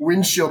fucking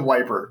windshield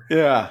wiper.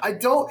 Yeah.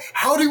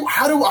 How do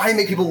I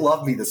make people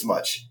love me this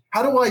much?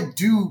 How do I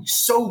do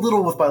so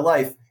little with my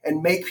life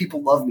and make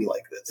people love me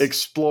like this?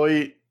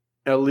 Exploit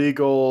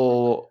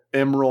illegal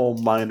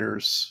emerald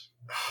miners.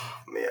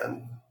 Oh,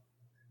 man.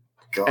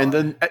 God.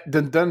 And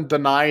then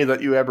deny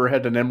that you ever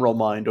had an emerald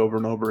mined over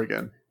and over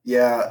again.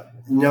 Yeah.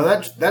 No,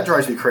 that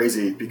drives me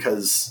crazy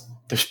because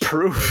there's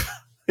proof.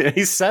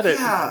 He said it.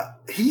 Yeah,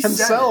 he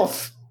himself.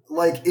 Said it.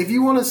 Like, if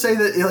you want to say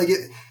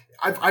that,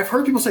 I've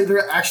heard people say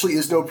there actually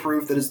is no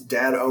proof that his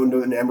dad owned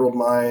an emerald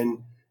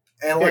mine,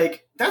 and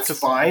that's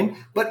fine.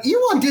 But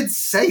Elon did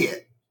say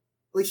it.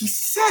 Like, he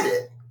said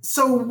it.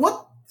 So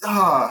what?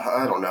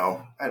 I don't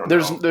know.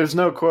 There's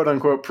no quote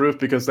unquote proof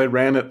because they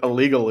ran it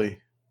illegally.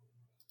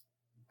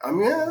 I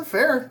mean, yeah,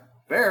 fair.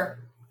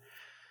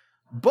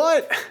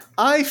 But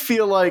I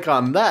feel like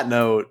on that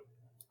note,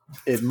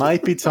 it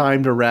might be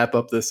time to wrap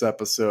up this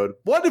episode.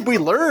 What did we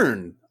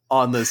learn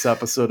on this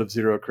episode of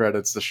Zero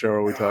Credits, the show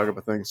where we talk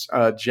about things?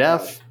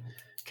 Jeff,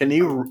 can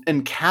you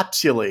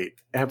encapsulate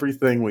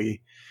everything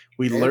we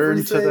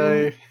learned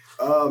today?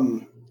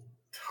 Oh,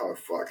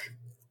 fuck.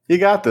 You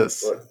got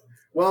this.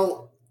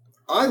 Well,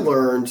 I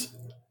learned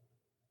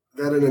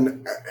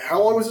that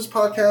how long was this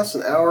podcast?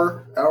 An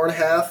hour and a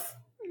half?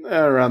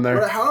 Around there.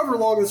 But however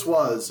long this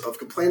was of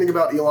complaining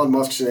about Elon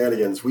Musk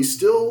shenanigans, we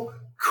still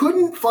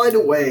couldn't find a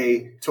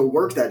way to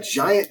work that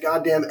giant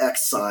goddamn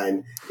X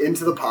sign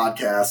into the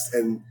podcast,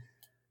 and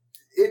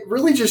it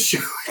really just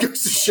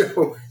goes to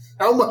show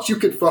how much you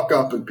could fuck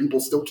up and people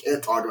still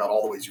can't talk about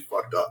all the ways you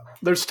fucked up.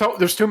 There's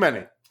too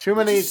many. Too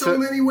many. There's so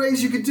many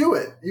ways you could do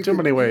it.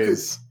 Many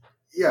ways.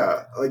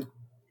 Yeah, like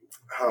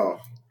how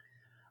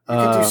you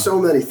could do so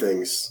many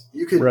things.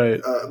 You could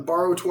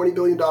borrow $20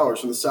 billion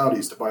from the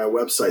Saudis to buy a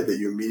website that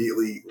you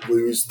immediately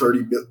lose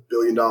 $30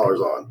 billion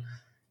on.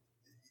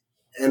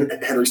 And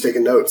Henry's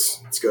taking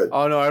notes. It's good.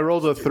 Oh no, I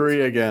rolled a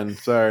 3 again.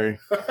 Sorry,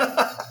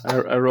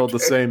 I rolled the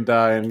same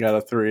die and got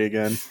a 3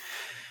 again.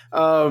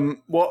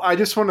 Well, I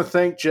just want to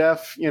thank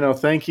Jeff.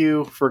 Thank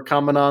you for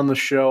coming on the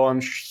show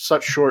on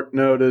such short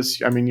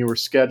notice. I mean, you were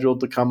scheduled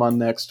to come on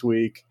next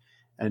week,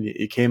 and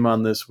you came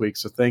on this week.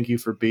 So thank you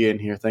for being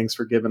here. Thanks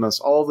for giving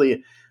us all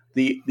the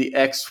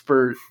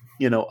Xpert,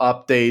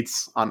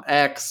 updates on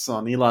X,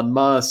 on Elon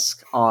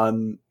Musk,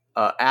 on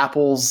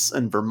apples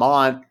in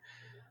Vermont.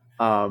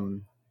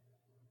 On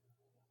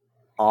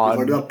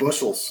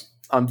bushels.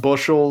 On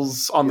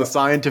bushels, on the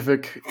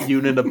scientific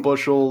unit of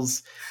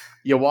bushels.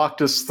 You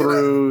walked us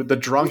through the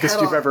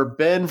drunkest you've ever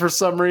been for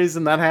some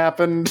reason. That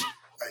happened.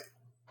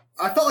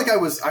 I felt like that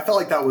was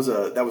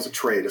a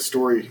trade, a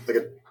story, like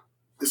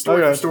a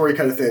story for story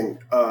kind of thing.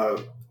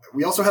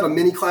 We also had a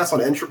mini class on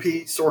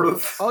entropy, sort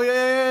of. Oh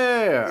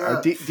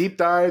yeah. Deep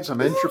dives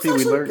on entropy.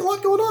 We learned a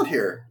lot going on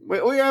here.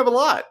 We have a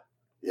lot.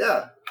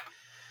 Yeah.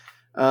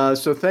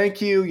 So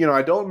thank you.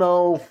 I don't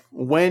know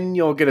when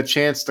you'll get a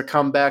chance to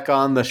come back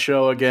on the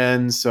show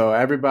again. So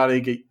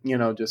everybody,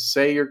 just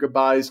say your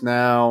goodbyes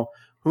now.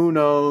 Who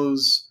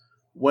knows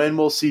when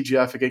we'll see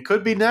Jeff again?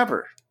 Could be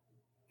never.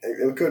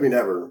 It could be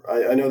never.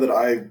 I know that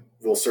I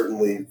will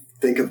certainly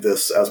think of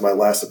this as my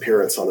last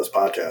appearance on this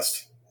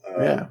podcast.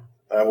 I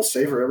will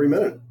savor every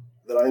minute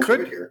that I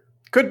enjoyed here.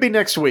 Could be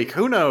next week.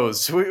 Who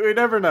knows? We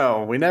never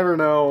know. We never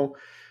know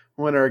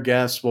when our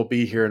guests will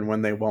be here and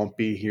when they won't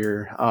be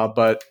here.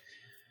 But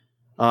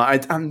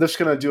I'm just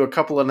going to do a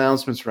couple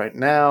announcements right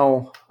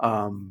now.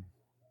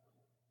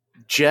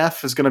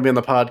 Jeff is going to be on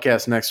the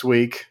podcast next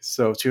week,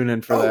 so tune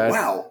in for that.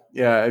 Wow!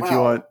 Yeah, if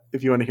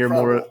you want to hear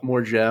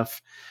more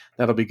Jeff,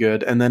 that'll be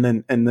good. And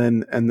then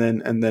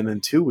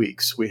in 2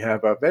 weeks we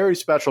have a very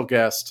special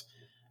guest.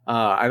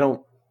 I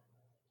don't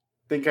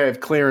think I have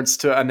clearance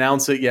to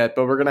announce it yet,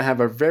 but we're going to have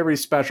a very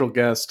special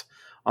guest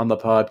on the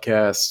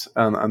podcast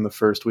on the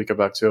first week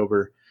of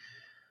October.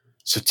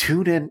 So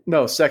tune in.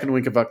 No, second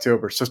week of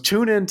October. So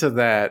tune into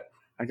that.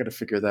 I got to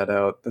figure that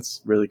out.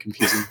 That's really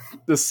confusing.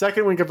 The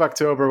second week of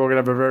October, we're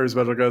going to have a very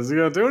special guest.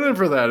 Tune in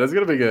for that. It's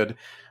going to be good.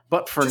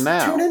 But for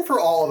now, tune in for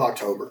all of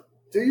October.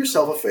 Do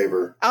yourself a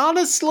favor.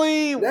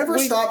 Honestly, never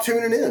stop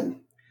tuning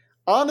in.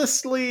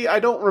 Honestly, I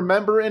don't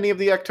remember any of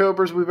the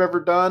Octobers we've ever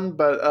done,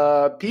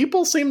 but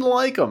people seem to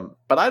like them.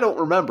 But I don't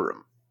remember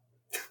them.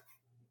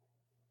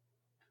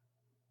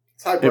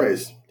 It's high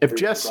praise. If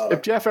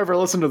Jeff ever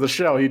listened to the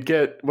show, he'd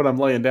get what I'm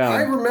laying down.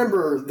 I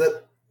remember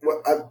that.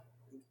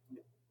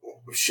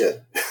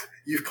 Shit,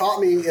 you've caught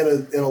me in a.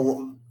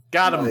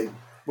 Got him.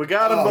 We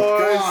got him,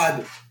 boys.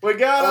 God. We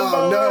got him,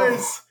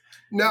 boys.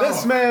 No.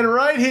 This man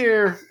right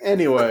here.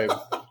 Anyway,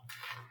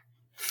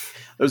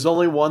 there's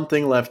only one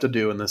thing left to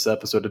do in this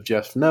episode of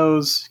Jeff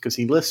Knows, because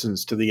he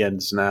listens to the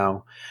ends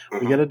now.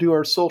 We got to do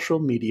our social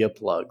media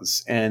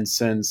plugs, and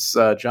since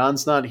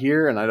John's not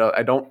here, and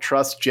I don't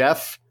trust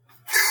Jeff.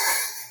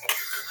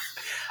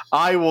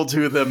 I will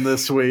do them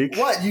this week.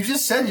 What? You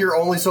just said your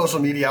only social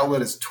media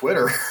outlet is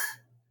Twitter.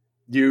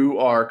 You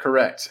are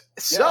correct.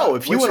 So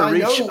if you want to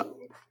reach...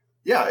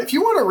 if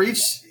you want to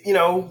reach,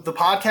 the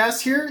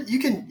podcast here, you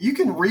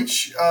can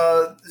reach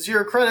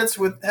Zero Credits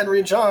with Henry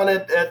and John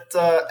at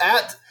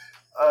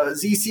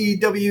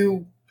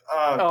ZCW.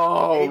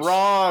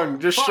 Wrong.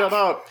 Just shut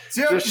up.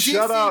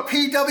 Shut up.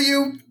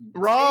 ZCPW.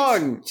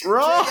 Wrong.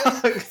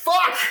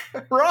 Fuck.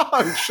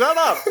 Wrong. Shut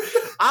up.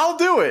 I'll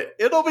do it.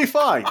 It'll be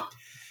fine.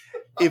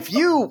 If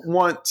you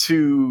want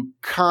to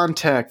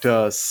contact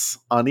us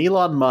on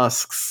Elon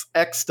Musk's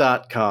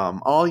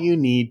X.com, all you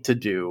need to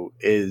do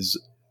is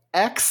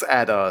X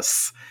at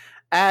us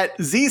at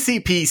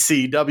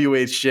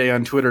ZCPCWHJ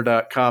on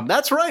Twitter.com.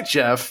 That's right,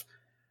 Jeff.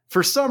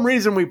 For some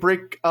reason, we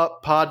break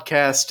up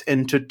podcast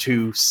into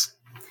two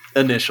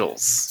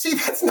initials. See,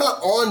 that's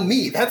not on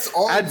me. That's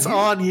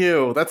on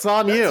you. That's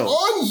on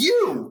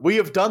you. We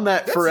have done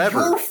that forever.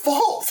 That's your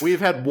fault. We've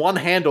had one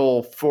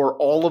handle for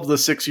all of the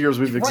 6 years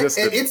we've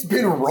existed. And it's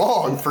been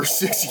wrong for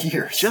 6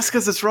 years. Just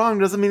because it's wrong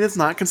doesn't mean it's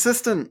not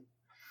consistent.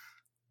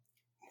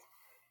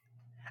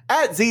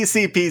 At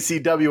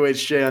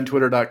ZCPCWHJ on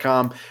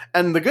Twitter.com.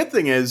 And the good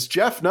thing is,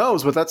 Jeff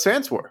knows what that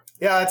stands for.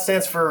 Yeah, it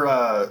stands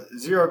for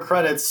Zero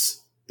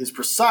Credits is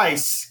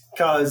precise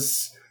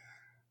because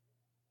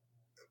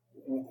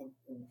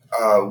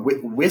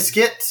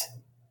Whisket.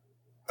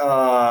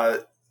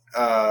 Fuck.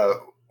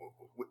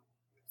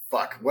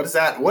 What is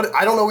that? What?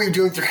 I don't know what you're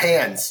doing with your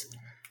hands.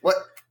 What?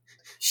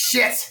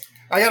 Shit.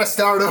 I gotta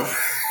start over.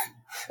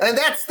 And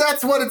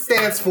that's what it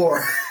stands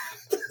for.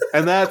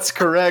 And that's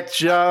correct,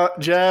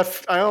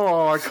 Jeff. I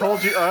almost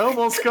called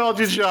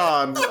you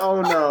John.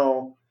 Oh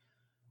no.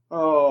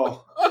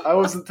 Oh. I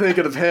wasn't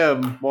thinking of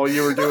him while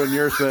you were doing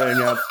your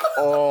thing at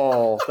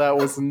all. That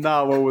was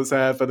not what was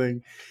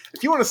happening.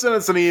 If you want to send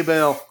us an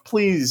email,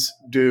 please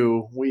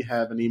do. We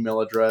have an email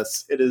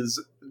address. It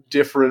is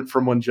different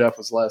from when Jeff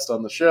was last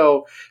on the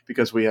show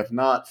because we have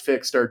not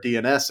fixed our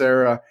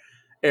DNS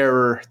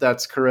error.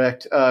 That's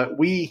correct.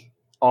 We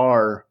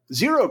are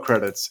Zero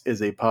Credits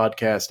is a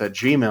podcast at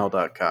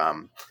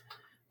gmail.com.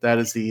 That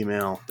is the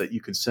email that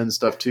you can send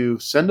stuff to.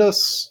 Send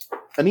us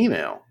an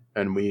email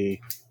and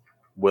we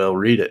will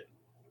read it.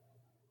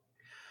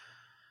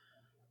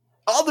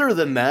 Other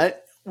than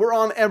that, we're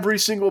on every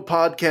single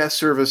podcast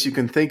service you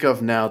can think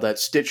of now that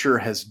Stitcher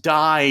has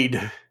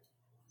died.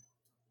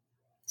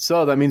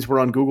 So that means we're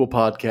on Google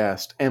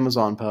Podcast,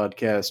 Amazon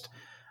Podcast,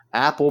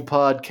 Apple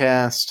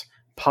Podcast,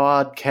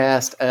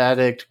 Podcast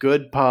Addict,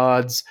 Good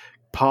Pods,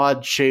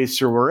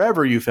 Podchaser,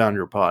 wherever you found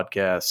your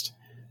podcast.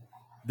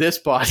 This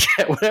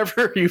podcast,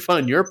 whatever you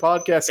find your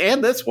podcast,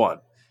 and this one.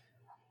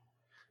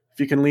 If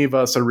you can leave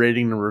us a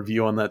rating and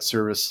review on that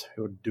service,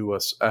 it would do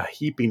us a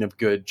heaping of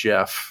good,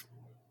 Jeff.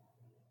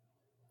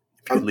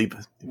 Leave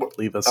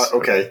us.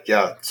 Okay,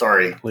 yeah.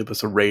 Sorry. Leave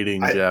us a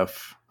rating,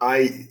 Jeff.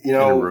 And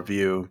a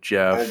review,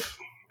 Jeff.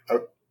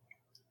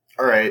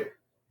 All right.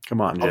 Come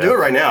on, Jeff. I'll do it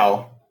right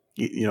now.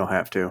 You don't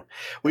have to.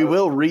 We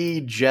will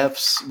read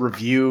Jeff's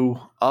review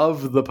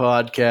of the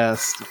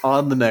podcast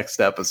on the next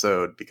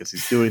episode because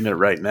he's doing it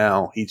right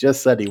now. He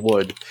just said he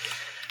would.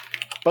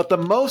 But the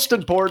most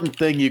important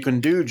thing you can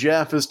do,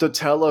 Jeff, is to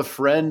tell a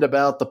friend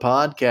about the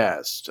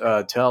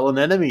podcast. Tell an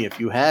enemy if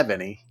you have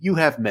any. You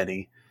have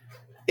many.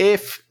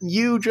 If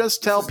you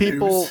just tell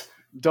people,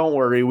 don't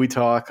worry, we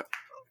talk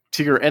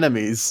to your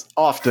enemies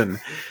often.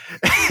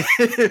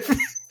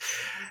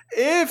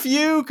 If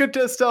you could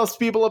just tell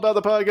people about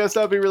the podcast,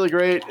 that would be really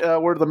great.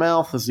 Word of the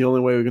mouth is the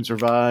only way we can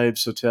survive.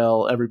 So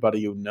tell everybody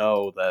you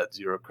know that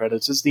Zero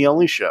Credits is the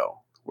only show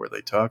where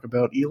they talk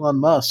about Elon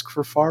Musk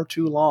for far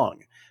too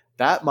long.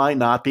 That might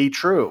not be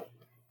true,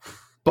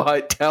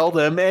 but tell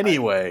them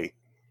anyway.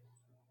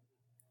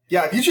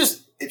 Yeah, if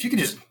you could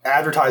just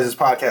advertise this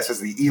podcast as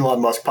the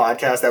Elon Musk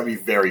podcast, that would be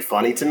very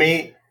funny to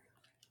me.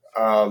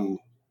 Yeah,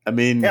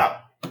 that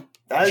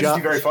would just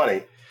be very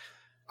funny.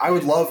 I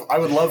would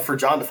love for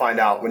John to find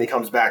out when he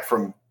comes back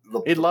from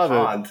the He'd love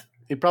pond. It.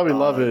 He'd probably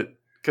love it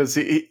because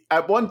he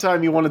at one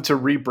time he wanted to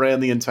rebrand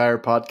the entire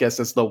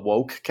podcast as the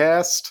Woke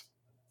Cast,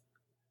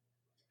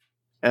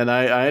 and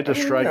I had to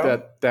strike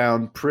that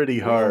down pretty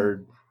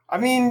hard. I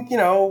mean,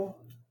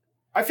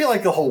 I feel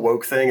like the whole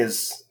woke thing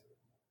is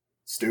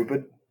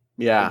stupid.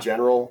 Yeah, in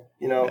general,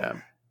 Yeah.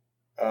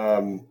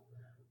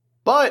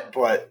 But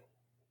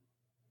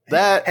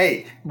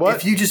that what?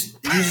 If you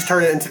just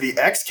turn it into the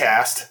X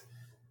Cast.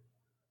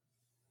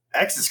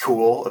 X is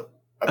cool,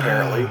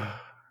 apparently.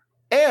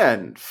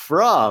 And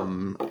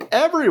from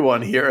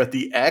everyone here at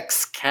the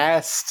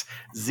Xcast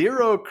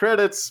Zero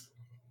Credits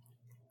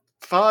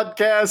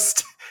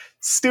Podcast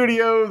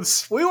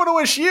Studios, we want to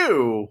wish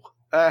you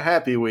a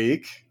happy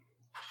week.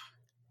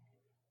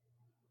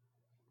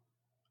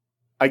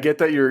 I get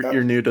that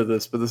you're new to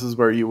this, but this is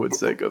where you would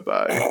say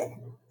goodbye.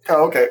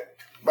 Oh, okay.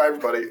 Bye,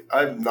 everybody.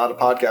 I'm not a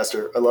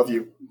podcaster. I love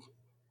you.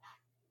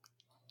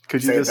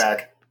 Could you just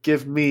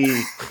give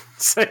me...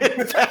 Say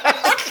it back.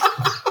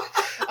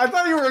 I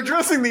thought you were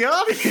addressing the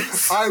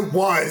audience. I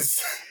was.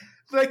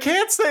 They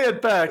can't say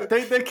it back.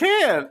 They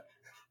can't.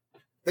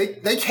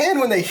 They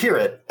can when they hear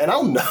it, and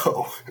I'll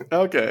know.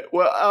 Okay.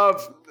 Well,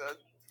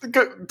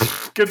 goodbye.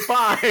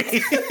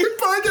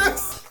 Goodbye,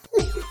 guys.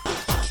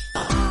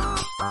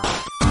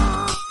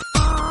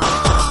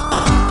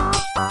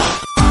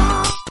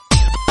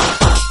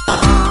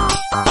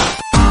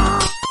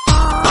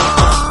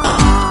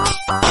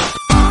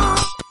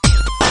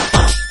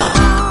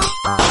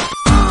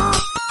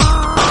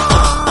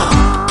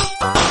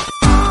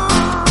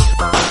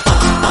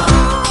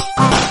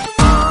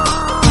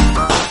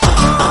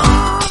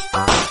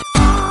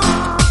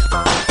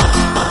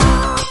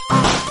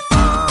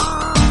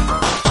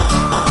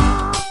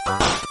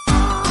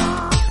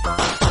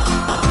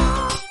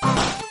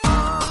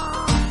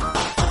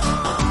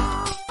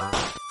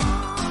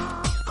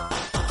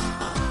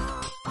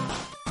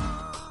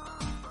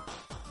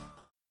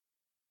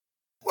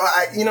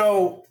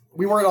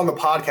 We weren't on the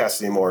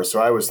podcast anymore,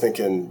 so I was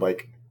thinking,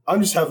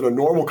 I'm just having a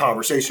normal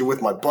conversation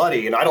with my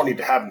buddy, and I don't need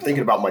to have him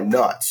thinking about my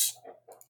nuts.